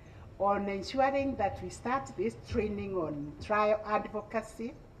keen on ensuring that we start this training on trial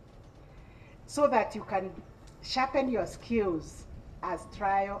advocacy so that you can sharpen your skills as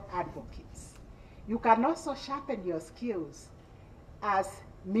trial advocates. You can also sharpen your skills as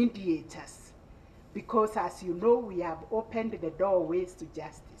mediators, because as you know, we have opened the doorways to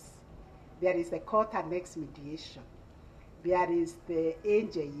justice. there is the court annex mediation. There is the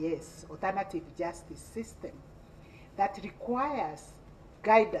AJS, alternative justice system, that requires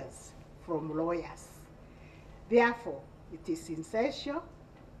guidance from lawyers. Therefore, it is essential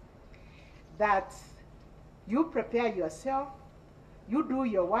that you prepare yourself, you do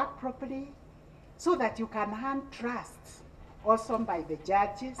your work properly, so that you can earn trust also by the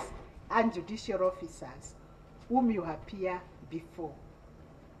judges and judicial officers whom you appear before.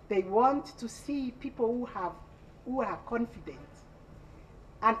 They want to see people who are confident,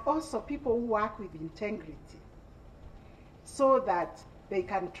 and also people who work with integrity, so that they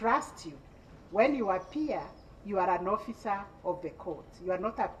can trust you. When you appear, you are an officer of the court. You are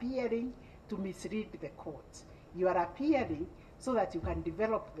not appearing to mislead the court. You are appearing so that you can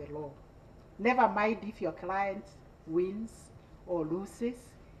develop the law. Never mind if your client wins or loses,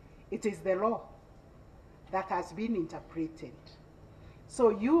 it is the law that has been interpreted. So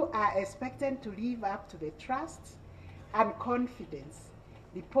you are expected to live up to the trust and confidence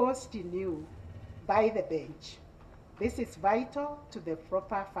reposed in you by the bench. This is vital to the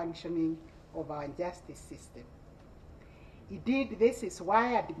proper functioning of our justice system. Indeed, this is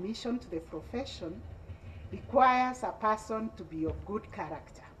why admission to the profession requires a person to be of good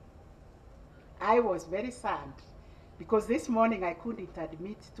character. I was very sad because this morning I couldn't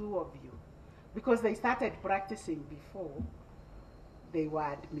admit 2 of you because they started practicing before they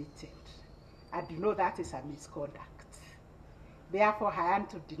were admitted. And you know that is a misconduct. Therefore, I had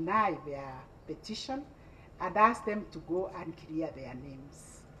to deny their petition and ask them to go and clear their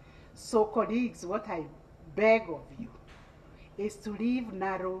names. So, colleagues, what I beg of you is to live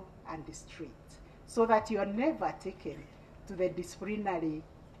narrow and straight so that you are never taken to the disciplinary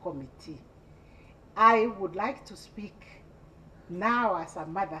committee. I would like to speak now as a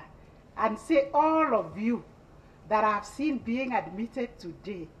mother and say all of you that I've seen being admitted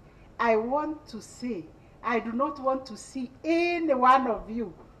today, I want to say, I do not want to see any one of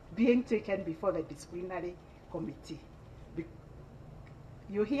you being taken before the disciplinary committee.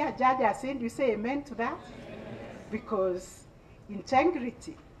 You hear Judge saying, you say amen to that? Because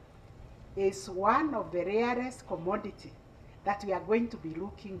integrity is one of the rarest commodity that we are going to be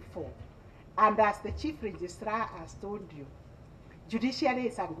looking for. And as the Chief Registrar has told you, judiciary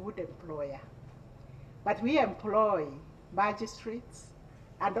is a good employer. But we employ magistrates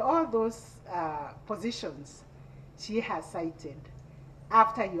and all those positions she has cited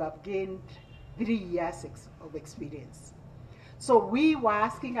after you have gained 3 years of experience. So we were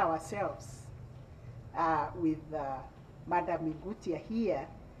asking ourselves with Madam Ngutia here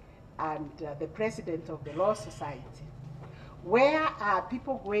and the President of the Law Society, where are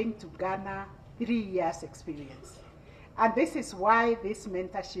people going to garner 3 years experience? And this is why this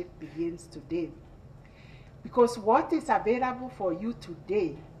mentorship begins today. Because what is available for you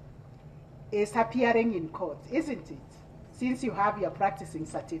today is appearing in court, isn't it? Since you have your practicing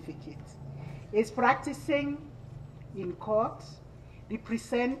certificate. It's practicing in court,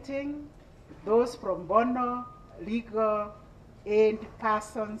 representing those from bono, legal aid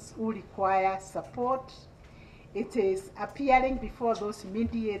persons who require support. It is appearing before those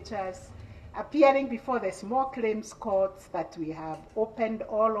mediators, appearing before the small claims courts that we have opened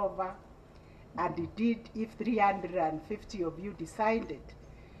all over. And indeed, if 350 of you decided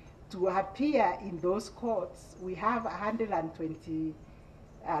to appear in those courts, we have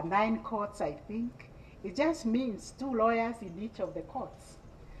 129 courts, I think. It just means 2 lawyers in each of the courts.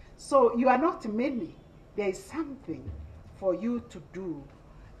 So you are not many. There is something for you to do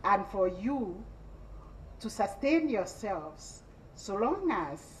and for you to sustain yourselves so long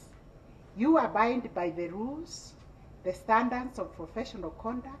as you abide by the rules, the standards of professional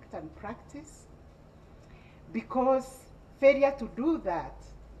conduct and practice, because failure to do that,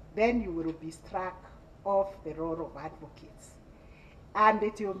 then you will be struck off the roll of advocates. And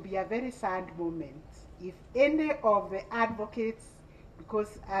it will be a very sad moment if any of the advocates,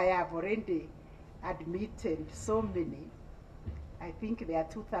 because I have already admitted so many, I think there are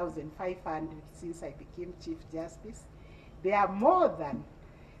 2,500 since I became Chief Justice. There are more than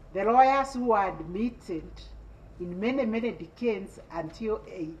the lawyers who were admitted in many, many decades until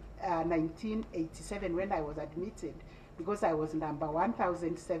 1987 when I was admitted, because I was number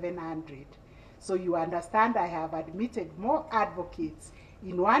 1,700. So you understand I have admitted more advocates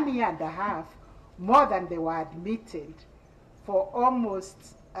in 1.5 years, more than they were admitted for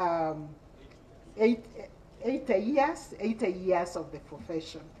almost 80 years of the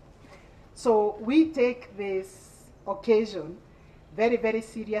profession. So we take this occasion very, very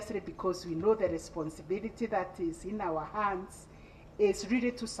seriously because we know the responsibility that is in our hands is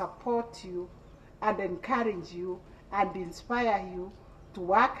really to support you and encourage you and inspire you to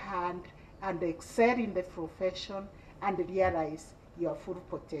work hard and excel in the profession and realize your full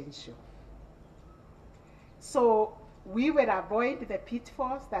potential. So we will avoid the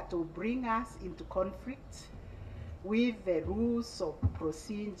pitfalls that will bring us into conflict with the rules of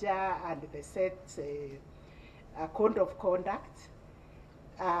procedure and the set code of conduct,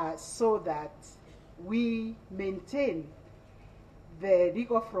 so that we maintain the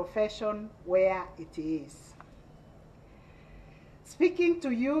legal profession where it is. Speaking to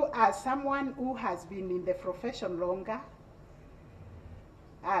you as someone who has been in the profession longer,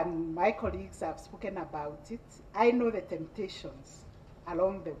 and my colleagues have spoken about it, I know the temptations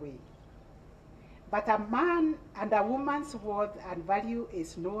along the way. But a man and a woman's worth and value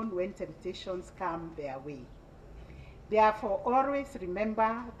is known when temptations come their way. Therefore, always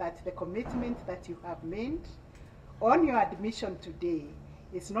remember that the commitment that you have made on your admission today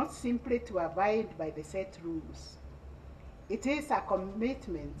is not simply to abide by the set rules. It is a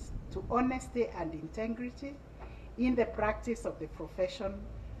commitment to honesty and integrity in the practice of the profession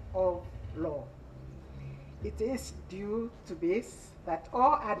of law. It is due to this that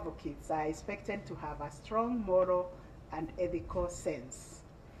all advocates are expected to have a strong moral and ethical sense.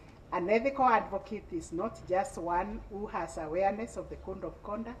 An ethical advocate is not just one who has awareness of the code of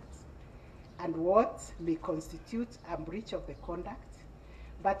conduct and what may constitute a breach of the conduct,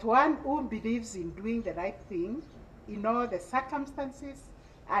 but one who believes in doing the right thing in all the circumstances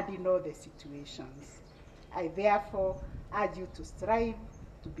and in all the situations. I therefore urge you to strive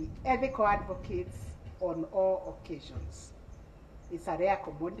to be ethical advocates on all occasions. It's a rare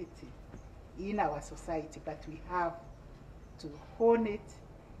commodity in our society, but we have to hone it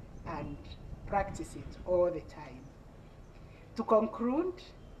and practice it all the time. To conclude,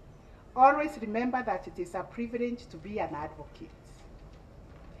 always remember that it is a privilege to be an advocate.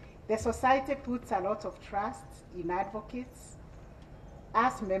 The society puts a lot of trust in advocates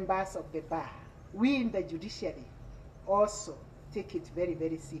as members of the bar. We in the judiciary also take it very,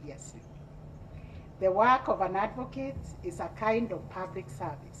 very seriously. The work of an advocate is a kind of public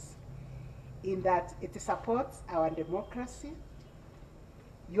service in that it supports our democracy.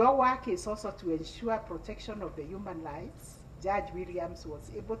 Your work is also to ensure protection of the human lives. Judge Williams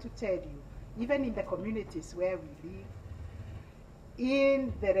was able to tell you, even in the communities where we live,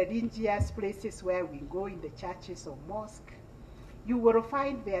 in the religious places where we go, in the churches or mosques, you will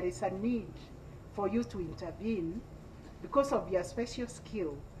find there is a need for you to intervene because of your special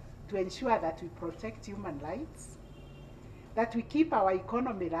skill to ensure that we protect human lives, that we keep our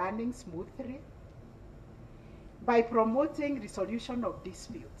economy running smoothly by promoting resolution of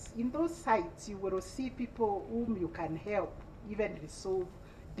disputes. In those sites, you will see people whom you can help even resolve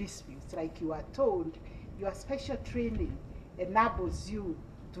disputes. Like you are told, your special training enables you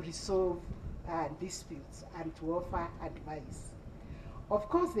to resolve disputes and to offer advice. Of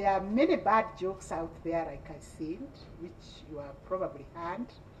course, there are many bad jokes out there, like I said, which you have probably heard,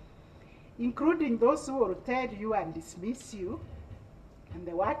 including those who will tell you and dismiss you and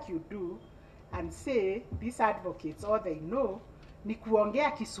the work you do and say these advocates, all they know ni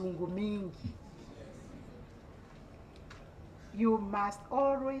kuongea kisungu mingi. You must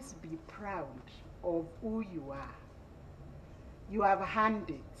always be proud of who you are. You have earned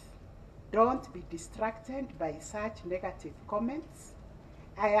it. Don't be distracted by such negative comments.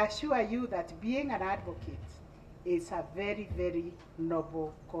 I assure you that being an advocate is a very, very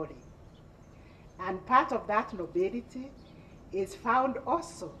noble calling. And part of that nobility is found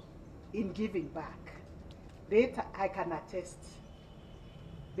also in giving back. That I can attest.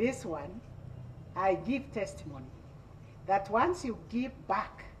 This one, I give testimony that once you give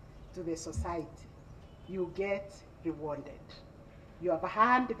back to the society, you get rewarded. You have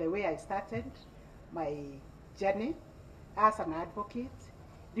heard the way I started my journey as an advocate,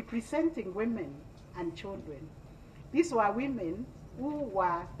 representing women and children. These were women who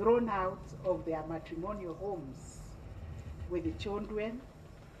were thrown out of their matrimonial homes with the children.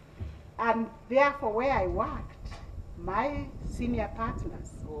 And therefore, where I worked, my senior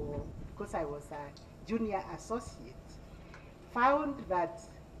partners, or because I was a junior associate, found that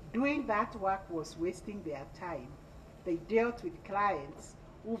doing that work was wasting their time. They dealt with clients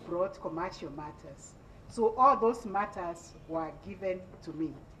who brought commercial matters. So all those matters were given to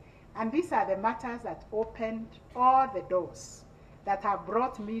me. And these are the matters that opened all the doors that have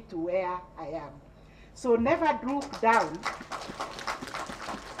brought me to where I am. So never look down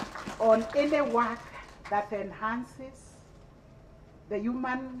on any work that enhances the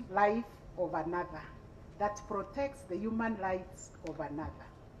human life of another, that protects the human lives of another.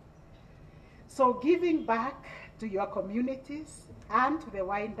 So giving back to your communities and to the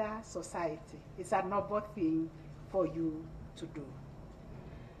wider society is a noble thing for you to do.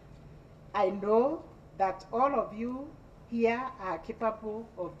 I know that all of you here are capable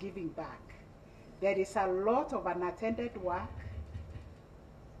of giving back. There is a lot of unattended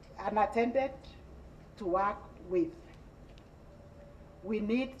to work with. We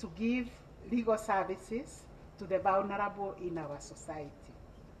need to give legal services to the vulnerable in our society.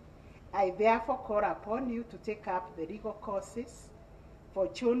 I therefore call upon you to take up the legal courses for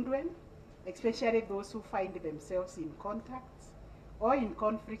children, especially those who find themselves in contact or in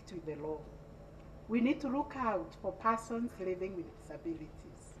conflict with the law. We need to look out for persons living with disabilities.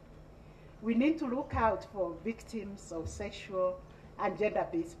 We need to look out for victims of sexual and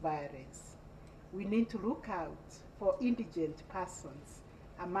gender-based violence. We need to look out for indigent persons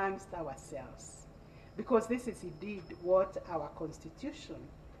amongst ourselves, because this is indeed what our Constitution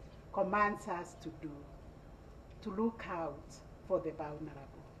commands us to do, to look out for the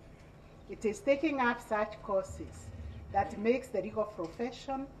vulnerable. It is taking up such courses that makes the legal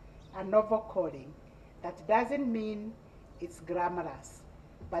profession a noble calling. That doesn't mean it's glamorous,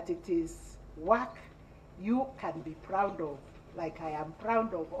 but it is work you can be proud of, like I am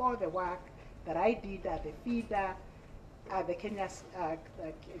proud of all the work that I did at the FIDA, at the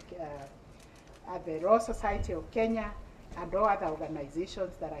at the Law Society of Kenya, and all other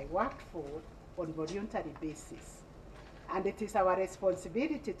organizations that I worked for on voluntary basis. And it is our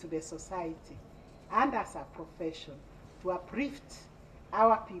responsibility to the society and as a profession to uplift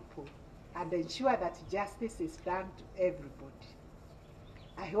our people and ensure that justice is done to everybody.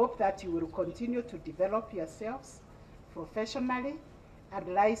 I hope that you will continue to develop yourselves professionally and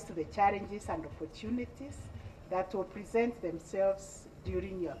rise to the challenges and opportunities that will present themselves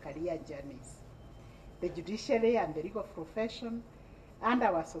during your career journeys. The judiciary and the legal profession and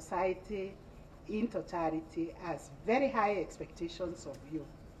our society in totality has very high expectations of you.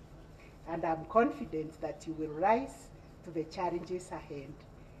 And I'm confident that you will rise to the challenges ahead.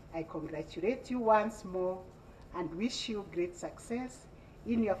 I congratulate you once more and wish you great success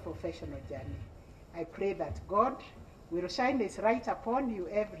in your professional journey. I pray that God will shine His light upon you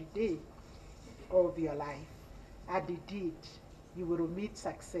every day of your life. And indeed, you will meet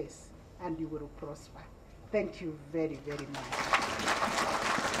success and you will prosper. Thank you very, very much.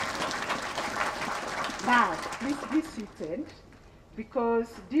 Now, please be seated, because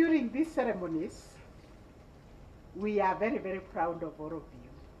during these ceremonies, we are very, very proud of all of you.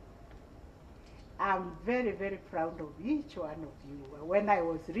 I'm very, very proud of each one of you. When I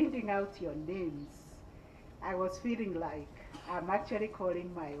was reading out your names, I was feeling like I'm actually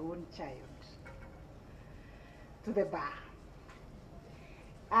calling my own child to the bar.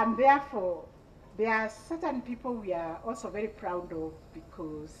 And therefore, there are certain people we are also very proud of,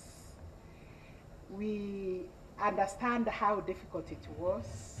 because we understand how difficult it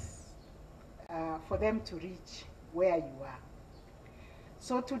was for them to reach where you are.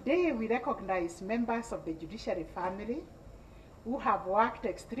 So today we recognize members of the judiciary family who have worked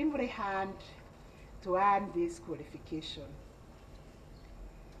extremely hard to earn this qualification.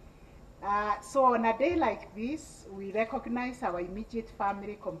 So on a day like this, we recognize our immediate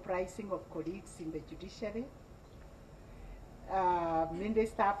family comprising of colleagues in the judiciary, mainly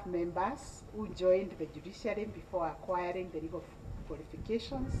staff members who joined the judiciary before acquiring the legal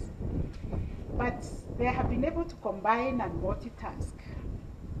qualifications, but they have been able to combine and multitask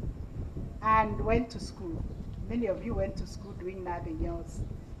and went to school. Many of you went to school doing nothing else.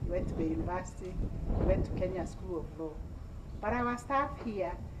 You went to the university, you went to Kenya School of Law. But our staff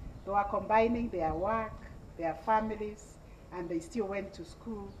here, they were combining their work, their families, and they still went to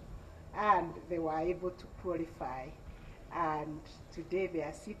school, and they were able to qualify. And today they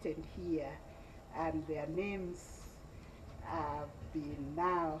are seated here, and their names have been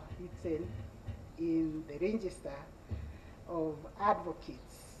now written in the register of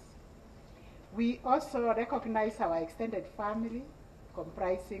advocates. We also recognize our extended family,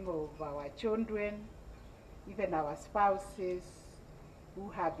 comprising of our children, even our spouses who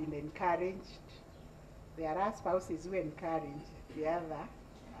have been encouraged. There are spouses who encourage the other.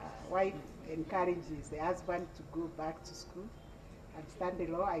 Wife encourages the husband to go back to school and study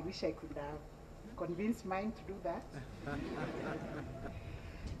law. I wish I could have convinced mine to do that.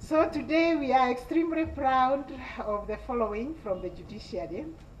 So today we are extremely proud of the following from the judiciary.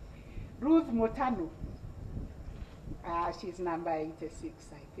 Ruth Motanu, she's number 86,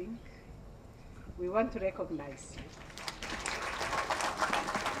 I think. We want to recognize you.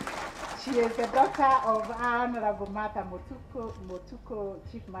 She is the daughter of Honorable Martha Motuko,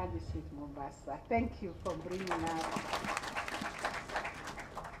 Chief Magistrate, Mombasa. Thank you for bringing up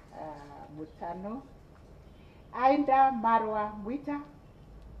Mutano. Aida Marwa Mwita.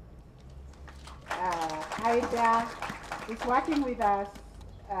 Aida is working with us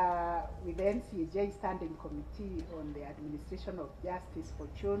with the NCAJ Standing Committee on the Administration of Justice for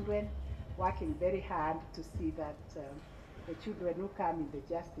Children, working very hard to see that the children who come in the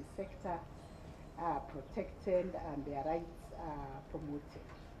justice sector are protected and their rights are promoted.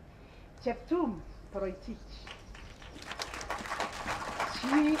 Cheptum Toroitich,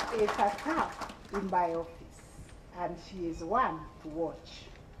 she is a staff in my office, and she is one to watch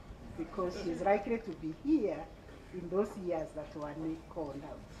because she is likely to be here in those years that were called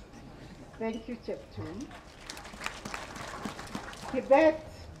out. Thank you, Cheptum. Kibet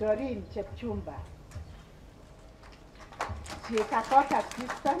Doreen Chepchumba. She is a court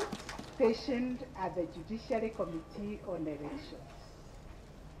assistant stationed at the Judiciary Committee on Elections.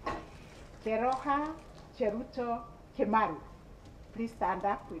 Keroha Cheruto Kemaru. Please stand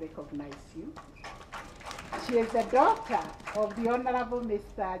up, we recognize you. She is the daughter of the Honorable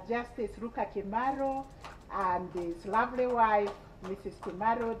Mr. Justice Ruka Kemaru and his lovely wife, Mrs.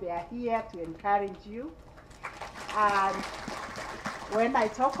 Kemaru. They are here to encourage you. And when I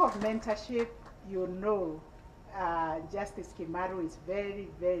talk of mentorship, you know Justice Kemaru is very,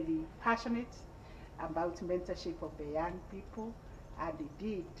 very passionate about mentorship of the young people, and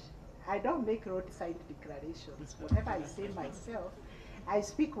indeed, I don't make roadside declarations. Whatever I say myself, I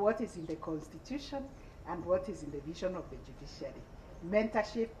speak what is in the Constitution and what is in the vision of the judiciary.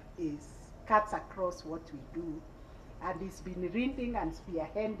 Mentorship cuts across what we do, and it's been leading and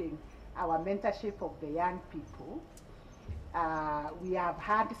spearheading our mentorship of the young people. We have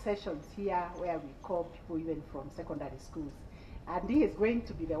had sessions here where we call people even from secondary schools, and he is going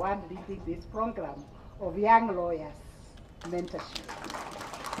to be the one leading this program of young lawyers mentorship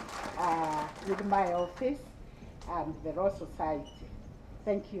with my office and the Law Society.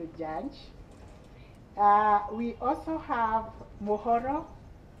 Thank you, Judge. We also have Mohoro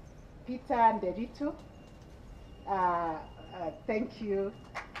Peter Nderito. Thank you.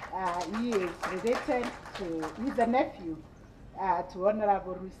 He is related to, he's a nephew to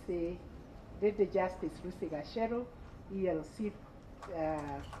Honorable Ruse, Lady Justice Ruse Gashero, ELC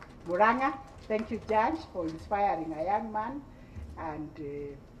Muranga. Thank you, Judge, for inspiring a young man, and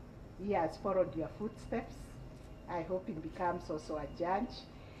he has followed your footsteps. I hope he becomes also a judge.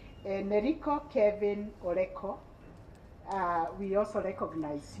 Neriko Kevin Oreko, we also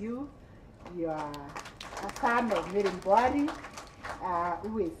recognize you. You are a son of Mirimbwari,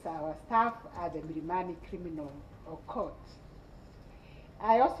 who is our staff at the Milimani Criminal Court.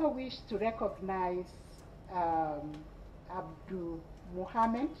 I also wish to recognize Abdul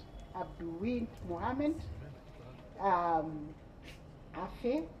Wind Mohammed.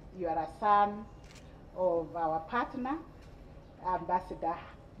 Afe, you are a son of our partner, Ambassador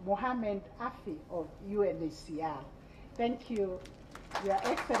Mohammed Afi of UNHCR. Thank you, Your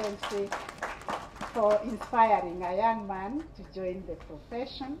Excellency, for inspiring a young man to join the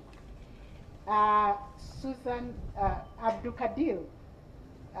profession. Susan Abdukadil,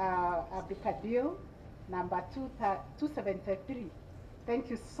 number 2733. Thank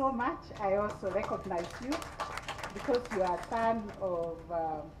you so much. I also recognize you because you are son of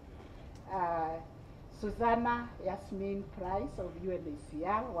Susanna Yasmin Price of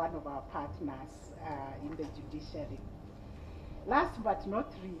UNHCR, one of our partners in the judiciary. Last but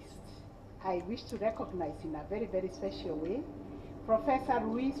not least, I wish to recognize in a very, very special way Professor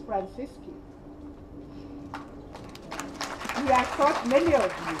Luis Francisci. He has taught many of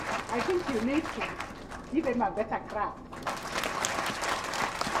you. I think you need to give him a better clap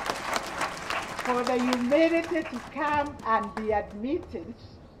for the humility to come and be admitted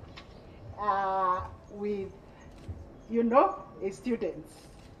with, students.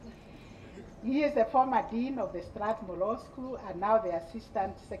 He is the former dean of the Strathmore Law School and now the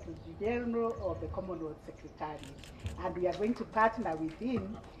Assistant Secretary General of the Commonwealth Secretariat. And we are going to partner with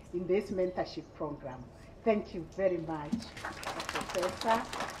him in this mentorship program. Thank you very much, Professor,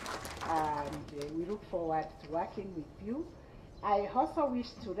 and we look forward to working with you. I also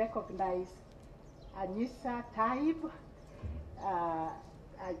wish to recognize Anissa Taib.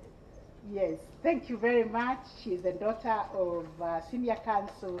 Yes, thank you very much. She is the daughter of Senior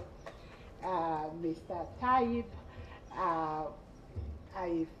Counsel Mr. Taib.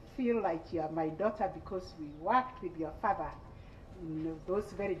 I feel like you are my daughter because we worked with your father in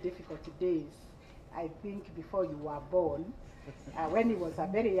those very difficult days, I think before you were born, when he was a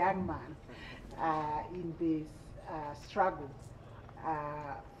very young man in this struggle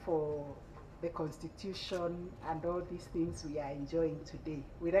for the Constitution and all these things we are enjoying today.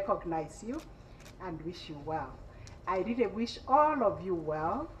 We recognize you and wish you well. I really wish all of you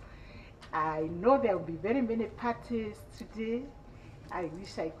well. I know there will be very many parties today. I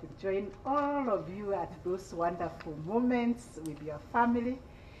wish I could join all of you at those wonderful moments with your family.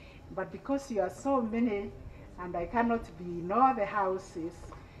 but because you are so many and I cannot be in all the houses,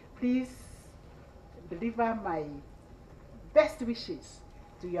 please deliver my best wishes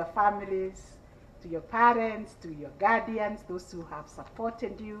to your families, to your parents, to your guardians, those who have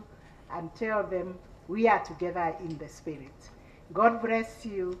supported you, and tell them we are together in the spirit. God bless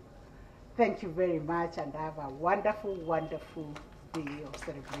you. Thank you very much, and have a wonderful, wonderful day of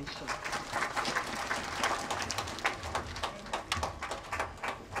celebration.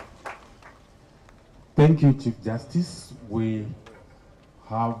 Thank you, Chief Justice. We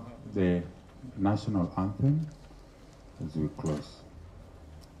have the national anthem as we close.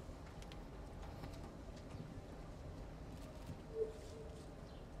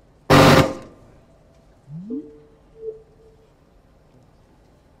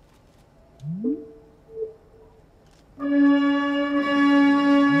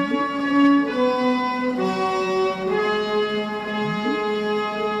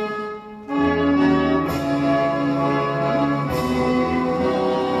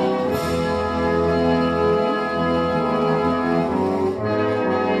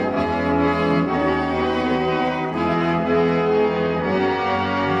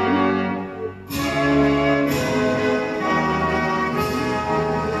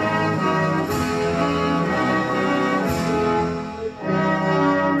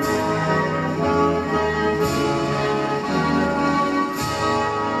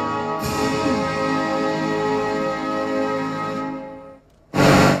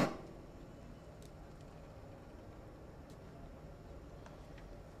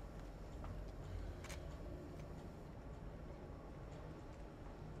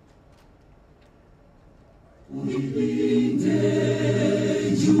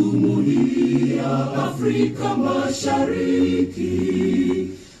 Ulinde Jumuiya Afrika Mashariki,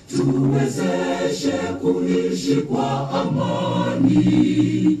 tuwezeshe kuishi kwa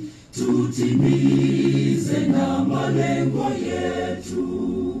amani, tutimize na malengo yetu.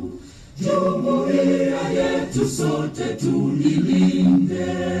 Jumuiya yetu sote tulilinde,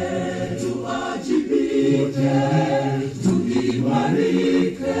 tuajibike,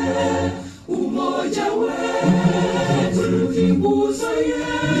 tuimarike, umoja wetu ni nguzo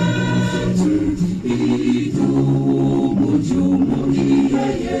yetu, idumu jumuiya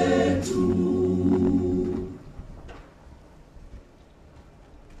yetu.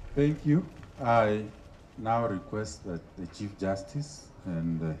 Thank you. I now request that the Chief Justice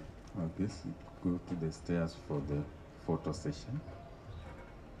and I guess go to the stairs for the photo session.